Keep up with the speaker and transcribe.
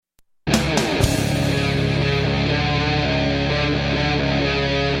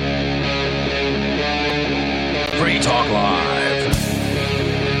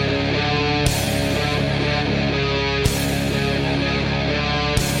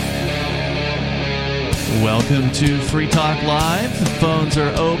Welcome to Free Talk Live. The phones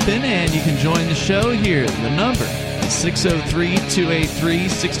are open and you can join the show here. The number is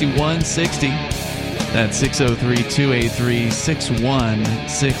 603-283-6160. That's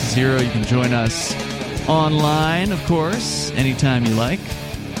 603-283-6160. You can join us online, of course, anytime you like,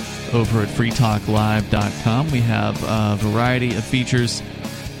 over at freetalklive.com. We have a variety of features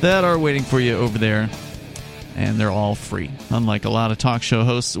that are waiting for you over there, and they're all free. Unlike a lot of talk show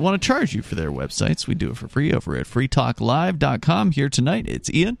hosts that want to charge you for their websites, we do it for free over at freetalklive.com. Here tonight, it's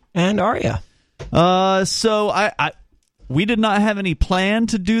Ian. And Aria. We did not have any plan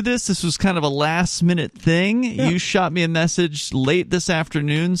to do this. This was kind of a last-minute thing. Yeah. You shot me a message late this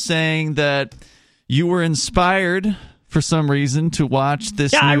afternoon saying that you were inspired for some reason to watch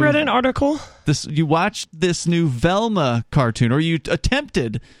this. Yeah, I read an article. You watched this new Velma cartoon, or you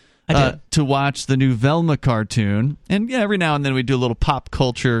attempted to watch the new Velma cartoon. And yeah, every now and then we do a little pop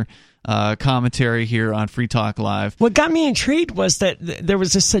culture commentary here on Free Talk Live. What got me intrigued was that there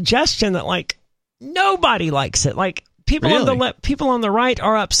was a suggestion that like nobody likes it. Like people on the right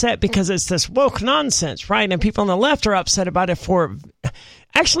are upset because it's this woke nonsense, right? And people on the left are upset about it for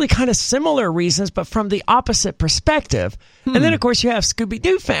actually kind of similar reasons, but from the opposite perspective. And then, of course, you have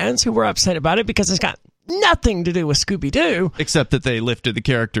Scooby-Doo fans who were upset about it because it's got nothing to do with Scooby-Doo. Except that they lifted the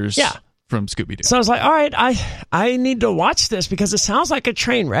characters from Scooby-Doo. So I was like, all right, I need to watch this because it sounds like a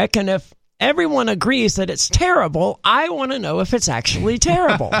train wreck. And if everyone agrees that it's terrible, I want to know if it's actually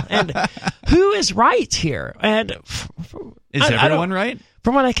terrible. And who is right here? And is everyone right?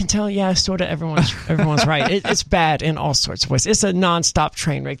 From what I can tell, yeah, sort of everyone's right. It's bad in all sorts of ways. It's a nonstop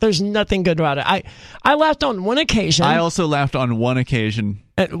train wreck. There's nothing good about it. I laughed on one occasion. I also laughed on one occasion.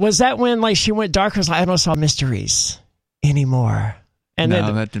 Was that when like she went dark? I was like, I don't saw mysteries anymore. And no,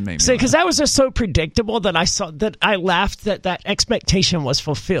 then, that didn't make me laugh. Because that was just so predictable that I laughed that expectation was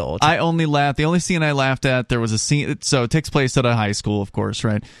fulfilled. I only laughed. The only scene I laughed at, there was a scene. So it takes place at a high school, of course,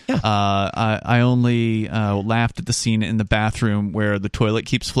 right? Yeah. I only laughed at the scene in the bathroom where the toilet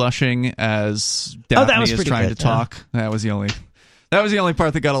keeps flushing as Daphne is trying to talk. Yeah. That was the only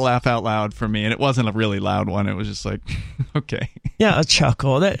part that got a laugh out loud for me, and it wasn't a really loud one. It was just like, okay. Yeah, a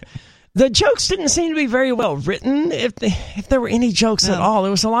chuckle. The jokes didn't seem to be very well written, if there were any jokes at all.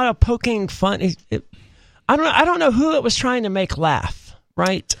 There was a lot of poking fun. I don't know who it was trying to make laugh,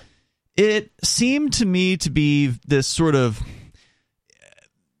 right? It seemed to me to be this sort of,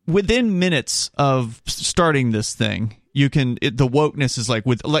 within minutes of starting this thing, the wokeness is like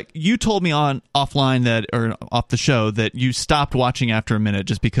you told me offline that, or off the show, that you stopped watching after a minute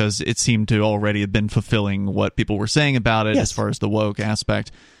just because it seemed to already have been fulfilling what people were saying about it as far as the woke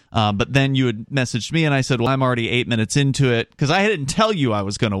aspect. But then you had messaged me, and I said, well, I'm already 8 minutes into it, because I didn't tell you I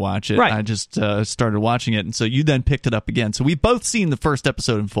was going to watch it. Right. I just started watching it, and so you then picked it up again. So we've both seen the first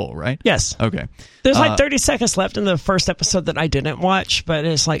episode in full, right? Yes. Okay. There's like 30 seconds left in the first episode that I didn't watch, but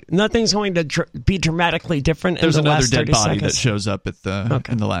it's like nothing's going to be dramatically different in the last 30 seconds. There's another dead body that shows up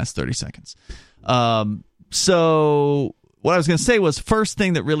in the last 30 seconds. So what I was going to say was, first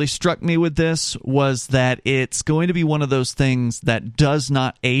thing that really struck me with this was that it's going to be one of those things that does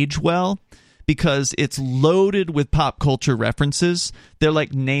not age well, because it's loaded with pop culture references. They're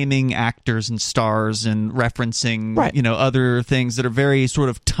like naming actors and stars and referencing, other things that are very sort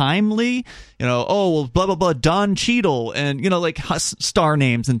of timely. Blah, blah, blah, Don Cheadle, and, like star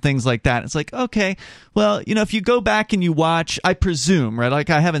names and things like that. It's like, okay, well, if you go back and you watch, I presume, right?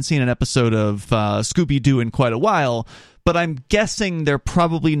 Like, I haven't seen an episode of Scooby-Doo in quite a while, but I'm guessing they're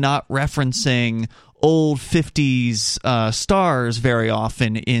probably not referencing old 50s stars very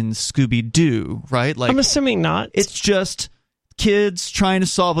often in Scooby-Doo, right? Like, I'm assuming not. It's just kids trying to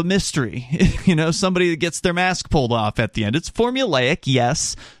solve a mystery. Somebody that gets their mask pulled off at the end. It's formulaic,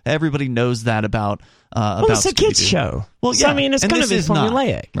 yes. Everybody knows that about it's a kid's show. Well, yeah. So, I mean, it's going to be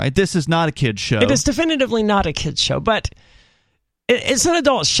formulaic. Not, right? This is not a kid's show. It is definitively not a kid's show, but it's an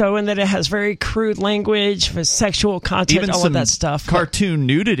adult show in that it has very crude language, with sexual content, even all of that stuff. Cartoon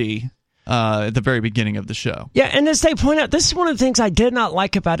nudity at the very beginning of the show. Yeah, and as they point out, this is one of the things I did not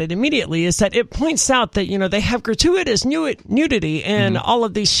like about it immediately, is that it points out that, they have gratuitous nudity in all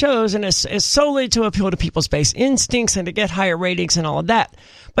of these shows, and it's solely to appeal to people's base instincts and to get higher ratings and all of that.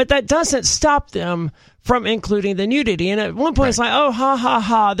 But that doesn't stop them from including the nudity. And at one point, it's like, oh, ha, ha,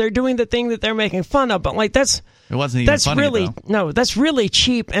 ha, they're doing the thing that they're making fun of. But like, it wasn't even funny, though. No, that's really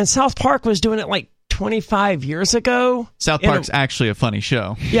cheap. And South Park was doing it like 25 years ago. South Park's actually a funny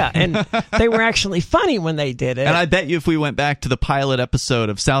show. Yeah, and they were actually funny when they did it. And I bet you if we went back to the pilot episode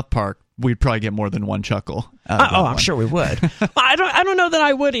of South Park, we'd probably get more than one chuckle. I'm sure we would. I don't know that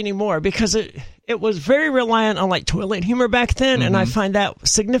I would anymore, because it was very reliant on like toilet humor back then, and I find that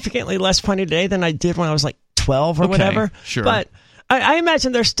significantly less funny today than I did when I was like 12 or whatever. Sure. But I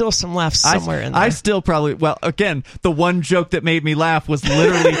imagine there's still some laughs somewhere in there. I still probably, well, again, the one joke that made me laugh was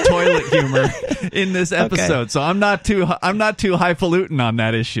literally toilet humor in this episode. Okay. So I'm not too highfalutin on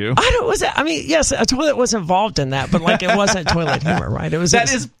that issue. Yes, a toilet was involved in that, but like it wasn't toilet humor, right?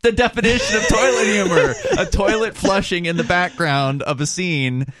 That is the definition of toilet humor. A toilet flushing in the background of a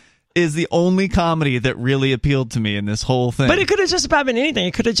scene is the only comedy that really appealed to me in this whole thing. But it could have just about been anything.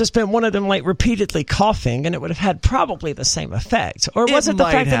 It could have just been one of them like repeatedly coughing, and it would have had probably the same effect. Or was it the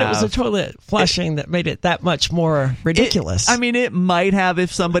fact that it was a toilet flushing that made it that much more ridiculous? It might have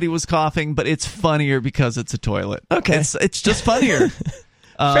if somebody was coughing, but it's funnier because it's a toilet. Okay. It's just funnier.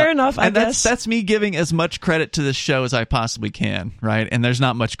 Fair enough, I guess. That's me giving as much credit to this show as I possibly can, right? And there's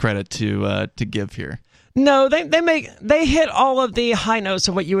not much credit to give here. No, they hit all of the high notes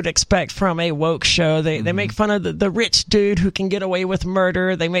of what you would expect from a woke show. They make fun of the rich dude who can get away with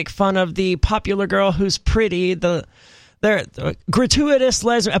murder. They make fun of the popular girl who's pretty. They're gratuitous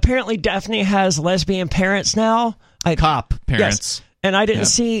lesbian. Apparently, Daphne has lesbian parents now. Cop parents. Yes, and I didn't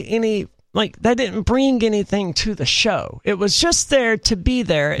see any. Like, that didn't bring anything to the show. It was just there to be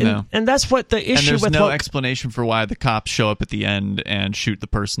there. And that's what the issue with... And there's no explanation for why the cops show up at the end and shoot the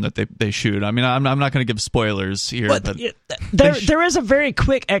person that they shoot. I mean, I'm not going to give spoilers here. But there is a very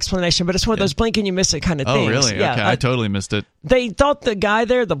quick explanation, but it's one of those blink and you miss it kind of things. Oh, really? Yeah, okay, I totally missed it. They thought the guy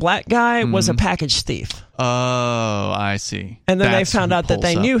there, the black guy, was a package thief. Oh, I see. And then they found out that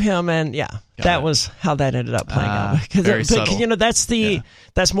they knew him, and that was how that ended up playing out. Very subtle.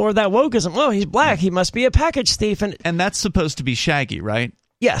 That's more of that wokeism. Oh, he's black. He must be a package thief. And that's supposed to be Shaggy, right?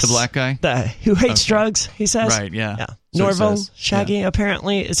 Yes. The black guy? Who hates drugs, he says. Right, yeah. So Norville Shaggy,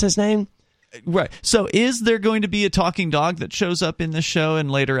 apparently, is his name. Right. So is there going to be a talking dog that shows up in the show in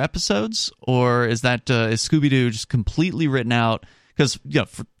later episodes? Or is that is Scooby-Doo just completely written out? Because,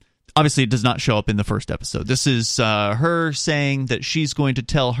 obviously, it does not show up in the first episode. This is her saying that she's going to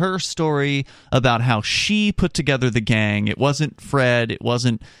tell her story about how she put together the gang. It wasn't Fred. It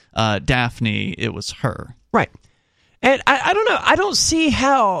wasn't Daphne. It was her. Right. And I don't know. I don't see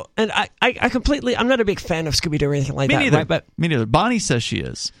how. And I completely. I'm not a big fan of Scooby-Doo or anything like that. Neither. Right? But me neither. Bonnie says she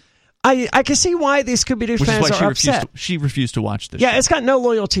is. I can see why these Scooby-Doo fans are upset. She refused to watch this. Yeah, show. It's got no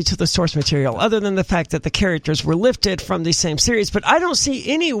loyalty to the source material other than the fact that the characters were lifted from the same series. But I don't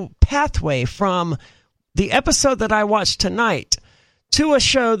see any pathway from the episode that I watched tonight to a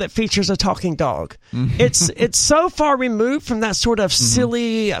show that features a talking dog. It's so far removed from that sort of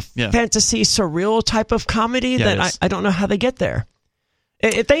silly fantasy surreal type of comedy that I don't know how they get there.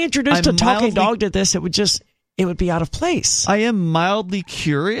 If they introduced a talking dog to this, it would be out of place. I am mildly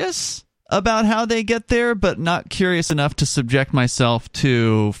curious about how they get there, but not curious enough to subject myself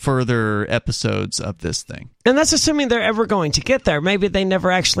to further episodes of this thing. And that's assuming they're ever going to get there. Maybe they never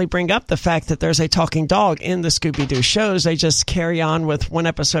actually bring up the fact that there's a talking dog in the Scooby-Doo shows. They just carry on with one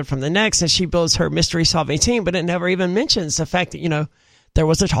episode from the next, and she builds her mystery-solving team, but it never even mentions the fact that, there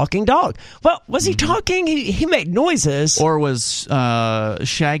was a talking dog. Well, was he talking? He made noises. Or was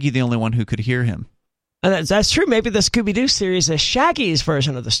Shaggy the only one who could hear him? And that's true. Maybe the Scooby-Doo series is Shaggy's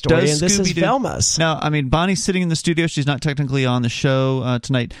version of the story, and this is Velma's. Now, I mean, Bonnie's sitting in the studio. She's not technically on the show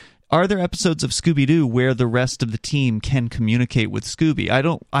tonight. Are there episodes of Scooby-Doo where the rest of the team can communicate with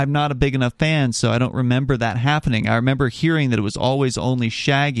Scooby? I'm not a big enough fan, so I don't remember that happening. I remember hearing that it was always only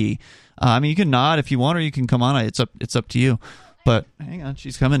Shaggy. I mean, you can nod if you want, or you can come on. It's up to you. But hang on,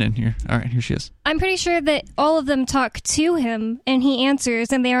 she's coming in here. All right, here she is. I'm pretty sure that all of them talk to him, and he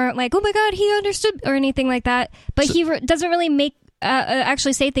answers, and they aren't like, "Oh my God, he understood," or anything like that. But he doesn't really make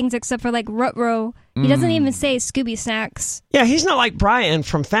actually say things except for like Ruh-roh. He doesn't even say Scooby Snacks. Yeah, he's not like Brian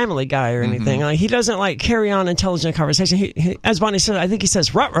from Family Guy or anything. Like, he doesn't like carry on intelligent conversation. He, as Bonnie said, I think he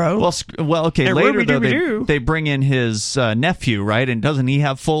says Ruh-roh. Well, okay. And later though, they bring in his nephew, right? And doesn't he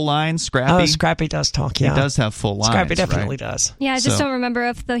have full lines? Scrappy. Oh, Scrappy does talk. Yeah, he does have full lines. Scrappy definitely does. Yeah, I just don't remember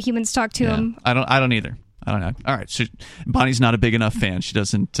if the humans talk to him. I don't either. I don't know. All right, Bonnie's not a big enough fan. She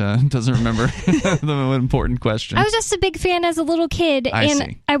doesn't remember the important question. I was just a big fan as a little kid,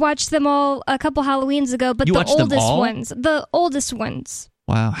 I watched them all a couple Halloweens ago. But the oldest ones.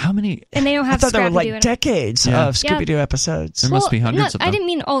 Wow, how many? And they don't have. I thought there were like decades of Scooby-Doo episodes. There must be hundreds of them. I didn't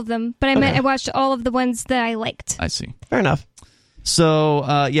mean all of them, but I meant I watched all of the ones that I liked. I see. Fair enough. So,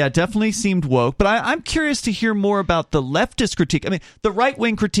 definitely seemed woke. But I'm curious to hear more about the leftist critique. I mean, the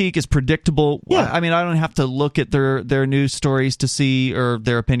right-wing critique is predictable. Yeah. I mean, I don't have to look at their news stories to see, or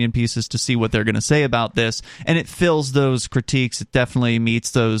their opinion pieces to see what they're going to say about this. And it fills those critiques. It definitely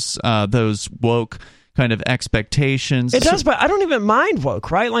meets those woke kind of expectations. It does, but I don't even mind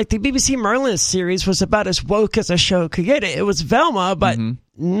woke, right? Like the BBC Merlin series was about as woke as a show could get. It was Velma, but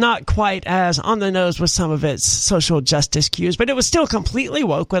not quite as on the nose with some of its social justice cues, but it was still completely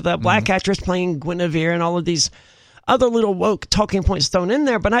woke with a black actress playing Guinevere and all of these other little woke talking points thrown in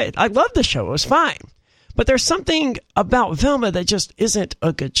there. But I loved the show. It was fine. But there's something about Velma that just isn't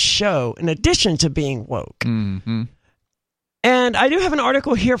a good show in addition to being woke. Mm-hmm. And I do have an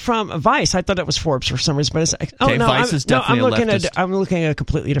article here from Vice. I thought it was Forbes for some reason, but it's Vice is definitely I'm looking at a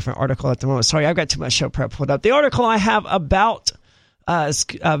completely different article at the moment. Sorry, I've got too much show prep pulled up. The article I have about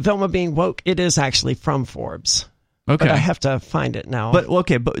Velma being woke, it is actually from Forbes. Okay, but I have to find it now. But what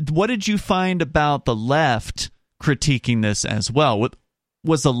did you find about the left critiquing this as well?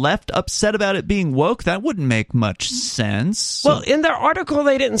 Was the left upset about it being woke? That wouldn't make much sense. Well, in their article,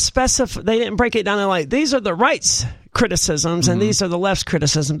 they didn't specify. They didn't break it down like these are the right's criticisms and these are the left's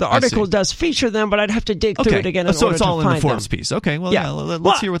criticisms. The article does feature them, but I'd have to dig through it again in order to find them. So it's all in the Forbes piece. Okay, well,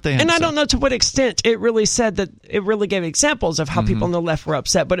 let's hear what they have to say. And I don't know to what extent it really said that. It really gave examples of how people on the left were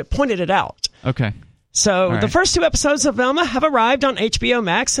upset, but it pointed it out. Okay. So the first 2 episodes of Velma have arrived on HBO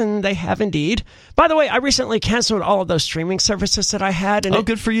Max, and they have indeed. By the way, I recently canceled all of those streaming services that I had. And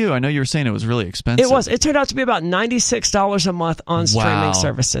good for you. I know you were saying it was really expensive. It was. It turned out to be about $96 a month on streaming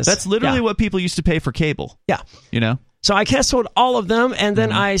services. That's literally what people used to pay for cable. Yeah. You know? So I canceled all of them, and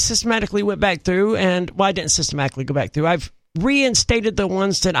then I systematically went back through, I didn't systematically go back through. I've reinstated the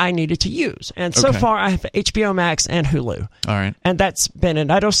ones that I needed to use. And so far, I have HBO Max and Hulu. All right. And that's been it.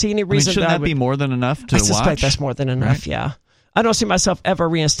 I don't see any reason shouldn't that be more than enough to watch? I suspect that's more than enough, yeah. I don't see myself ever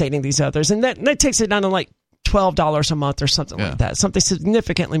reinstating these others. And that takes it down to like $12 a month or something like that. Something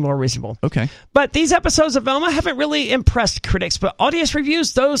significantly more reasonable. Okay. But these episodes of Velma haven't really impressed critics, but audience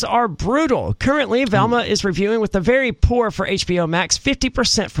reviews, those are brutal. Currently, Velma is reviewing with a very poor for HBO Max,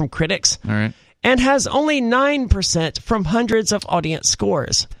 50% from critics. All right. And has only 9% from hundreds of audience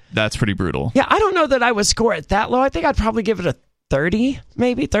scores. That's pretty brutal. Yeah, I don't know that I would score it that low. I think I'd probably give it a 30,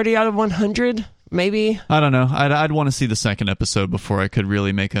 maybe 30 out of 100, maybe. I don't know. I'd want to see the second episode before I could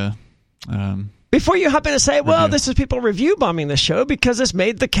really make a... Before you hop in and say, well, this is people review bombing the show because it's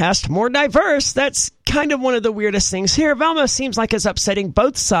made the cast more diverse, that's kind of one of the weirdest things here. Velma seems like it's upsetting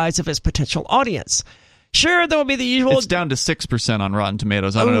both sides of its potential audience. Sure, there will be the usual... It's down to 6% on Rotten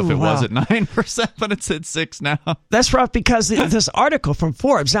Tomatoes. I don't know if it was at 9%, but it's at 6 now. That's rough because this article from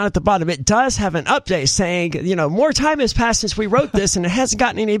Forbes, down at the bottom, it does have an update saying, more time has passed since we wrote this and it hasn't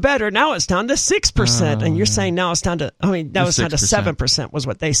gotten any better. Now it's down to 6%. And you're saying now it's down to... now it's down to 7% was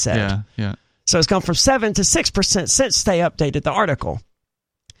what they said. Yeah. So it's gone from 7 to 6% since they updated the article.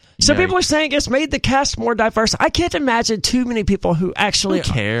 So people are saying it's made the cast more diverse. I can't imagine too many people who actually who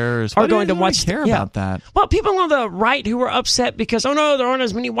cares? are going to watch. Care about that? Well, people on the right who are upset because there aren't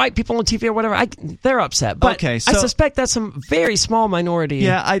as many white people on TV or whatever. They're upset, but I suspect that's a very small minority.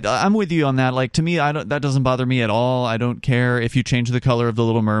 Yeah, I'm with you on that. Like to me, that doesn't bother me at all. I don't care if you change the color of the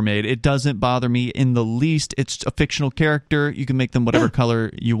Little Mermaid. It doesn't bother me in the least. It's a fictional character. You can make them whatever color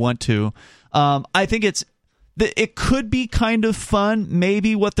you want to. I think it could be kind of fun,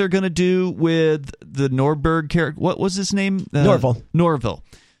 maybe what they're going to do with the Nordberg character. What was his name? Norville.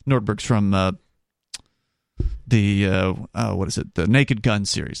 Nordberg's from what is it? The Naked Gun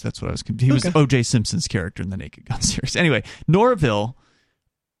series. That's what I was. He was O.J. Simpson's character in the Naked Gun series. Anyway, Norville,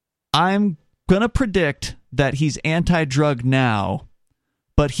 I'm going to predict that he's anti-drug now,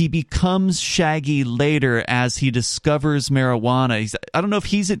 but he becomes Shaggy later as he discovers marijuana. I don't know if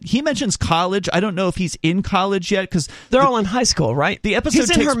he mentions college. I don't know if he's in college yet because they're all in high school, right? The episode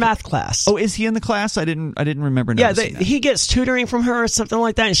he's in her math class. Oh, is he in the class? I didn't remember noticing that. He gets tutoring from her or something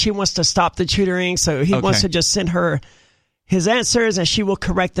like that, and she wants to stop the tutoring, so he wants to just send her his answers, and she will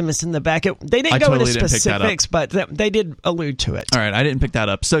correct them and send them back. They didn't go into specifics, but they did allude to it. All right, I didn't pick that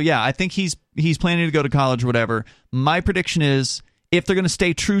up. So yeah, I think he's planning to go to college or whatever. My prediction is, if they're going to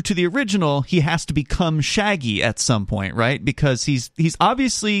stay true to the original, he has to become Shaggy at some point, right? Because he's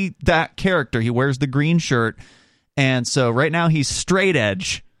obviously that character. He wears the green shirt, and so right now he's straight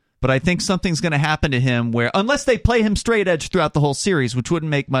edge. But I think something's going to happen to him where, unless they play him straight edge throughout the whole series, which wouldn't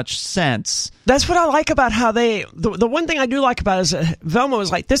make much sense. That's what I like about how the one thing I do like about it is Velma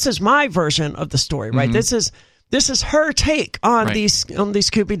was like, this is my version of the story, right? Mm-hmm. This is her take on these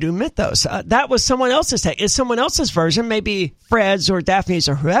Scooby-Doo mythos. That was someone else's take. It's someone else's version, maybe Fred's or Daphne's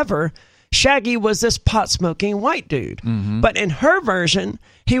or whoever, Shaggy was this pot-smoking white dude. But in her version,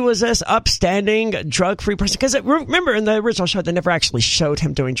 he was this upstanding, drug-free person. Because remember, in the original show, they never actually showed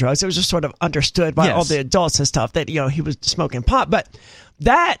him doing drugs. It was just sort of understood by all the adults and stuff that, he was smoking pot. But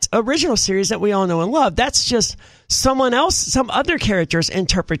that original series that we all know and love, that's just some other character's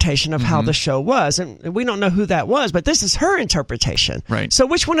interpretation of how the show was. And we don't know who that was, but this is her interpretation. Right. So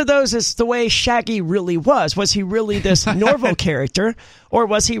which one of those is the way Shaggy really was? Was he really this Norville character, or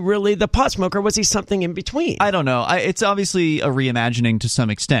was he really the pot smoker? Was he something in between? I don't know. It's obviously a reimagining to some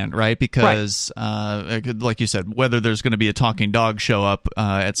extent, right? Because, like you said, whether there's going to be a talking dog show up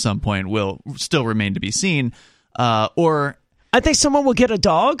at some point will still remain to be seen. Or I think someone will get a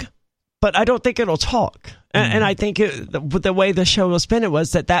dog, but I don't think it'll talk. And I think the way the show will spin it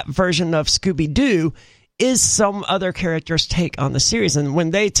was that version of Scooby-Doo is some other character's take on the series. And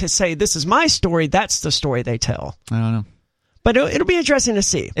when they say, this is my story, that's the story they tell. I don't know. But it'll be interesting to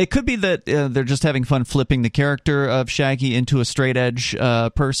see. It could be that they're just having fun flipping the character of Shaggy into a straight-edge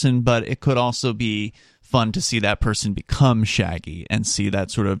person, but it could also be fun to see that person become Shaggy and see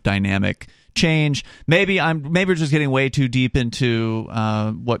that sort of dynamic change. Maybe we're just getting way too deep into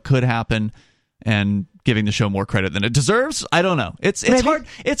what could happen and giving the show more credit than it deserves. I don't know. It's hard.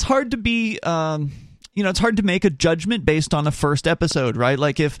 It's hard to be. It's hard to make a judgment based on the first episode, right?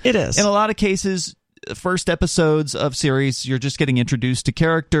 Like if it is in a lot of cases, first episodes of series, you're just getting introduced to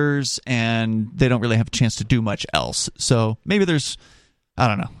characters and they don't really have a chance to do much else. So maybe there's. I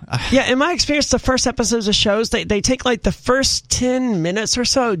don't know. Yeah, in my experience, the first episodes of shows, they take like the first 10 minutes or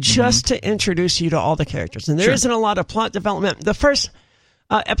so just to introduce you to all the characters. And there isn't a lot of plot development. The first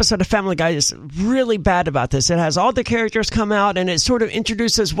episode of Family Guy is really bad about this. It has all the characters come out and it sort of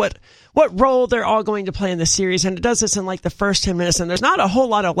introduces what role they're all going to play in the series. And it does this in like the first 10 minutes. And there's not a whole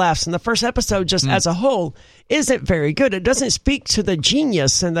lot of laughs. And the first episode just as a whole isn't very good. It doesn't speak to the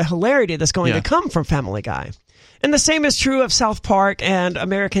genius and the hilarity that's going to come from Family Guy. And the same is true of South Park and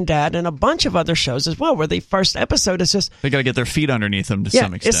American Dad and a bunch of other shows as well, where the first episode is just... They got to get their feet underneath them to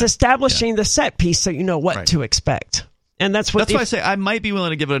some extent. It's establishing the set piece so you know what to expect. And that's why I say I might be willing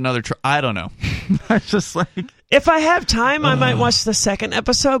to give it another try. I don't know. I just like... If I have time, I might watch the second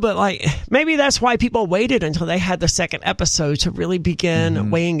episode, but like maybe that's why people waited until they had the second episode to really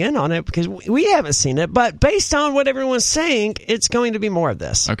begin weighing in on it, because we haven't seen it. But based on what everyone's saying, it's going to be more of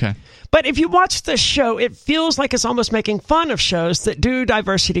this. Okay. But if you watch the show, it feels like it's almost making fun of shows that do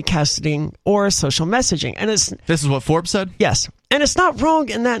diversity casting or social messaging. And this is what Forbes said? Yes. And it's not wrong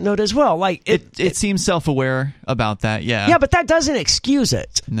in that note as well. Like it seems self-aware about that, yeah. Yeah, but that doesn't excuse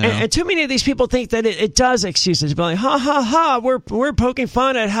it. No. And too many of these people think that it does excuse it. To be like, ha, ha, ha, we're poking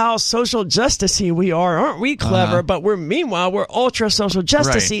fun at how social justice-y we are. Aren't we clever? But meanwhile, we're ultra social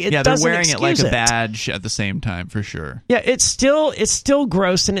justice-y. Right. It doesn't they're wearing it like excuse a badge at the same time, for sure. Yeah, it's still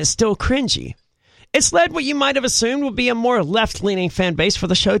gross and it's still cringy. It's led what you might have assumed would be a more left-leaning fan base for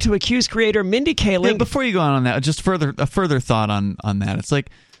the show to accuse creator Mindy Kaling. Yeah, before you go on that, just a further thought on that. It's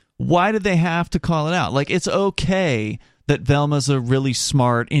like, why did they have to call it out? Like, it's okay that Velma's a really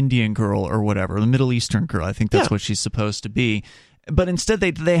smart Indian girl or whatever, the Middle Eastern girl. I think that's what she's supposed to be. But instead,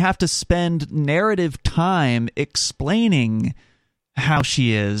 they have to spend narrative time explaining how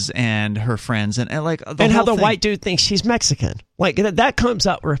she is and her friends and like and how the white dude thinks she's Mexican. Like that comes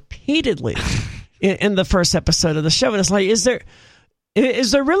up repeatedly. In the first episode of the show, and it's like,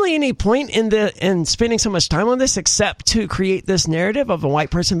 is there really any point in spending so much time on this except to create this narrative of a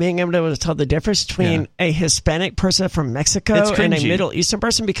white person being able to tell the difference between a Hispanic person from Mexico and a Middle Eastern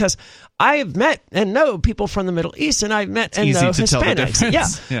person? Because I've met and know people from the Middle East, and I've met and know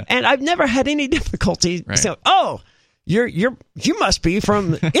Hispanics. Yeah, and I've never had any difficulty saying, "Oh, you must be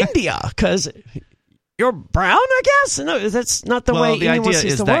from India," because you're brown, I guess? No, that's not the way anyone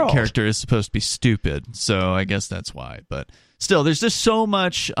sees the world. The idea is that character is supposed to be stupid, so I guess that's why. But still, there's just so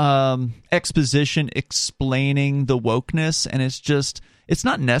much exposition explaining the wokeness, and it's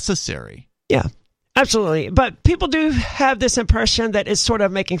not necessary. Yeah, absolutely. But people do have this impression that it's sort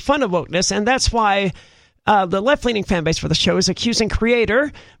of making fun of wokeness, and that's why the left-leaning fan base for the show is accusing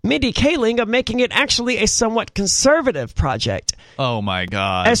creator Mindy Kaling of making it actually a somewhat conservative project. Oh my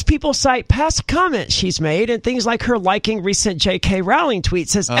God. As people cite past comments she's made and things like her liking recent J.K. Rowling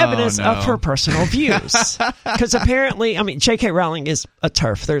tweets as evidence of her personal views. Because apparently, J.K. Rowling is a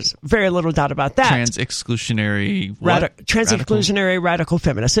TERF. There's very little doubt about that. Trans-exclusionary... Trans-exclusionary radical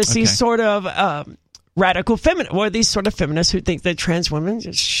feminists. It's these sort of... radical feminists, or these sort of feminists who think that trans women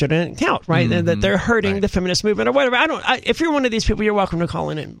shouldn't count, right? And that they're hurting the feminist movement or whatever. If you're one of these people, you're welcome to call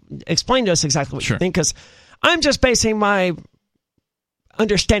in and explain to us exactly what you think, because I'm just basing my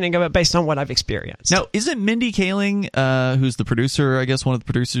understanding of it based on what I've experienced. Now, isn't Mindy Kaling, who's the producer, I guess one of the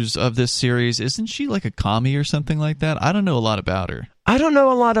producers of this series, isn't she like a commie or something like that? I don't know a lot about her. I don't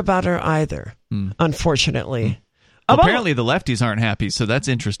know a lot about her either, unfortunately. Apparently the lefties aren't happy, so that's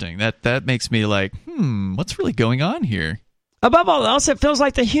interesting. That makes me like, what's really going on here? Above all else, it feels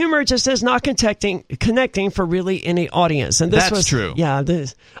like the humor just is not connecting for really any audience. And this That's true. Yeah,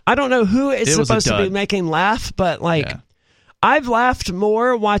 I don't know who it's supposed to be making laugh, but I've laughed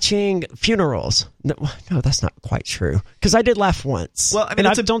more watching funerals. No, that's not quite true, because I did laugh once. Well, I mean,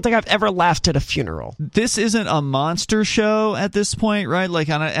 I don't think I've ever laughed at a funeral. This isn't a monster show at this point, right? Like,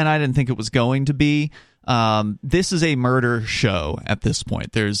 and I didn't think it was going to be. This is a murder show at this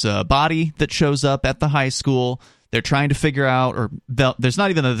point. There's a body that shows up at the high school. They're trying to figure out, or there's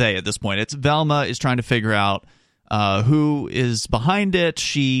not even a they at this point. It's Velma is trying to figure out who is behind it.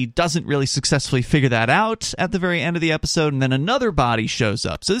 She doesn't really successfully figure that out at the very end of the episode, and then another body shows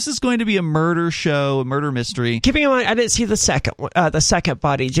up. So this is going to be a murder show, a murder mystery. Keeping in mind, I didn't see the second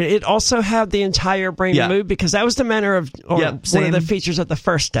body. Did it also have the entire brain removed? Because that was the manner of, one of the features of the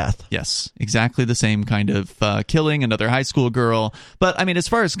first death. Yes, exactly the same kind of killing, another high school girl. But, I mean, as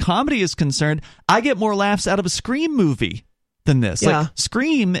far as comedy is concerned, I get more laughs out of a Scream movie than this. Yeah. Like,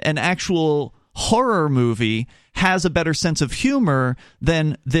 Scream, an actual horror movie, has a better sense of humor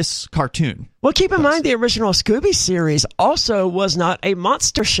than this cartoon. Well, keep in mind the original Scooby series also was not a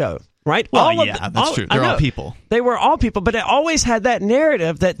monster show, right? Well, that's true. They're all people. They were all people, but it always had that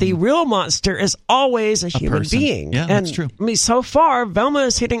narrative that the real monster is always a human being. Yeah, that's true. I mean, so far, Velma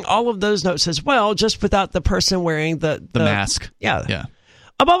is hitting all of those notes as well, just without the person wearing the mask. Yeah.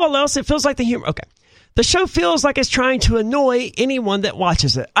 Above all else, it feels like the humor. Okay. The show feels like it's trying to annoy anyone that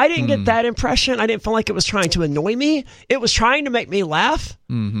watches it. I didn't get that impression. I didn't feel like it was trying to annoy me. It was trying to make me laugh,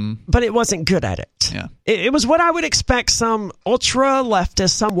 but it wasn't good at it. Yeah. It was what I would expect some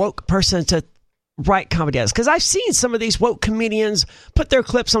ultra-leftist, some woke person to write comedy as. Because I've seen some of these woke comedians put their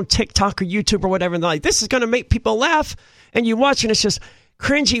clips on TikTok or YouTube or whatever, and they're like, this is going to make people laugh. And you watch, and it's just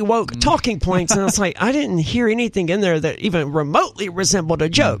cringy woke talking points. And it's like, I didn't hear anything in there that even remotely resembled a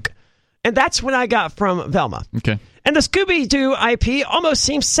joke. And that's what I got from Velma. Okay. And the Scooby-Doo IP almost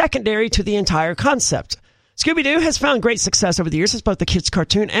seems secondary to the entire concept. Scooby-Doo has found great success over the years as both the kids'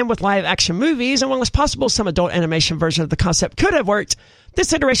 cartoon and with live-action movies, and while it's possible some adult animation version of the concept could have worked,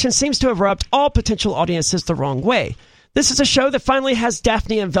 this iteration seems to have rubbed all potential audiences the wrong way. This is a show that finally has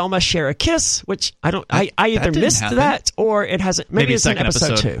Daphne and Velma share a kiss, which I either missed that or it hasn't. Maybe it's in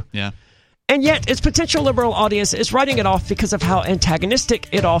episode 2. Yeah. And yet, its potential liberal audience is writing it off because of how antagonistic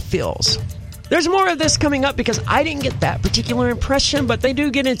it all feels. There's more of this coming up because I didn't get that particular impression, but they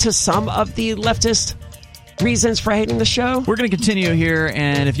do get into some of the leftist reasons for hating the show. We're going to continue here,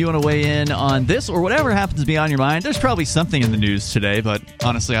 and if you want to weigh in on this or whatever happens to be on your mind, there's probably something in the news today, but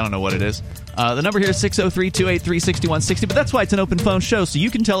honestly, I don't know what it is. The number here is 603-283-6160, but that's why it's an open phone show, so you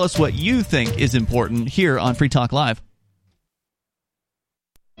can tell us what you think is important here on Free Talk Live.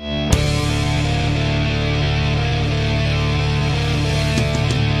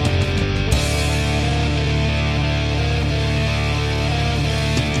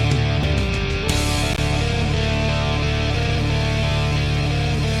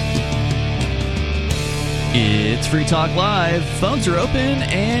 It's Free Talk Live. Phones are open,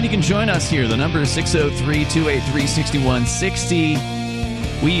 and you can join us here. The number is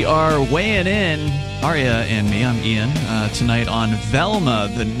 603-283-6160. We are weighing in, Aria and me, I'm Ian, tonight on Velma,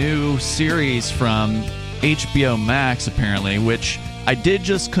 the new series from HBO Max, apparently, which I did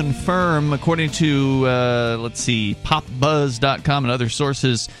just confirm, according to, popbuzz.com and other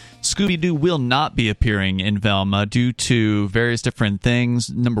sources, Scooby-Doo will not be appearing in Velma due to various different things.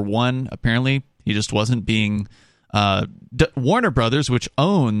 Number one, apparently, he just wasn't being Warner Brothers, which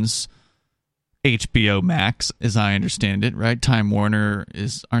owns HBO Max, as I understand it, right? Time Warner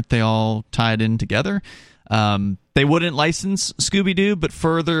aren't they all tied in together? They wouldn't license Scooby-Doo, but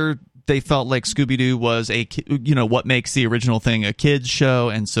further, they felt like Scooby-Doo was what makes the original thing a kids show,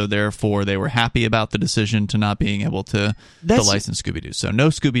 and so therefore they were happy about the decision to not being able to license Scooby-Doo. So no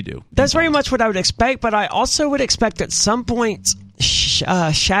Scooby-Doo. That's very much what I would expect, but I also would expect at some point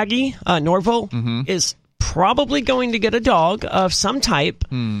Shaggy Norville is probably going to get a dog of some type,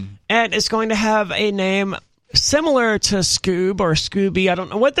 and it's going to have a name similar to Scoob or Scooby. I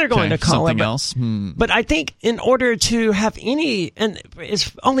don't know what they're going to call something it. Else. But I think in order to have any, and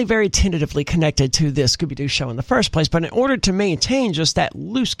it's only very tentatively connected to the Scooby-Doo show in the first place, but in order to maintain just that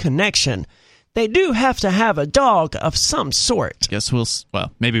loose connection, they do have to have a dog of some sort. Guess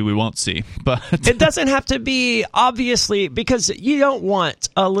well, maybe we won't see, but it doesn't have to be obviously, because you don't want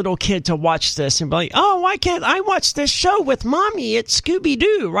a little kid to watch this and be like, oh, why can't I watch this show with mommy? It's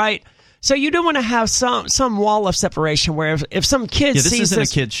Scooby-Doo, right? So you do want to have some wall of separation where if some kid this sees isn't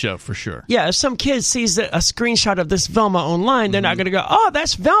a kid's show for sure. Yeah, if some kid sees a screenshot of this Velma online, they're not going to go, oh,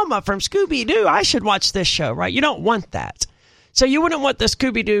 that's Velma from Scooby-Doo. I should watch this show, right? You don't want that. So you wouldn't want the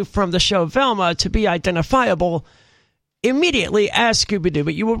Scooby-Doo from the show Velma to be identifiable immediately as Scooby-Doo,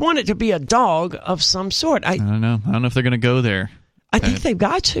 but you would want it to be a dog of some sort. I don't know. I don't know if they're going to go there. I think they've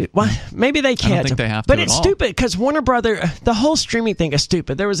got to. Well, maybe they can't. I don't think they have to. But at it's all. stupid because Warner Brother, the whole streaming thing is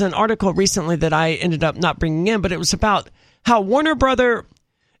stupid. There was an article recently that I ended up not bringing in, but it was about how Warner Brother,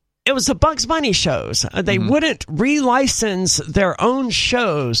 it was the Bugs Bunny shows. They wouldn't relicense their own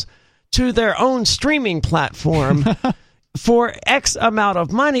shows to their own streaming platform for X amount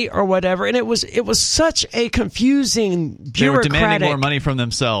of money or whatever. And it was such a confusing, bureaucratic... They were demanding more money from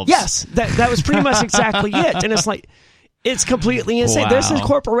themselves. Yes, that was pretty much exactly it. And it's like... It's completely insane. Wow. This is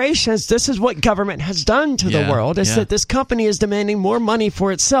corporations. This is what government has done to the world, is that this company is demanding more money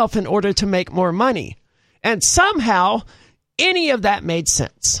for itself in order to make more money. And somehow, any of that made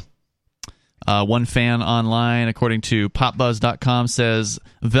sense. One fan online, according to popbuzz.com, says,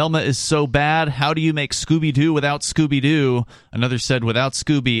 Velma is so bad, how do you make Scooby-Doo without Scooby-Doo? Another said, without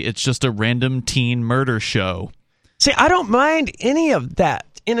Scooby, it's just a random teen murder show. See, I don't mind any of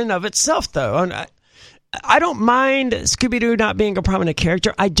that in and of itself, though. I don't mind Scooby-Doo not being a prominent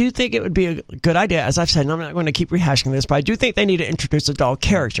character. I do think it would be a good idea, as I've said, and I'm not going to keep rehashing this, but I do think they need to introduce a dog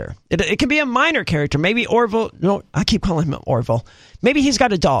character. It can be a minor character. Maybe Orville. No, I keep calling him Orville. Maybe he's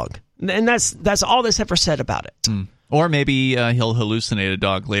got a dog, and that's all that's ever said about it. Or maybe he'll hallucinate a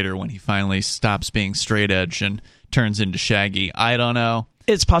dog later when he finally stops being straight edge and turns into Shaggy. I don't know.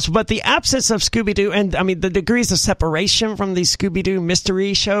 It's possible, but the absence of Scooby-Doo and, I mean, the degrees of separation from the Scooby-Doo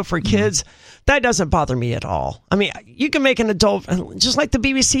mystery show for kids, that doesn't bother me at all. I mean, you can make an adult, just like the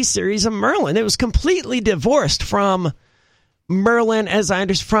BBC series of Merlin. It was completely divorced from Merlin, as I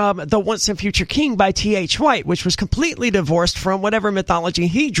understand, from The Once and Future King by T.H. White, which was completely divorced from whatever mythology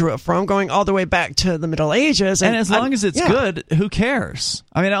he drew it from, going all the way back to the Middle Ages. And as long as it's good, who cares?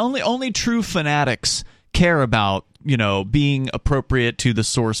 I mean, only true fanatics care about, being appropriate to the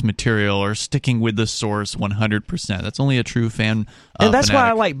source material or sticking with the source 100%. That's only a true fan. And that's fanatic. why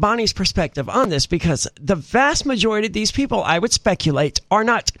I like Bonnie's perspective on this, because the vast majority of these people, I would speculate, are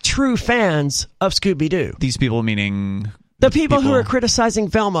not true fans of Scooby-Doo. These people meaning the people who are criticizing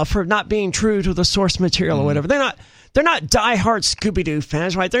Velma for not being true to the source material or whatever. They're not diehard Scooby-Doo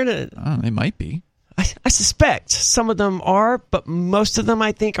fans, right? They might be. I suspect some of them are, but most of them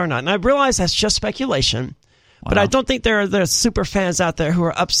I think are not. And I realize that's just speculation. But I don't think there are super fans out there who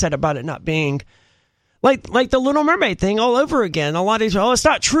are upset about it not being like the Little Mermaid thing all over again. A lot of these, it's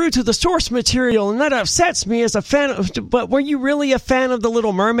not true to the source material, and that upsets me as a fan. But were you really a fan of the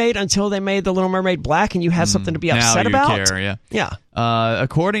Little Mermaid until they made the Little Mermaid black, and you had something to be upset about? Care, yeah.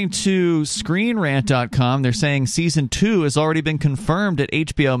 According to ScreenRant.com, they're saying season 2 has already been confirmed at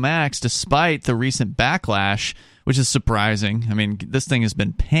HBO Max, despite the recent backlash, which is surprising. I mean, this thing has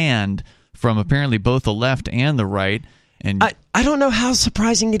been panned from apparently both the left and the right. And I don't know how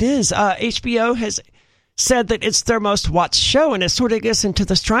surprising it is. HBO has said that it's their most watched show, and it sort of gets into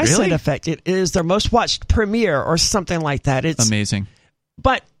the Streisand effect. It is their most watched premiere or something like that. It's amazing.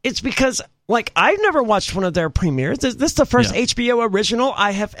 But it's because, I've never watched one of their premieres. This is the first HBO original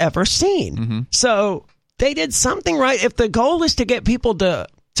I have ever seen. So they did something right. If the goal is to get people to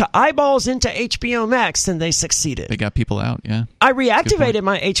eyeballs into HBO Max, then they succeeded. They got people out, yeah. I reactivated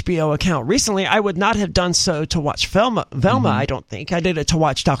my HBO account recently. I would not have done so to watch Velma, I don't think. I did it to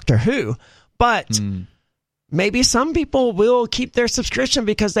watch Doctor Who. But maybe some people will keep their subscription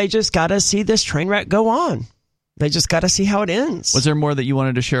because they just got to see this train wreck go on. They just got to see how it ends. Was there more that you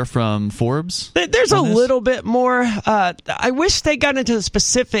wanted to share from Forbes? There's a little bit more. I wish they got into the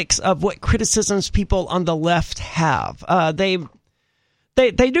specifics of what criticisms people on the left have.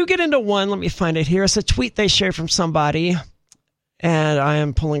 They do get into one. Let me find it here. It's a tweet they shared from somebody, and I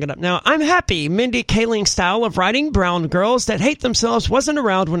am pulling it up now. I'm happy Mindy Kaling's style of writing brown girls that hate themselves wasn't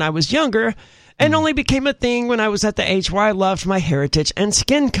around when I was younger and only became a thing when I was at the age where I loved my heritage and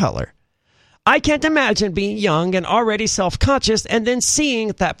skin color. I can't imagine being young and already self-conscious and then seeing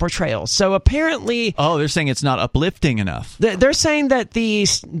that portrayal. So apparently... Oh, they're saying it's not uplifting enough. They're saying that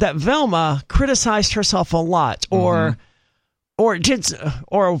that Velma criticized herself a lot or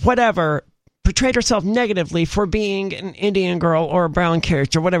whatever, portrayed herself negatively for being an Indian girl or a brown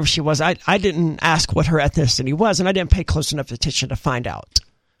character, whatever she was. I didn't ask what her ethnicity was, and I didn't pay close enough attention to find out.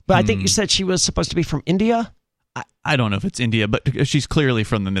 But I think you said she was supposed to be from India. I don't know if it's India, but she's clearly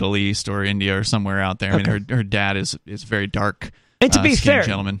from the Middle East or India or somewhere out there. I mean, her dad is very dark. And to be fair,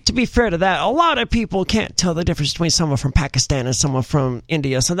 gentleman. to be fair to that, a lot of people can't tell the difference between someone from Pakistan and someone from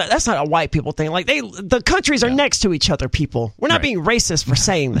India. So that's not a white people thing. Like the countries are next to each other. People, we're not being racist for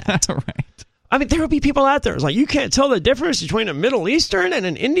saying that. Right. I mean, there will be people out there. It's like, you can't tell the difference between a Middle Eastern and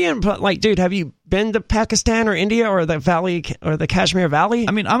an Indian. But like, dude, have you been to Pakistan or India or the Valley or the Kashmir Valley?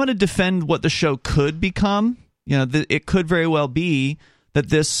 I mean, I'm going to defend what the show could become. You know, it could very well be that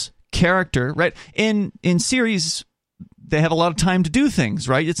this character, right, in series, they have a lot of time to do things,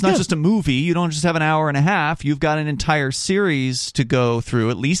 right? It's not just a movie. You don't just have an hour and a half. You've got an entire series to go through,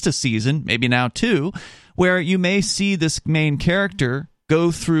 at least a season, maybe now 2, where you may see this main character go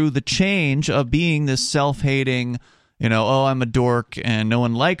through the change of being this self-hating, oh, I'm a dork and no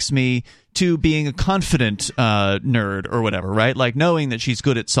one likes me, to being a confident nerd or whatever, right? Like knowing that she's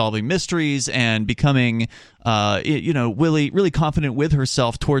good at solving mysteries and becoming, really confident with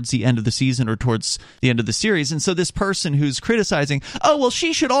herself towards the end of the season or towards the end of the series. And so this person who's criticizing, oh, well,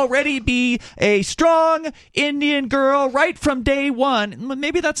 she should already be a strong Indian girl right from day one.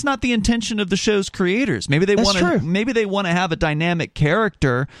 Maybe that's not the intention of the show's creators. Maybe they want to have a dynamic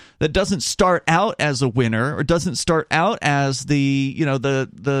character that doesn't start out as a winner or doesn't start out as the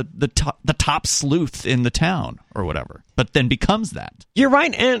top sleuth in the town or whatever, but then becomes that. You're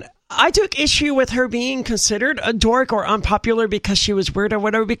right, and I took issue with her being considered a dork or unpopular because she was weird or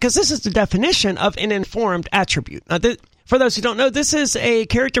whatever, because this is the definition of an informed attribute. Now, for those who don't know, this is a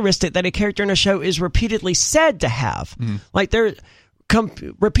characteristic that a character in a show is repeatedly said to have. Like they're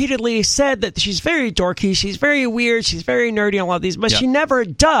repeatedly said that she's very dorky, she's very weird, she's very nerdy, and all of these, but she never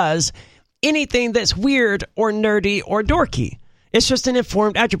does anything that's weird or nerdy or dorky. It's just an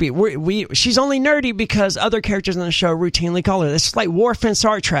informed attribute. She's only nerdy because other characters in the show routinely call her. It's like Worf in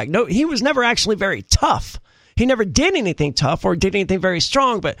Star Trek. No, he was never actually very tough. He never did anything tough or did anything very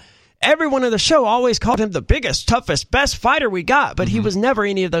strong, but everyone in the show always called him the biggest, toughest, best fighter we got, but he was never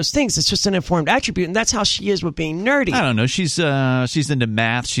any of those things. It's just an informed attribute, and that's how she is with being nerdy. I don't know. She's into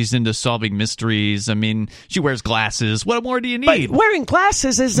math. She's into solving mysteries. I mean, she wears glasses. What more do you need? But wearing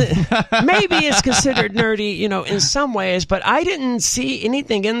glasses maybe is considered nerdy, in some ways, but I didn't see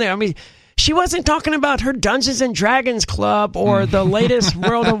anything in there. I mean, she wasn't talking about her Dungeons and Dragons club or the latest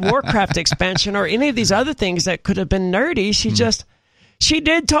World of Warcraft expansion or any of these other things that could have been nerdy. She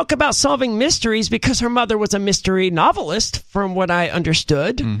did talk about solving mysteries because her mother was a mystery novelist, from what I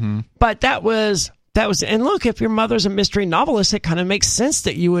understood. But that was, and look, if your mother's a mystery novelist, it kind of makes sense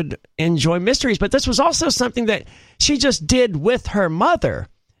that you would enjoy mysteries. But this was also something that she just did with her mother.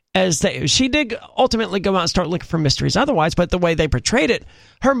 She did ultimately go out and start looking for mysteries otherwise, but the way they portrayed it,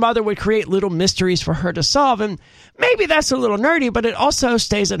 her mother would create little mysteries for her to solve. And maybe that's a little nerdy, but it also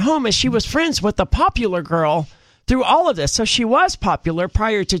stays at home, as she was friends with the popular girl through all of this. So she was popular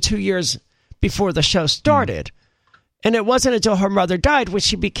prior to 2 years before the show started. And it wasn't until her mother died when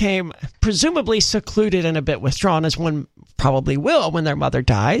she became presumably secluded and a bit withdrawn, as one probably will when their mother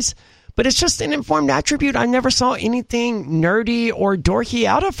dies. But it's just an informed attribute. I never saw anything nerdy or dorky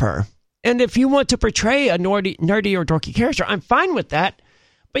out of her. And if you want to portray a nerdy or dorky character, I'm fine with that.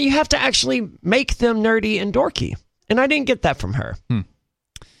 But you have to actually make them nerdy and dorky. And I didn't get that from her.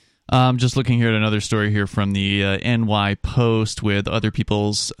 I'm just looking here at another story here from the NY Post with other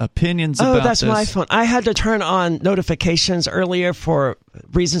people's opinions about this. Oh, that's my phone. I had to turn on notifications earlier for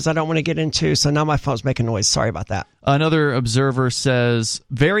reasons I don't want to get into, so now my phone's making noise. Sorry about that. Another observer says,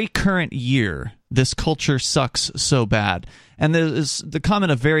 very current year, this culture sucks so bad. And the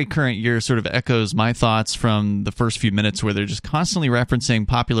comment of very current year sort of echoes my thoughts from the first few minutes, where they're just constantly referencing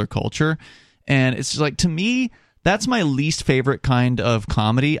popular culture. And it's just like, to me, that's my least favorite kind of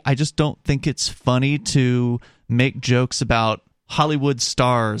comedy. I just don't think it's funny to make jokes about Hollywood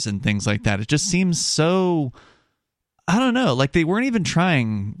stars and things like that. It just seems so, I don't know, like they weren't even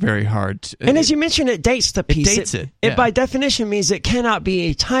trying very hard. And as you mentioned, it dates the piece. It dates it. It by definition means it cannot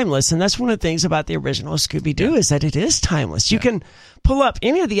be timeless. And that's one of the things about the original Scooby-Doo is that it is timeless. You can pull up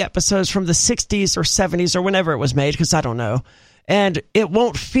any of the episodes from the 60s or 70s or whenever it was made, because I don't know. And it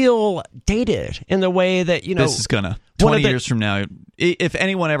won't feel dated in the way that, this is gonna 20 years from now. If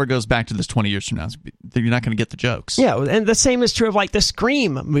anyone ever goes back to this 20 years from now, you're not going to get the jokes. Yeah, and the same is true of like the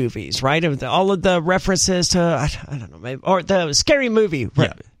Scream movies, right? All of the references to I don't know, maybe, or the Scary Movie.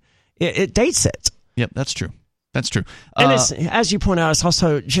 Yeah. It dates it. Yep, that's true. That's true. And it's, as you point out, it's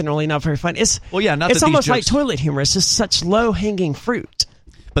also generally not very fun. It's almost like toilet humor. It's just such low hanging fruit.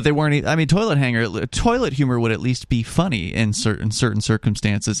 But they weren't. I mean, toilet humor would at least be funny in certain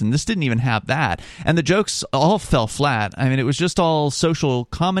circumstances, and this didn't even have that. And the jokes all fell flat. I mean, it was just all social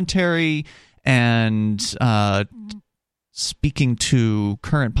commentary and speaking to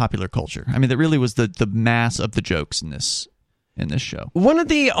current popular culture. I mean, that really was the mass of the jokes in this show. One of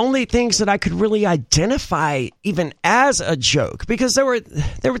the only things that I could really identify even as a joke, because there were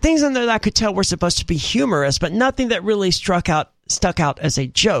things in there that I could tell were supposed to be humorous, but nothing that really stuck out as a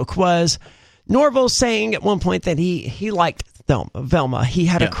joke, was Norville saying at one point that he liked Velma. He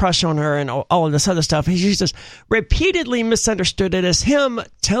had a crush on her and all of this other stuff. He just repeatedly misunderstood it as him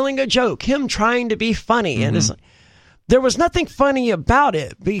telling a joke, him trying to be funny. And there was nothing funny about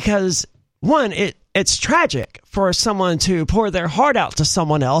it because, one, it's tragic for someone to pour their heart out to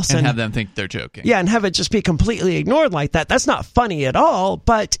someone else and have them think they're joking. Yeah, and have it just be completely ignored like that. That's not funny at all,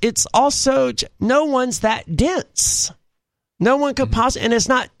 but it's also, no one's that dense. No one could possibly,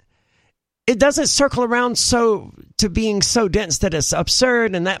 and it doesn't circle around to being so dense that it's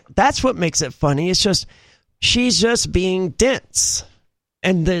absurd, and that's what makes it funny. It's just, she's just being dense.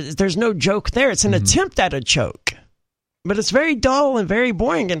 And there's no joke there. It's an attempt at a joke. But it's very dull and very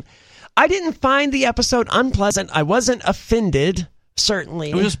boring, and I didn't find the episode unpleasant. I wasn't offended, certainly.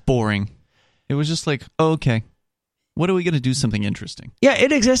 It was just boring. It was just like, oh, okay, what are we going to do something interesting? Yeah,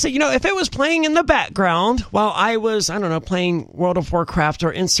 it existed. If it was playing in the background while I was, I don't know, playing World of Warcraft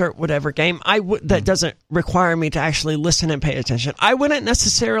or insert whatever game, that doesn't require me to actually listen and pay attention. I wouldn't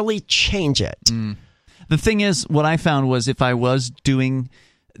necessarily change it. The thing is, what I found was if I was doing...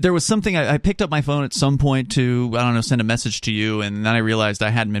 There was something, I picked up my phone at some point to, I don't know, send a message to you, and then I realized I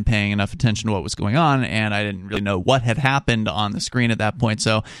hadn't been paying enough attention to what was going on, and I didn't really know what had happened on the screen at that point.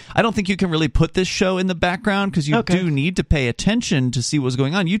 So I don't think you can really put this show in the background, because you do need to pay attention to see what's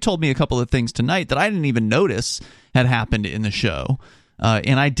going on. You told me a couple of things tonight that I didn't even notice had happened in the show,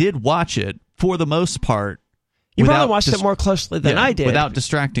 and I did watch it, for the most part. You probably watched it more closely than I did. Without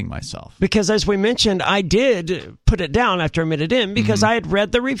distracting myself. Because as we mentioned, I did put it down after a minute in because I had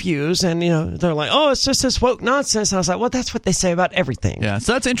read the reviews and, they're like, oh, it's just this woke nonsense. And I was like, well, that's what they say about everything. Yeah,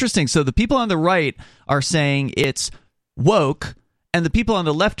 so that's interesting. So the people on the right are saying it's woke, and the people on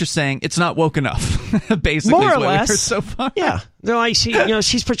the left are saying it's not woke enough. Basically, more or is what less. We heard so far. Yeah. They're like,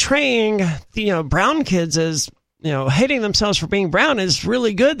 she's portraying the, brown kids as... hating themselves for being brown is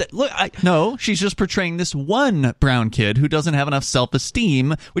really good. No, she's just portraying this one brown kid who doesn't have enough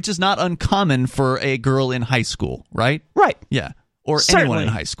self-esteem, which is not uncommon for a girl in high school, right? Right. Yeah. Or Certainly. Anyone in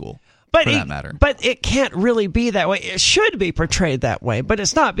high school, for that matter. But it can't really be that way. It should be portrayed that way, but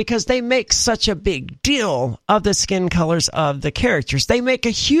it's not, because they make such a big deal of the skin colors of the characters. They make a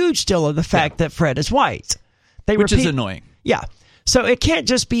huge deal of the fact that Fred is white. Which is annoying. Yeah. So it can't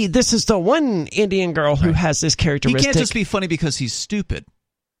just be, this is the one Indian girl who has this characteristic. He can't just be funny because he's stupid.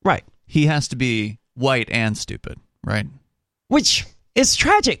 Right. He has to be white and stupid, right? Which is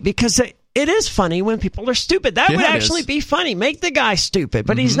tragic, because it is funny when people are stupid. That would actually be funny. Make the guy stupid,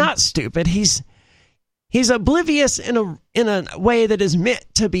 but he's not stupid. He's oblivious in a way that is meant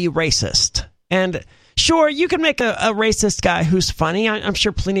to be racist. And sure, you can make a racist guy who's funny. I'm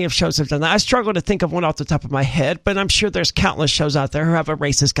sure plenty of shows have done that. I struggle to think of one off the top of my head, but I'm sure there's countless shows out there who have a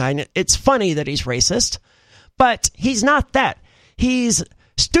racist guy, and it's funny that he's racist. But he's not that. He's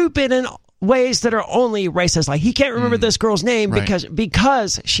stupid in ways that are only racist. Like, he can't remember this girl's name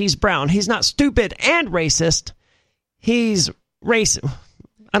because she's brown. He's not stupid and racist. He's racist.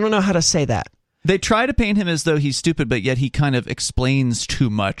 I don't know how to say that. They try to paint him as though he's stupid, but yet he kind of explains too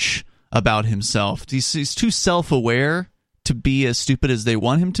much about himself. He's too self-aware to be as stupid as they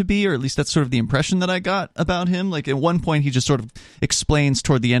want him to be, or at least that's sort of the impression that I got about him. Like, at one point, he just sort of explains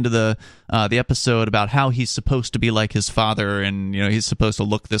toward the end of the episode about how he's supposed to be like his father, and he's supposed to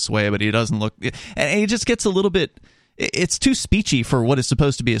look this way, but he doesn't look. And he just gets a little bit. It's too speechy for what is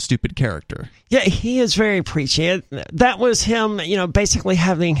supposed to be a stupid character. Yeah, he is very preachy. That was him, basically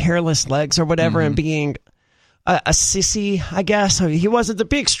having hairless legs or whatever, and being a sissy, I guess. He wasn't the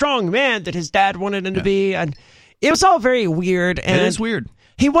big, strong man that his dad wanted him to be. And it was all very weird. And it is weird.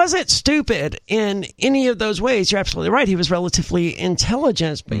 He wasn't stupid in any of those ways. You're absolutely right. He was relatively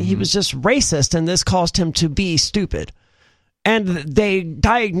intelligent, but he was just racist, and this caused him to be stupid. And they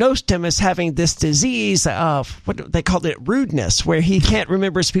diagnosed him as having this disease of, what they called it, rudeness, where he can't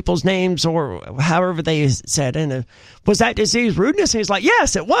remember people's names or however they said. And was that disease rudeness? And he's like,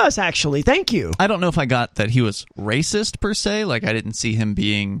 yes, it was, actually. Thank you. I don't know if I got that he was racist, per se. Like, I didn't see him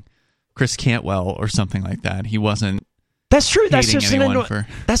being Chris Cantwell or something like that. He wasn't. That's true. That's just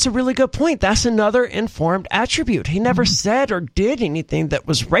that's a really good point. That's another informed attribute. He never said or did anything that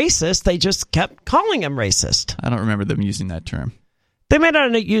was racist. They just kept calling him racist. I don't remember them using that term. They may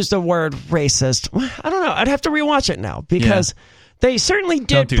not use the word racist. I don't know. I'd have to rewatch it now because they certainly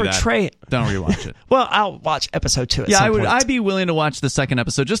did portray it. Don't rewatch it. Well, I'll watch episode 2 at some point. I'd be willing to watch the second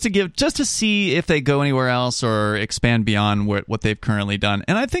episode just to see if they go anywhere else or expand beyond what they've currently done.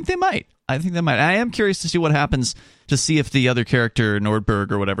 And I think they might. I am curious to see what happens, to see if the other character,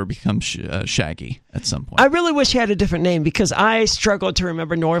 Nordberg or whatever, becomes Shaggy at some point. I really wish he had a different name because I struggled to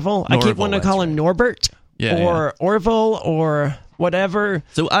remember Norval. I keep wanting to call him Norbert or Orville or whatever.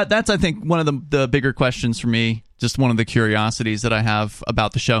 So that's, I think, one of the bigger questions for me, just one of the curiosities that I have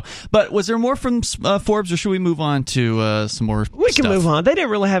about the show. But was there more from Forbes, or should we move on to some more We can stuff? move on. They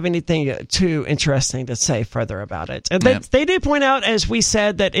didn't really have anything too interesting to say further about it. And they did point out, as we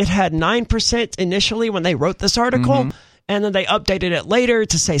said, that it had 9% initially when they wrote this article, and then they updated it later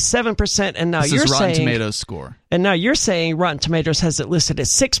to say 7%, and now This you're is Rotten saying Tomatoes score. And now you're saying Rotten Tomatoes has it listed at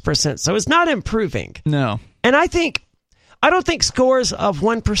 6%, so it's not improving. No. And I don't think scores of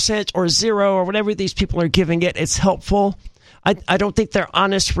 1% or 0 or whatever these people are giving it, it's helpful. I don't think they're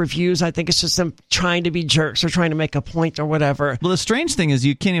honest reviews. I think it's just them trying to be jerks or trying to make a point or whatever. Well, the strange thing is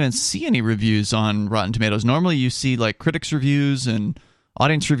you can't even see any reviews on Rotten Tomatoes. Normally you see like critics reviews and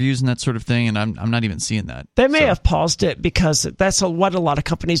audience reviews and that sort of thing, and I'm not even seeing that. They may have paused it because that's what a lot of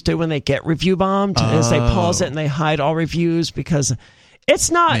companies do when they get review bombed, is they pause it and they hide all reviews because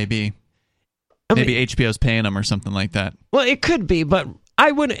it's not... Maybe HBO's paying them or something like that. Well, it could be, but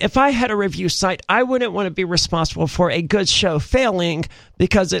I wouldn't. If I had a review site, I wouldn't want to be responsible for a good show failing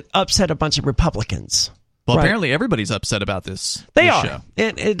because it upset a bunch of Republicans. Well, apparently everybody's upset about this. They this are. Show.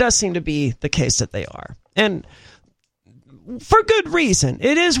 It does seem to be the case that they are, and for good reason.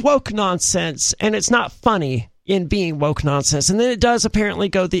 It is woke nonsense, and it's not funny in being woke nonsense, and then it does apparently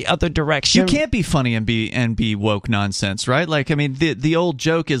go the other direction. You can't be funny and be woke nonsense, right? Like, I mean, the old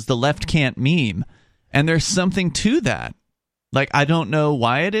joke is the left can't meme, and there's something to that. Like, I don't know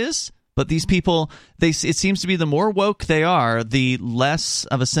why it is, but these people, it seems to be the more woke they are, the less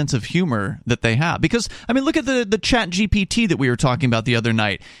of a sense of humor that they have. Because, I mean, look at the Chat GPT that we were talking about the other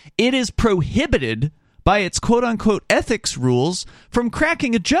night. It is prohibited by its quote-unquote ethics rules from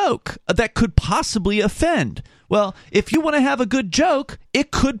cracking a joke that could possibly offend. Well, if you want to have a good joke,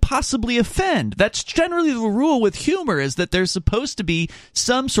 it could possibly offend. That's generally the rule with humor, is that there's supposed to be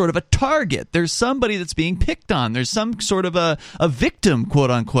some sort of a target. There's somebody that's being picked on. There's some sort of a victim,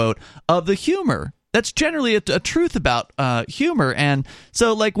 quote-unquote, of the humor. That's generally a truth about humor. And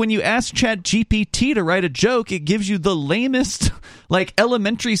so, like, when you ask ChatGPT to write a joke, it gives you the lamest, like,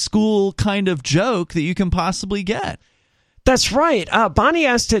 elementary school kind of joke that you can possibly get. That's right. Bonnie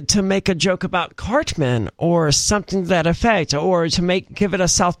asked it to make a joke about Cartman or something to that effect, or to give it a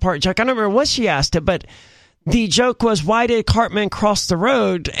South Park joke. I don't remember what she asked it, but the joke was, why did Cartman cross the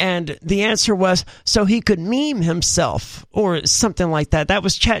road? And the answer was, so he could meme himself, or something like that. That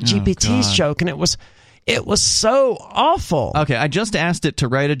was ChatGPT's joke, and it was so awful. Okay, I just asked it to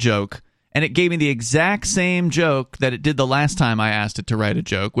write a joke, and it gave me the exact same joke that it did the last time I asked it to write a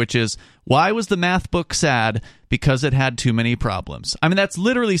joke, which is, why was the math book sad? Because it had too many problems. I mean, that's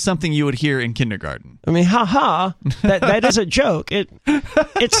literally something you would hear in kindergarten. I mean, that is a joke.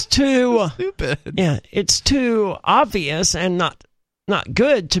 It's too stupid. Yeah, it's too obvious and not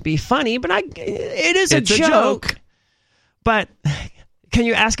good to be funny. But it is a joke. But can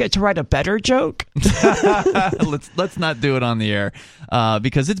you ask it to write a better joke? Let's not do it on the air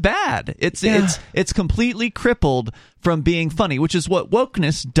because it's bad. It's completely crippled from being funny, which is what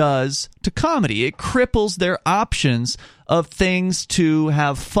wokeness does to comedy. It cripples their options of things to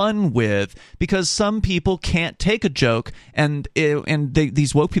have fun with, because some people can't take a joke, and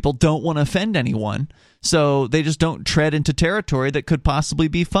these woke people don't want to offend anyone. So they just don't tread into territory that could possibly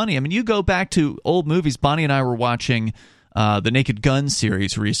be funny. I mean, you go back to old movies. Bonnie and I were watching the Naked Gun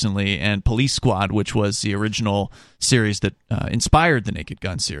series recently, and Police Squad, which was the original series that inspired the Naked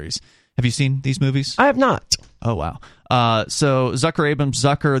Gun series. Have you seen these movies? I have not. Oh, wow. So Zucker, Abrams,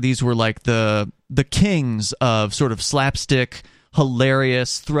 these were like the kings of sort of slapstick,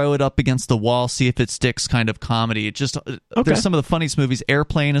 hilarious, throw it up against the wall, see if it sticks kind of comedy. It just There's some of the funniest movies.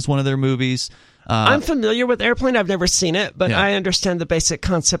 Airplane is one of their movies. I'm familiar with Airplane. I've never seen it, but I understand the basic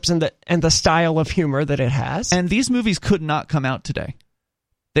concepts and the style of humor that it has. And these movies could not come out today.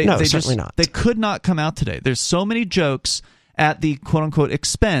 Certainly not. They could not come out today. There's so many jokes at the quote-unquote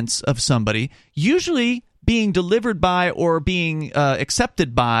expense of somebody, usually being delivered by or being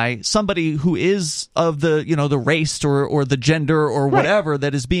accepted by somebody who is of the the race or the gender or whatever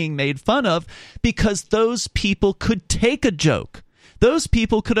that is being made fun of, because those people could take a joke. those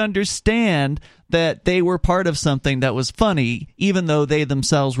people could understand that they were part of something that was funny, even though they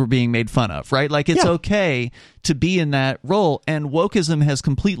themselves were being made fun of, right? Like, it's okay to be in that role, and wokeism has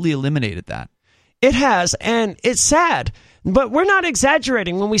completely eliminated that. It has, and it's sad. But we're not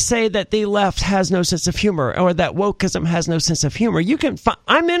exaggerating when we say that the left has no sense of humor, or that wokeism has no sense of humor. You can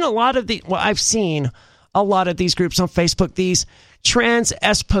I'm in a lot of I've seen a lot of these groups on Facebook, these trans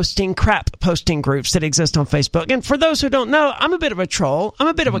S-posting, crap posting groups that exist on Facebook. And for those who don't know, I'm a bit of a troll. I'm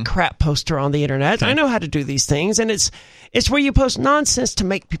a bit of a crap poster on the internet. I know how to do these things, and it's where you post nonsense to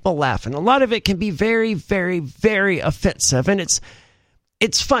make people laugh. And a lot of it can be very, very, very offensive, and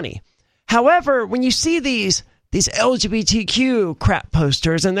it's funny. However, when you see these LGBTQ crap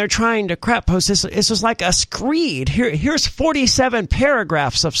posters, and they're trying to crap post this, it's just like a screed. Here's 47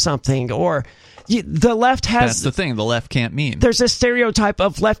 paragraphs of something, or the left has... That's the thing, the left can't meme. There's a stereotype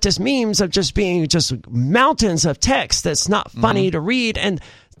of leftist memes of just being just mountains of text that's not funny to read, and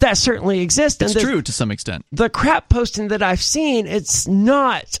that certainly exists. It's true to some extent. The crap posting that I've seen, it's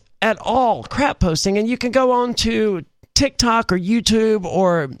not at all crap posting, and you can go on to TikTok or YouTube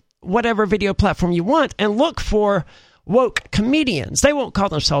or whatever video platform you want and look for woke comedians. They won't call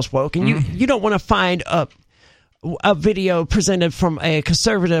themselves woke, and you don't want to find a video presented from a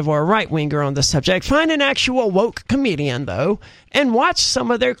conservative or a right-winger on the subject. Find an actual woke comedian, though, and watch some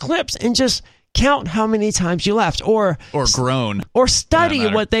of their clips and just count how many times you laughed, or groan, or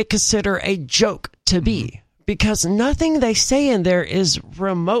study what they consider a joke to be, because nothing they say in there is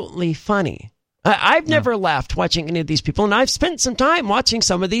remotely funny. I've never laughed watching any of these people, and I've spent some time watching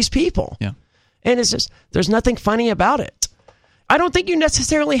some of these people. Yeah. And it's just, there's nothing funny about it. I don't think you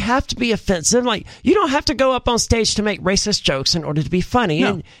necessarily have to be offensive. Like, you don't have to go up on stage to make racist jokes in order to be funny.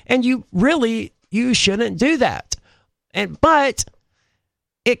 No. And you shouldn't do that. But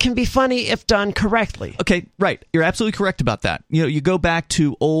it can be funny if done correctly. Okay, right. You're absolutely correct about that. You go back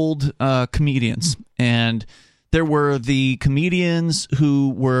to old comedians, and there were the comedians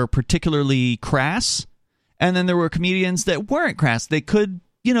who were particularly crass, and then there were comedians that weren't crass. They could,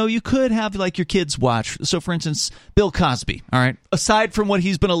 you could have like your kids watch. So, for instance, Bill Cosby, all right? Aside from what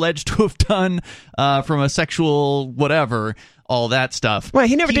he's been alleged to have done from a sexual whatever, all that stuff. Well,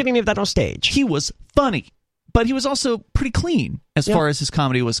 he never did any of that on stage. He was funny, but he was also pretty clean as far as his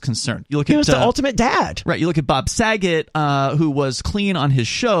comedy was concerned. He was the ultimate dad. Right. You look at Bob Saget, who was clean on his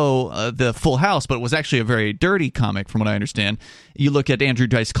show, The Full House, but was actually a very dirty comic, from what I understand. You look at Andrew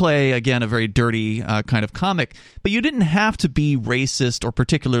Dice Clay, again, a very dirty kind of comic. But you didn't have to be racist or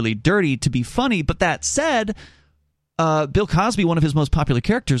particularly dirty to be funny. But that said, Bill Cosby, one of his most popular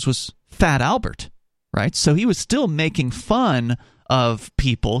characters was Fat Albert, right? So he was still making fun of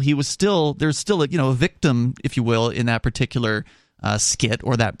people. There's still a victim, if you will, in that particular skit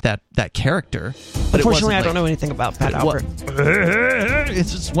or that character. But unfortunately, I don't know anything about Fat Albert.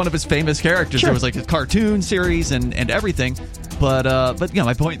 It's just one of his famous characters. Sure. There was like a cartoon series and everything. But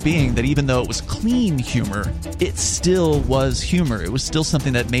my point being that even though it was clean humor, it still was humor. It was still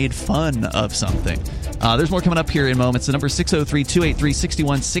something that made fun of something. There's more coming up here in moments. The number is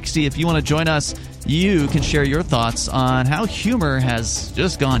 603-283-6160. If you want to join us, you can share your thoughts on how humor has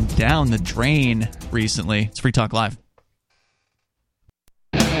just gone down the drain recently. It's Free Talk Live.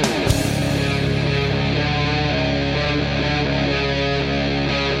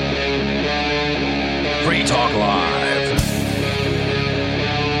 Free Talk Live.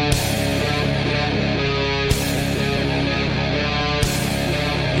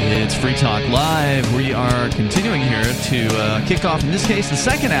 It's Free Talk Live. We are continuing here to kick off, in this case, the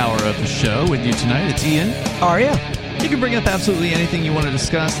second hour of the show with you tonight. It's Ian. Aria. You can bring up absolutely anything you want to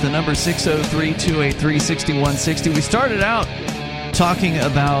discuss. The number is 603-283-6160. We started out talking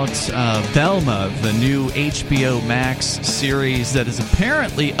about Velma, the new HBO Max series that is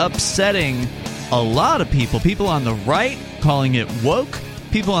apparently upsetting a lot of people. People on the right calling it woke.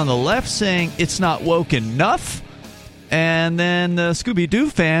 People on the left saying it's not woke enough. And then the Scooby-Doo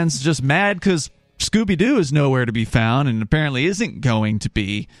fans just mad because Scooby-Doo is nowhere to be found and apparently isn't going to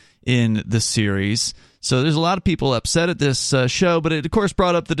be in the series. So there's a lot of people upset at this show, but it, of course,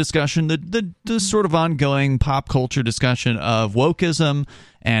 brought up the discussion, the sort of ongoing pop culture discussion of wokeism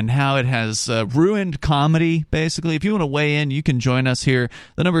and how it has ruined comedy, basically. If you want to weigh in, you can join us here.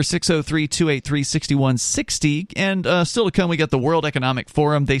 The number is 603-283-6160. And still to come, we got the World Economic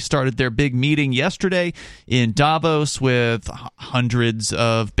Forum. They started their big meeting yesterday in Davos with hundreds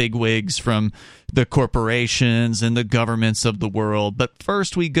of bigwigs from the corporations and the governments of the world. But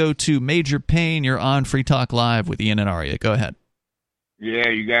first, we go to Major Payne. You're on Free Talk Live with Ian and Aria. Go ahead. Yeah,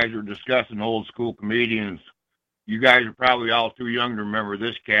 you guys are discussing old school comedians. You guys are probably all too young to remember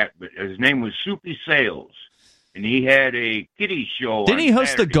this cat, but his name was Soupy Sales. and he had a kiddie show. Didn't on he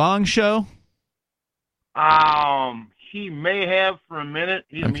host the Saturday. Gong Show? He may have for a minute.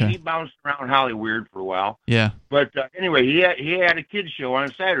 I mean, Okay. he bounced around Hollywood for a while. Yeah. But anyway, he had a kids show on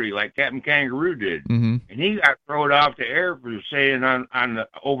Saturday, like Captain Kangaroo did, Mm-hmm. and he got thrown off the air for saying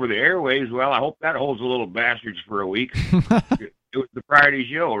over the airwaves. Well, I hope that holds a little bastards for a week. It was the Friday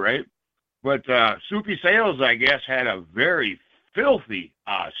show, right? But Soupy Sales, I guess, had a very filthy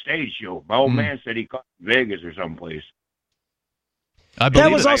stage show. My old man said he caught it in Vegas or someplace. I believe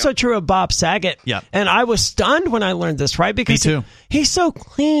That was it. also true of Bob Saget. Yeah. And I was stunned when I learned this, right? Because Me too. he's so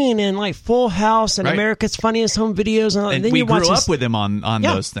clean and like Full House and Right. America's Funniest Home Videos. And then we you watch grew his, up with him on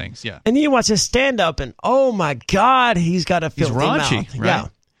Yeah. those things. Yeah. And then you watch his stand-up and, oh my God, he's got a filthy raunchy, mouth. right? Yeah.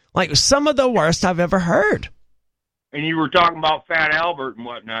 Like some of the worst I've ever heard. And you were talking about Fat Albert and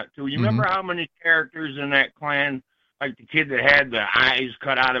whatnot, too. You Mm-hmm. remember how many characters in that clan, like the kid that had the eyes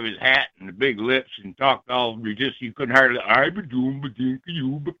cut out of his hat and the big lips and talked all, you couldn't hardly, I be doing, but think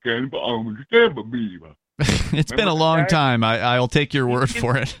you, but can't, but I understand, but me. It's been a Remember long that guy? time. I'll take your word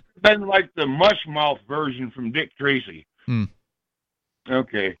for it. Been like the mushmouth version from Dick Tracy. Hmm.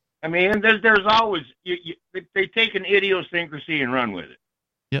 Okay. I mean, there's always, they take an idiosyncrasy and run with it.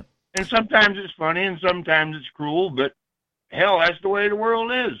 Yep. And sometimes it's funny and sometimes it's cruel, but hell, that's the way the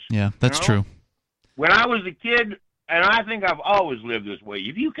world is. Yeah, that's You know? true. When I was a kid, and I think I've always lived this way,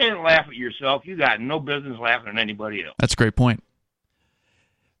 if you can't laugh at yourself, you got no business laughing at anybody else. That's a great point.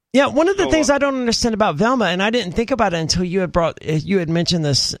 Yeah, one of the So, things I don't understand about Velma, and I didn't think about it until you had mentioned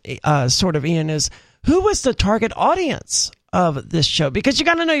this, sort of, Ian, is who was the target audience of this show? Because you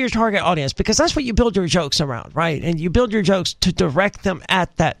got to know your target audience, because that's what you build your jokes around, right? And you build your jokes to direct them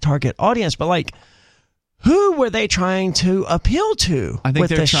at that target audience. But like, who were they trying to appeal to? I think with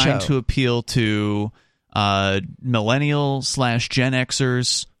they're this trying show? to appeal to millennial/Gen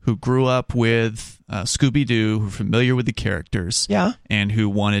Xers who grew up with Scooby-Doo, who are familiar with the characters, Yeah. and who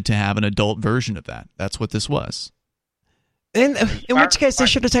wanted to have an adult version of that. That's what this was. In which case, they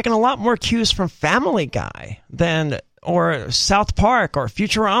should have taken a lot more cues from Family Guy or South Park or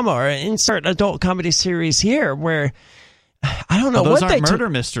Futurama, or insert adult comedy series here where I don't know Those what they aren't murder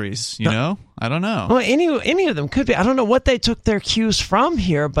took. mysteries, you know? I don't know. Well, any of them could be. I don't know what they took their cues from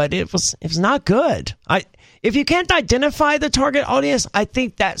here, but it was not good. If you can't identify the target audience, I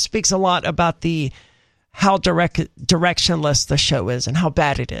think that speaks a lot about how directionless the show is and how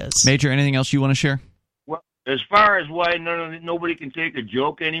bad it is. Major, anything else you want to share? Well, as far as why nobody can take a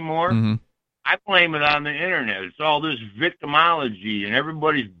joke anymore, Mm-hmm. I blame it on the internet. It's all this victimology, and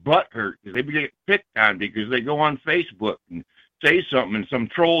everybody's butt hurt because they get picked on because they go on Facebook and say something, and some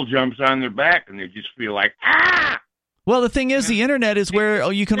troll jumps on their back, and they just feel like, ah! Well, the thing is, the internet is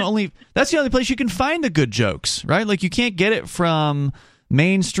where you can that's the only place you can find the good jokes, right? Like, you can't get it from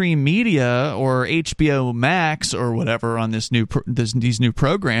mainstream media or HBO Max or whatever on these new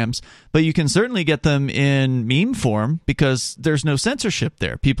programs, but you can certainly get them in meme form because there's no censorship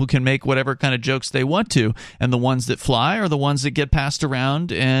there. People can make whatever kind of jokes they want to, and the ones that fly are the ones that get passed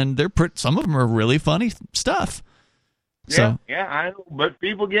around, and some of them are really funny stuff. Yeah, I know, but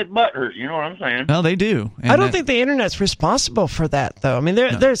people get butt hurt. You know what I'm saying? Well, they do. And I don't think the internet's responsible for that, though. I mean,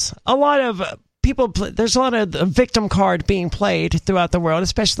 there's a lot of there's a lot of victim card being played throughout the world,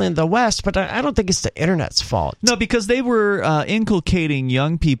 especially in the West, but I don't think it's the internet's fault. No, because they were inculcating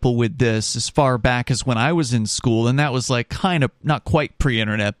young people with this as far back as when I was in school, and that was like kind of not quite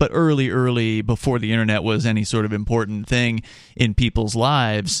pre-internet, but early before the internet was any sort of important thing in people's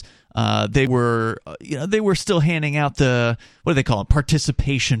lives. They were still handing out what do they call them?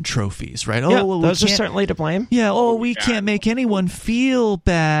 Participation trophies, right? Yeah, Oh, well, those are certainly to blame. Yeah. Oh, we can't make anyone feel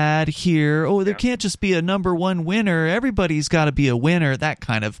bad here. Oh, there can't just be a number one winner. Everybody's got to be a winner. That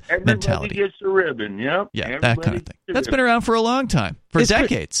kind of mentality. Everybody gets a ribbon. Yep. Yeah, that kind of thing. That's been around for a long time, for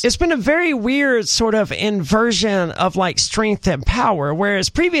decades. It's been a very weird sort of inversion of like strength and power, whereas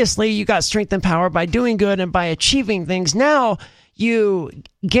previously you got strength and power by doing good and by achieving things. Now you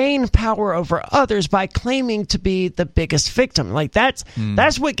gain power over others by claiming to be the biggest victim. Like that's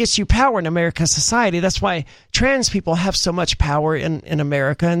what gets you power in American society. That's why trans people have so much power in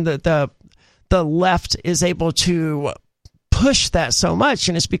America, and the left is able to push that so much,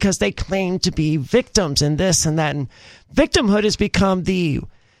 and it's because they claim to be victims in this and that, and victimhood has become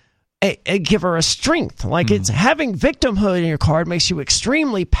a giver of strength. Like it's having victimhood in your card makes you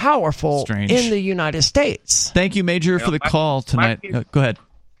extremely powerful Strange. in the United States. Thank you, Major, for the call tonight. Go ahead.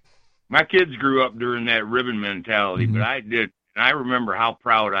 My kids grew up during that ribbon mentality, but I did. And I remember how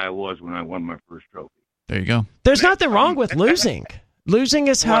proud I was when I won my first trophy. There you go. There's nothing wrong with losing. Losing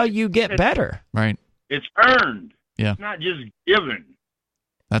is how you get better. Right. It's earned. Yeah. It's not just given.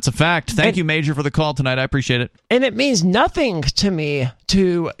 That's a fact. Thank you, Major, for the call tonight. I appreciate it. And it means nothing to me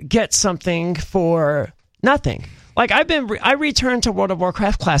to get something for nothing. Like I returned to World of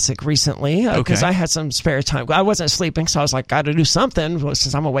Warcraft Classic recently because I had some spare time. I wasn't sleeping, so I was like, got to do something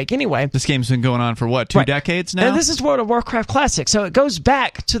since I'm awake anyway. This game's been going on for what, 2 decades now? And this is World of Warcraft Classic, so it goes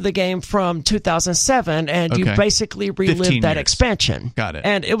back to the game from 2007, and you basically relived that expansion. Got it.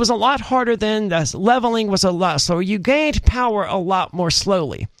 And it was a lot harder then. The leveling was a lot, so you gained power a lot more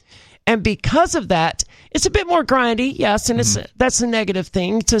slowly. And because of that, it's a bit more grindy, yes, and that's a negative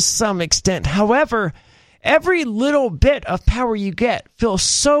thing to some extent. However, every little bit of power you get feels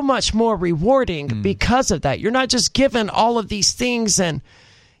so much more rewarding because of that. You're not just given all of these things and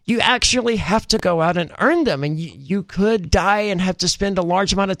you actually have to go out and earn them. And you could die and have to spend a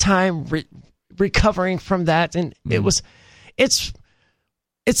large amount of time recovering from that. And it's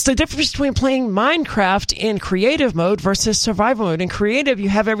the difference between playing Minecraft in creative mode versus survival mode. In creative, you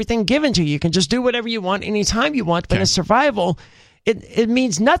have everything given to you. You can just do whatever you want anytime you want. But in survival, it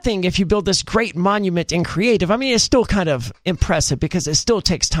means nothing if you build this great monument in creative. I mean, it's still kind of impressive because it still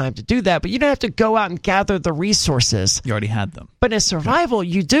takes time to do that, but you don't have to go out and gather the resources. You already had them. But in survival,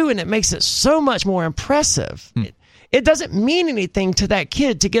 you do, and it makes it so much more impressive. It doesn't mean anything to that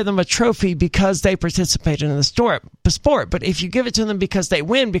kid to give them a trophy because they participated in the sport, but if you give it to them because they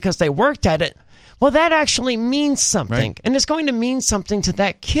win, because they worked at it, well, that actually means something, and it's going to mean something to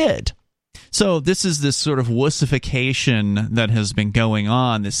that kid. So this is this sort of wussification that has been going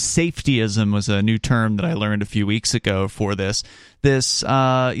on. This safetyism was a new term that I learned a few weeks ago for this. This,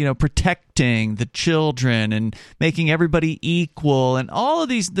 protecting the children and making everybody equal, and all of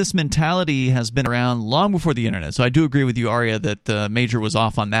this mentality has been around long before the internet. So I do agree with you, Arya, that Major was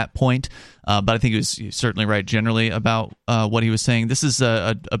off on that point, but I think he was certainly right generally about what he was saying. This is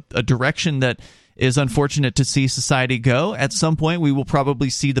a direction that is unfortunate to see society go. At some point, we will probably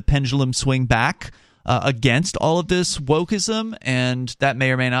see the pendulum swing back against all of this wokeism, and that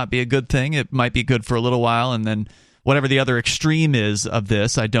may or may not be a good thing. It might be good for a little while, and then whatever the other extreme is of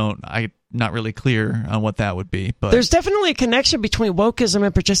this, I'm not really clear on what that would be. But there's definitely a connection between wokeism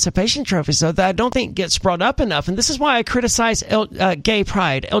and participation trophies, though, that I don't think gets brought up enough. And this is why I criticize gay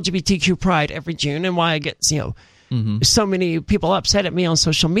pride, LGBTQ pride every June, and why I get so many people upset at me on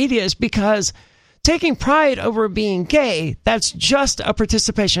social media is because taking pride over being gay, that's just a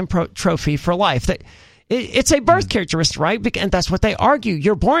participation trophy for life. It's a birth characteristic, right? And that's what they argue.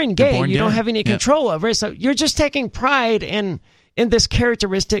 You're born gay. You don't have any control over it. So you're just taking pride in this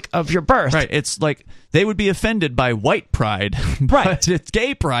characteristic of your birth. Right. It's like they would be offended by white pride. But it's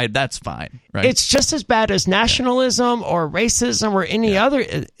gay pride, that's fine. Right. It's just as bad as nationalism or racism or any other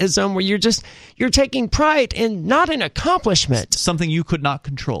ism where you're taking pride in not an accomplishment. It's something you could not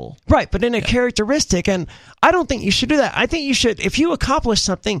control. Right, but in a characteristic. And I don't think you should do that. I think you should, if you accomplish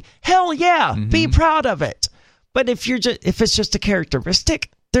something, hell yeah, be proud of it. But if it's just a characteristic,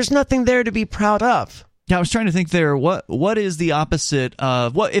 there's nothing there to be proud of. Yeah, I was trying to think there, what is the opposite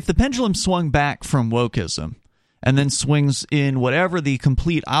of, what if the pendulum swung back from wokeism and then swings in whatever the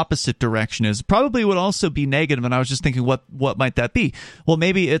complete opposite direction is, probably would also be negative, and I was just thinking, what might that be? Well,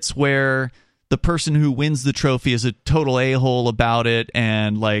 maybe it's where the person who wins the trophy is a total a-hole about it,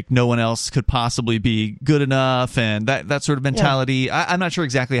 and like no one else could possibly be good enough, and that sort of mentality. Yeah. I'm not sure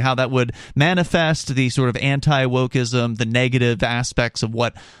exactly how that would manifest, the sort of anti-wokeism, the negative aspects of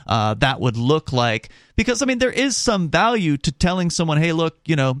what that would look like. Because, I mean, there is some value to telling someone, hey, look,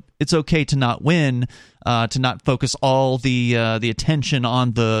 it's okay to not win, to not focus all the attention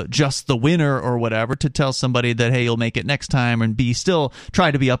on just the winner or whatever, to tell somebody that, hey, you'll make it next time, and still try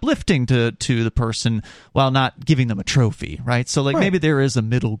to be uplifting to the person while not giving them a trophy, right? So, maybe there is a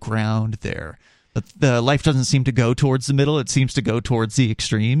middle ground there. But the life doesn't seem to go towards the middle. It seems to go towards the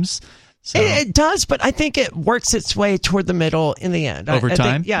extremes. So. It does, but I think it works its way toward the middle in the end. Over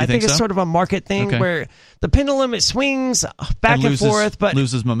time? I think it's sort of a market thing where the pendulum, it swings back and forth, but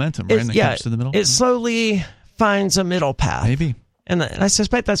loses momentum, right? And it comes to the middle. It slowly finds a middle path. Maybe. And I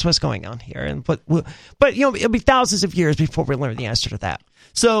suspect that's what's going on here. But it'll be thousands of years before we learn the answer to that.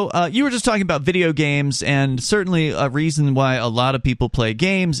 So you were just talking about video games, and certainly a reason why a lot of people play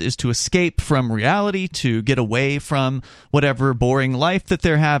games is to escape from reality, to get away from whatever boring life that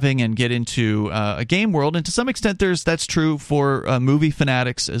they're having and get into a game world. And to some extent, that's true for movie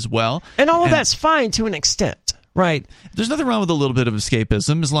fanatics as well. And all of that's fine to an extent. Right. There's nothing wrong with a little bit of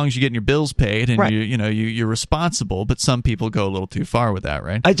escapism as long as you're getting your bills paid and you're responsible, but some people go a little too far with that,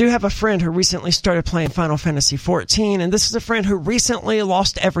 right? I do have a friend who recently started playing Final Fantasy XIV, and this is a friend who recently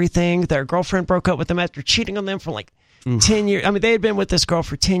lost everything. Their girlfriend broke up with them after cheating on them for 10 years. I mean, they had been with this girl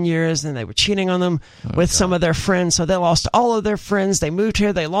for 10 years, and they were cheating on them with some of their friends. So they lost all of their friends. They moved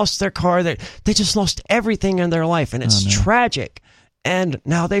here. They lost their car. They just lost everything in their life, and it's tragic. And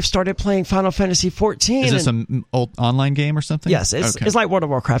now they've started playing Final Fantasy XIV. Is this an old online game or something? Yes, it's like World of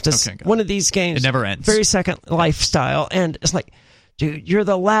Warcraft. It's one of these games. It never ends. Very Second Lifestyle. And it's like, dude, you're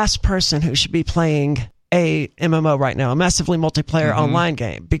the last person who should be playing a MMO right now, a massively multiplayer online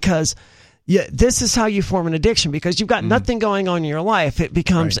game, because this is how you form an addiction, because you've got nothing going on in your life. It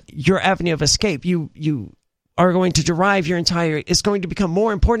becomes your avenue of escape. You are going to derive your entire, it's going to become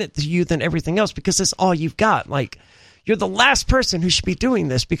more important to you than everything else, because it's all you've got. Like, you're the last person who should be doing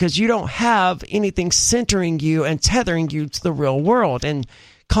this, because you don't have anything centering you and tethering you to the real world and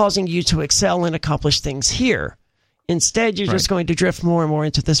causing you to excel and accomplish things here. Instead, you're just going to drift more and more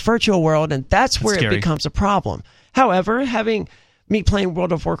into this virtual world, and that's where it becomes a problem. However, having me playing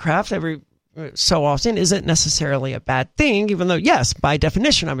World of Warcraft every so often isn't necessarily a bad thing, even though, yes, by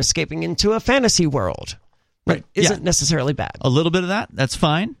definition, I'm escaping into a fantasy world. It isn't necessarily bad. A little bit of that's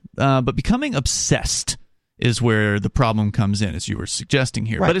fine, but becoming obsessed is where the problem comes in, as you were suggesting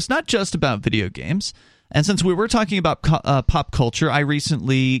here. But it's not just about video games. And since we were talking about pop culture, I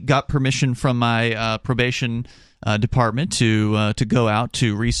recently got permission from my probation department to go out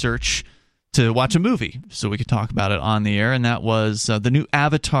to research, to watch a movie, so we could talk about it on the air, and that was the new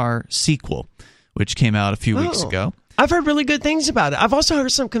Avatar sequel, which came out a few weeks ago. I've heard really good things about it. I've also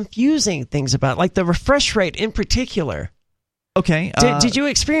heard some confusing things about it, like the refresh rate in particular. Okay. Did you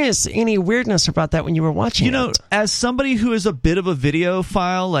experience any weirdness about that when you were watching it? You know, as somebody who is a bit of a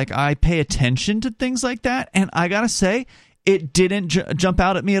videophile, like, I pay attention to things like that, and I gotta say, it didn't jump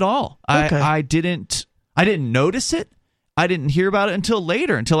out at me at all. Okay. I didn't notice it. I didn't hear about it until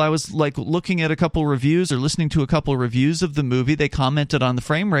later, until I was like looking at a couple reviews or listening to a couple reviews of the movie. They commented on the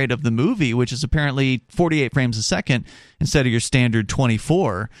frame rate of the movie, which is apparently 48 frames a second instead of your standard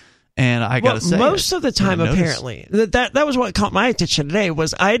 24. And I gotta say, most of the time, apparently, that was what caught my attention today.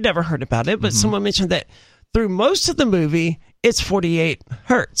 Was I had never heard about it, but someone mentioned that through most of the movie, it's 48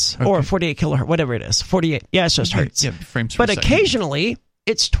 hertz or 48 kilohertz, whatever it is. 48, yeah, it's just hertz. Yeah, frames per but second. Occasionally,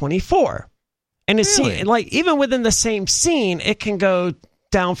 it's 24, and it's Really? like even within the same scene, it can go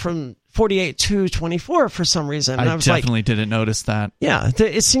down from 48 to 24 for some reason. And I was definitely didn't notice that. Yeah,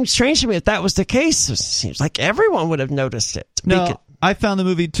 it seems strange to me if that was the case. It seems like everyone would have noticed it. No, I found the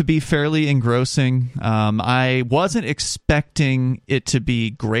movie to be fairly engrossing. I wasn't expecting it to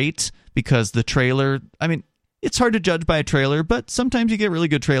be great because the trailer, I mean, it's hard to judge by a trailer, but sometimes you get really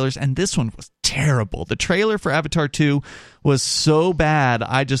good trailers, and this one was terrible. The trailer for Avatar 2 was so bad,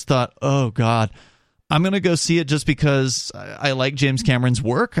 I just thought, oh, God, I'm going to go see it just because I like James Cameron's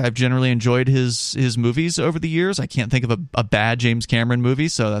work. I've generally enjoyed his movies over the years. I can't think of a bad James Cameron movie,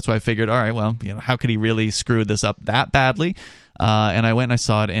 so that's why I figured, all right, well, how could he really screw this up that badly? And I went and I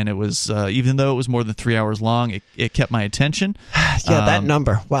saw it, and it was, even though it was more than 3 hours long, it kept my attention. Yeah, that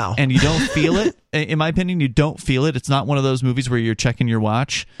number, wow. And you don't feel it. In my opinion, you don't feel it. It's not one of those movies where you're checking your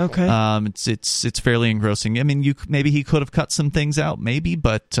watch. Okay. It's fairly engrossing. I mean, maybe he could have cut some things out, maybe,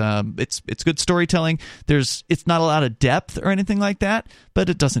 but it's good storytelling. It's not a lot of depth or anything like that, but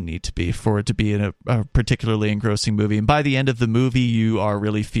it doesn't need to be for it to be a particularly engrossing movie. And by the end of the movie, you are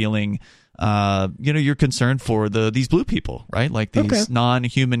really feeling you're concerned for these blue people, right? Like these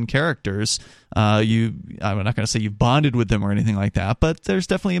non-human characters. I'm not going to say you've bonded with them or anything like that, but there's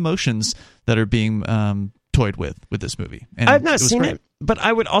definitely emotions that are being toyed with this movie. And I've not seen it, but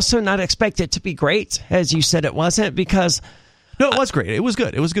I would also not expect it to be great, as you said it wasn't, because... No, it was great. It was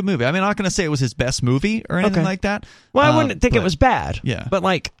good. It was a good movie. I mean, I'm not going to say it was his best movie or anything like that. Well, I wouldn't think it was bad. Yeah. But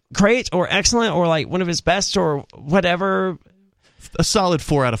like great or excellent or like one of his best or whatever... A solid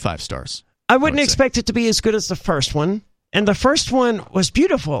 4 out of 5 stars. I wouldn't expect it to be as good as the first one. And the first one was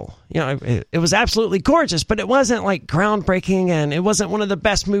beautiful. It was absolutely gorgeous, but it wasn't like groundbreaking, and it wasn't one of the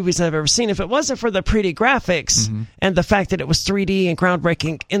best movies I've ever seen. If it wasn't for the pretty graphics and the fact that it was 3D and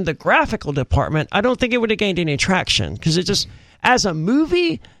groundbreaking in the graphical department, I don't think it would have gained any traction, because it just, as a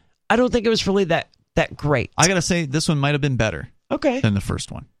movie, I don't think it was really that great. I got to say, this one might have been better than the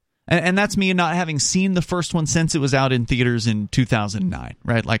first one. And that's me not having seen the first one since it was out in theaters in 2009,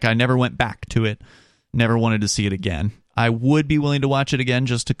 right? Like, I never went back to it, never wanted to see it again. I would be willing to watch it again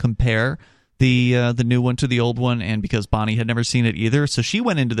just to compare the new one to the old one, and because Bonnie had never seen it either, so she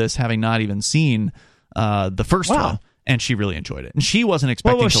went into this having not even seen the first one, and she really enjoyed it. And she wasn't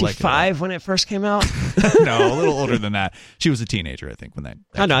expecting to like it. Was she 5 when it first came out? No, a little older than that. She was a teenager, I think, when that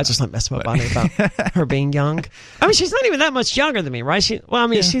I know, I just like messing with Bonnie about her being young. I mean, she's not even that much younger than me, right?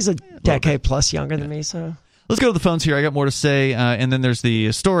 She's a decade plus younger than me, so... Let's go to the phones here. I got more to say, and then there's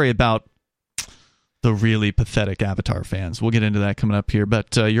the story about the really pathetic Avatar fans. We'll get into that coming up here.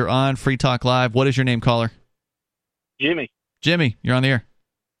 But you're on Free Talk Live. What is your name, caller? Jimmy. Jimmy, you're on the air.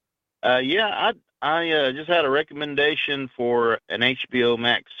 Yeah, I just had a recommendation for an HBO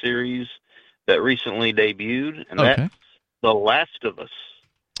Max series that recently debuted, and that's The Last of Us.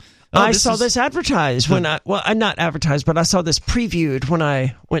 I saw this advertised when not advertised, but I saw this previewed when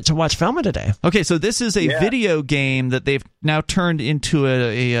I went to watch Velma today. Okay, so this is a video game that they've now turned into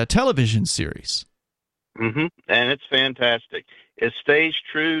a television series. Mm-hmm. And it's fantastic. It stays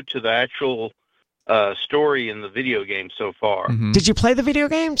true to the actual story in the video game so far. Mm-hmm. Did you play the video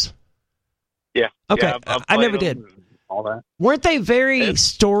games? Yeah. Okay, yeah, I've I never played did. them and all that. Weren't they very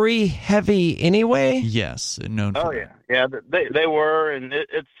story heavy anyway? Yes, known for that. Yeah, they were, and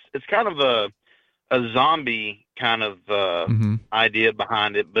it's kind of a zombie kind of idea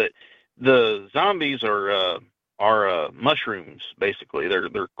behind it, but the zombies are mushrooms basically. They're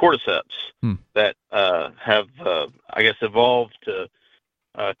cordyceps that have I guess evolved to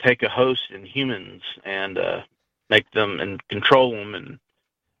take a host in humans and make them and control them and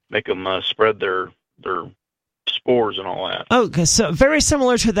make them spread their spores and all that. Okay, so very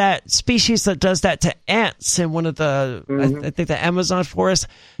similar to that species that does that to ants in one of the, I think the Amazon forest.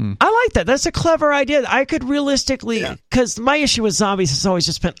 I like that. That's a clever idea. I could realistically, because my issue with zombies has always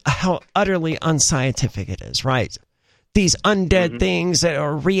just been how utterly unscientific it is, right? These undead things that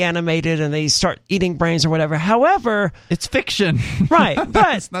are reanimated and they start eating brains or whatever. However, it's fiction. Right,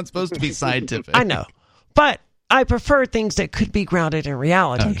 but it's not supposed to be scientific. I know, but I prefer things that could be grounded in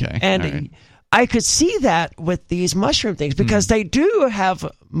reality. Okay, and I could see that with these mushroom things because they do have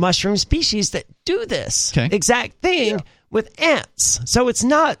mushroom species that do this exact thing with ants. So it's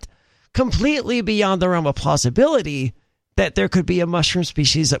not completely beyond the realm of plausibility that there could be a mushroom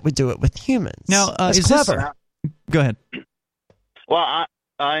species that would do it with humans. Now, is clever. Go ahead. Well,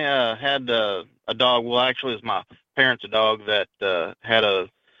 I had a dog. Well, actually, it was my parents' dog that had a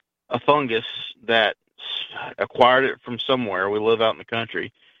fungus that acquired it from somewhere. We live out in the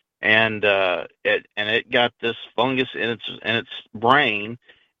country. And it got this fungus in its brain,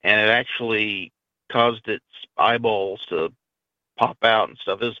 and it actually caused its eyeballs to pop out and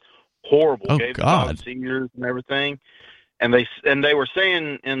stuff. It was horrible. Oh, Gave God! the seizures and everything. And they were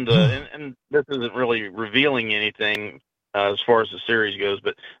saying in the and this isn't really revealing anything as far as the series goes,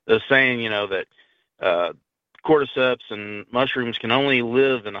 but they're saying that cordyceps and mushrooms can only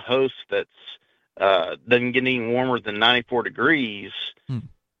live in a host that's doesn't get any warmer than 94 degrees.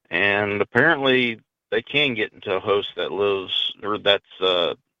 And apparently they can get into a host that lives or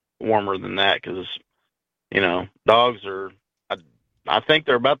that's warmer than that because, dogs are, I think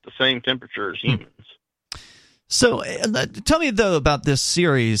they're about the same temperature as humans. So tell me, though, about this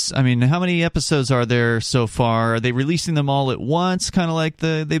series. I mean, how many episodes are there so far? Are they releasing them all at once, kind of like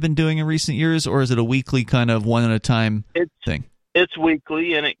they've been doing in recent years, or is it a weekly kind of one-at-a-time thing? It's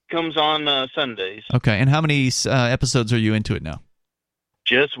weekly, and it comes on Sundays. Okay, and how many episodes are you into it now?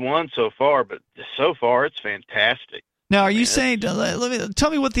 Just one so far, but so far it's fantastic. Now, are you saying? Tell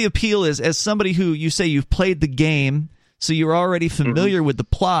me what the appeal is. As somebody who you say you've played the game, so you're already familiar with the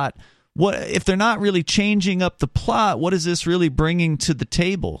plot. What if they're not really changing up the plot? What is this really bringing to the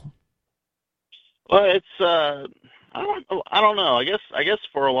table? Well, it's I don't know. I guess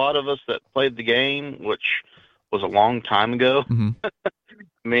for a lot of us that played the game, which was a long time ago, I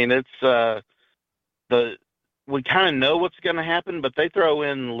mean, it's we kind of know what's going to happen, but they throw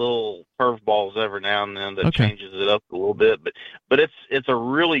in little curveballs every now and then that changes it up a little bit. But it's a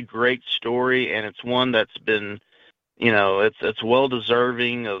really great story, and it's one that's been, it's well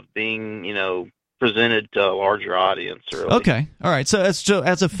deserving of being, presented to a larger audience. Really. Okay, all right. So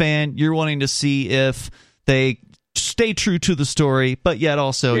as a fan, you're wanting to see if they stay true to the story, but yet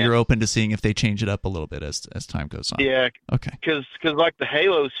also you're open to seeing if they change it up a little bit as time goes on. Yeah. Okay. Because like the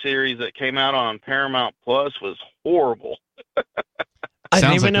Halo series that came out on Paramount Plus was horrible. I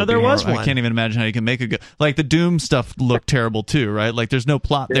didn't even know there was one. I can't even imagine how you can make a good... Like, the Doom stuff looked terrible, too, right? Like, there's no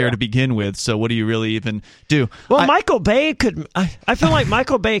plot there to begin with, so what do you really even do? Well, Michael Bay could... I feel like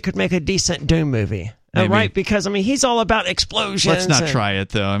Michael Bay could make a decent Doom movie. Right? Because, he's all about explosions. Let's not try it,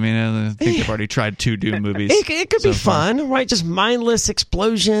 though. I think they've already tried 2 Doom movies. It could be fun, right? Just mindless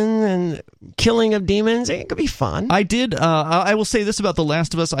explosion and killing of demons. It could be fun. I will say this about The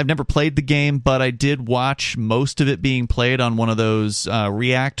Last of Us. I've never played the game, but I did watch most of it being played on one of those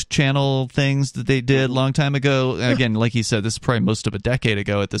React channel things that they did a long time ago. Again, like you said, this is probably most of a decade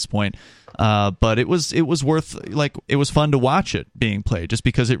ago at this point. But it was worth, it was fun to watch it being played just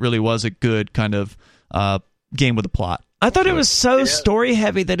because it really was a good kind of game with a plot. I thought it was so story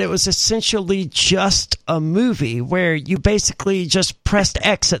heavy that it was essentially just a movie where you basically just pressed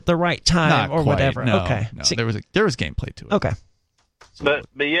X at the right time Not or quite, whatever. No, Okay. no. There was gameplay to it. Okay. But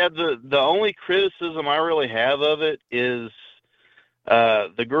yeah, the only criticism I really have of it is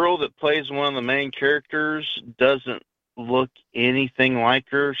the girl that plays one of the main characters doesn't look anything like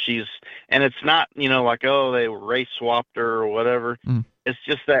her. And it's not, like, oh, they race swapped her or whatever. It's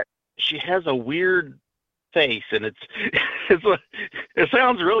just that she has a weird face, and it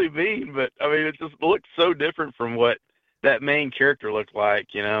sounds really mean, but I mean, it just looks so different from what that main character looked like,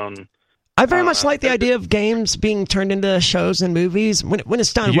 And I very much like the idea of games being turned into shows and movies when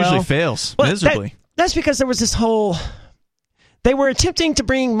it's done It well. usually fails miserably. That's because there was this whole... They were attempting to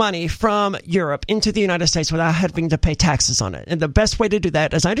bring money from Europe into the United States without having to pay taxes on it. And the best way to do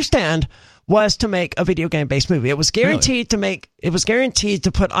that, as I understand, was to make a video game-based movie. It was guaranteed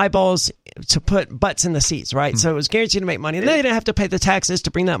to put eyeballs, to put butts in the seats, right? So it was guaranteed to make money. And they didn't have to pay the taxes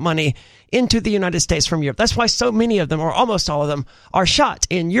to bring that money into the United States from Europe. That's why so many of them, or almost all of them, are shot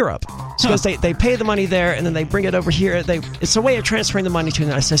in Europe. It's because they pay the money there and then they bring it over here. It's a way of transferring the money to the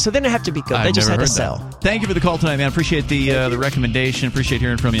United States. So they didn't have to be good. They just had to sell. Thank you for the call tonight, man. Appreciate the recommendation. Appreciate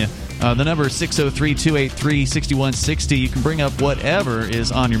hearing from you. The number is 603-283-6160. You can bring up whatever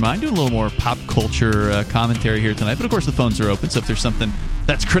is on your mind. Do a little more pop culture commentary here tonight. But, of course, the phones are open, so if there's something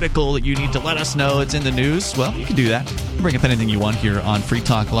that's critical that you need to let us know it's in the news, well, you can do that. You can bring up anything you want here on Free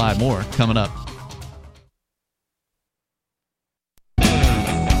Talk Live. More coming up.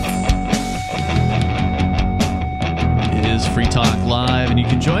 Free Talk Live, and you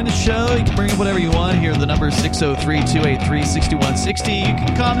can join the show. You can bring up whatever you want here. The number is 603-283-6160. You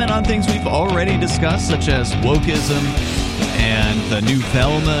can comment on things we've already discussed, such as wokeism and the new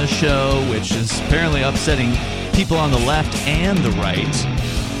Velma show, which is apparently upsetting people on the left and the right.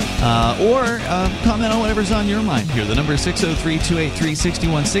 Or comment on whatever's on your mind here. The number is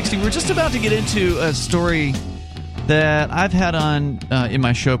 603-283-6160. We're just about to get into a story that I've had on in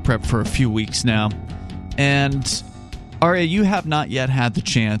my show prep for a few weeks now. And Aria, you have not yet had the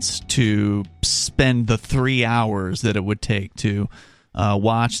chance to spend the 3 hours that it would take to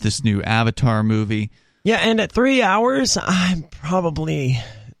watch this new Avatar movie. Yeah, and at 3 hours, I'm probably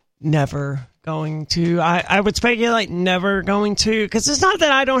never going to. I would speculate never going to, because it's not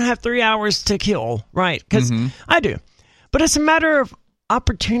that I don't have 3 hours to kill, right? Because I do. But it's a matter of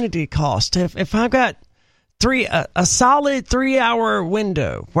opportunity cost. If I've got a solid 3 hour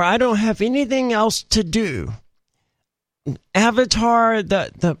window where I don't have anything else to do, Avatar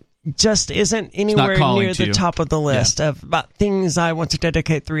the just isn't anywhere near the top of the list of about things I want to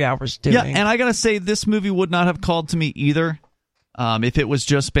dedicate 3 hours doing. Yeah, and I gotta say, this movie would not have called to me either if it was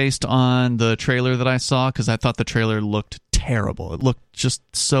just based on the trailer that I saw, because I thought the trailer looked terrible. It looked just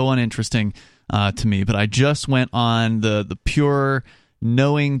so uninteresting to me. But I just went on the pure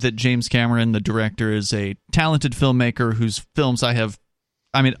knowing that James Cameron, the director, is a talented filmmaker whose films I have,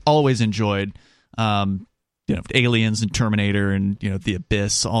 always enjoyed. Aliens and Terminator and The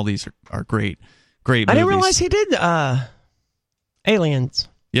Abyss, all these are great movies. I didn't realize he did Aliens.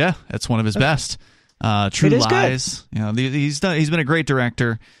 Yeah, that's one of his best. True Lies. Good. He's been a great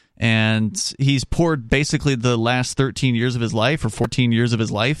director, and he's poured basically the last 13 years of his life or 14 years of his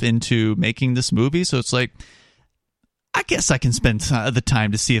life into making this movie. So it's like, I guess I can spend the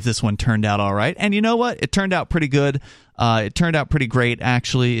time to see if this one turned out all right. And you know what? It turned out pretty good. It turned out pretty great,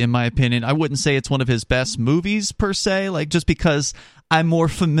 actually, in my opinion. I wouldn't say it's one of his best movies, per se, just because I'm more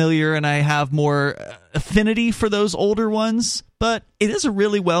familiar and I have more affinity for those older ones. But it is a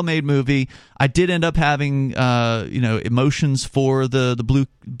really well-made movie. I did end up having, emotions for the blue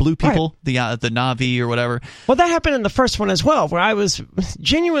people, right. The Na'vi or whatever. Well, that happened in the first one as well, where I was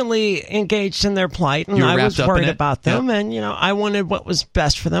genuinely engaged in their plight, and I was worried about them, and I wanted what was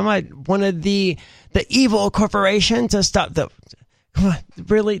best for them. I wanted the evil corporation to stop the.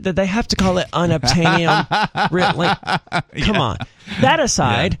 Really? Did they have to call it unobtainium? Really? Come on. That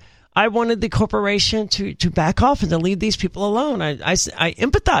aside. Yeah. I wanted the corporation to back off and to leave these people alone. I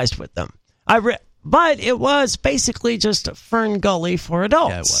empathized with them. But it was basically just Fern Gully for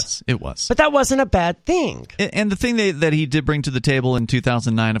adults. Yeah, it was. But that wasn't a bad thing. And the thing that he did bring to the table in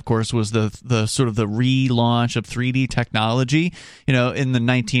 2009, of course, was the sort of the relaunch of 3D technology. In the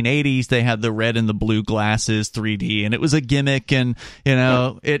 1980s, they had the red and the blue glasses 3D, and it was a gimmick, and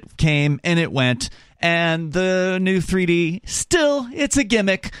it came and it went. And the new 3D, still, it's a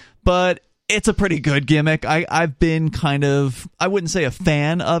gimmick, but it's a pretty good gimmick. I've been kind of, I wouldn't say a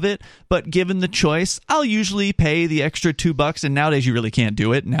fan of it, but given the choice, I'll usually pay the extra $2. And nowadays you really can't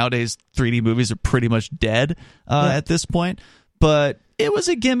do it. Nowadays 3D movies are pretty much dead at this point. But it was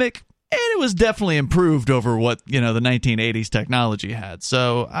a gimmick, And it was definitely improved over what the 1980s technology had.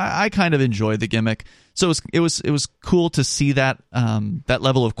 So I kind of enjoyed the gimmick. So it was cool to see that that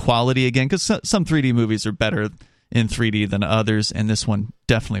level of quality again, because some 3D movies are better in 3D than others, and this one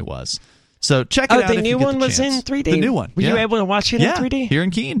definitely was. So check it out. The new one was in 3D. The new one. Were you able to watch it in 3D? Here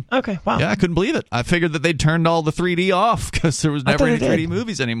in Keene. Okay, wow. Yeah, I couldn't believe it. I figured that they'd turned all the 3D off because there was never any 3D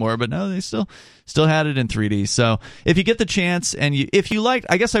movies anymore. But no, they still had it in 3D. So if you get the chance, and if you liked,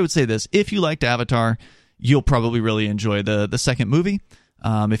 I guess I would say this: if you liked Avatar, you'll probably really enjoy the second movie.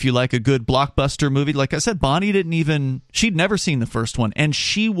 If you like a good blockbuster movie, like I said, Bonnie she'd never seen the first one, and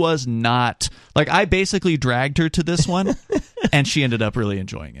she was not, like, I basically dragged her to this one, and she ended up really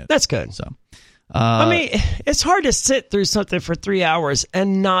enjoying it. That's good. So, I mean, it's hard to sit through something for 3 hours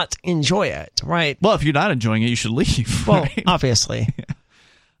and not enjoy it, right? Well, if you're not enjoying it, you should leave. Well, right? obviously.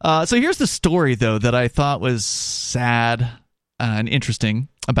 So here's the story, though, that I thought was sad and interesting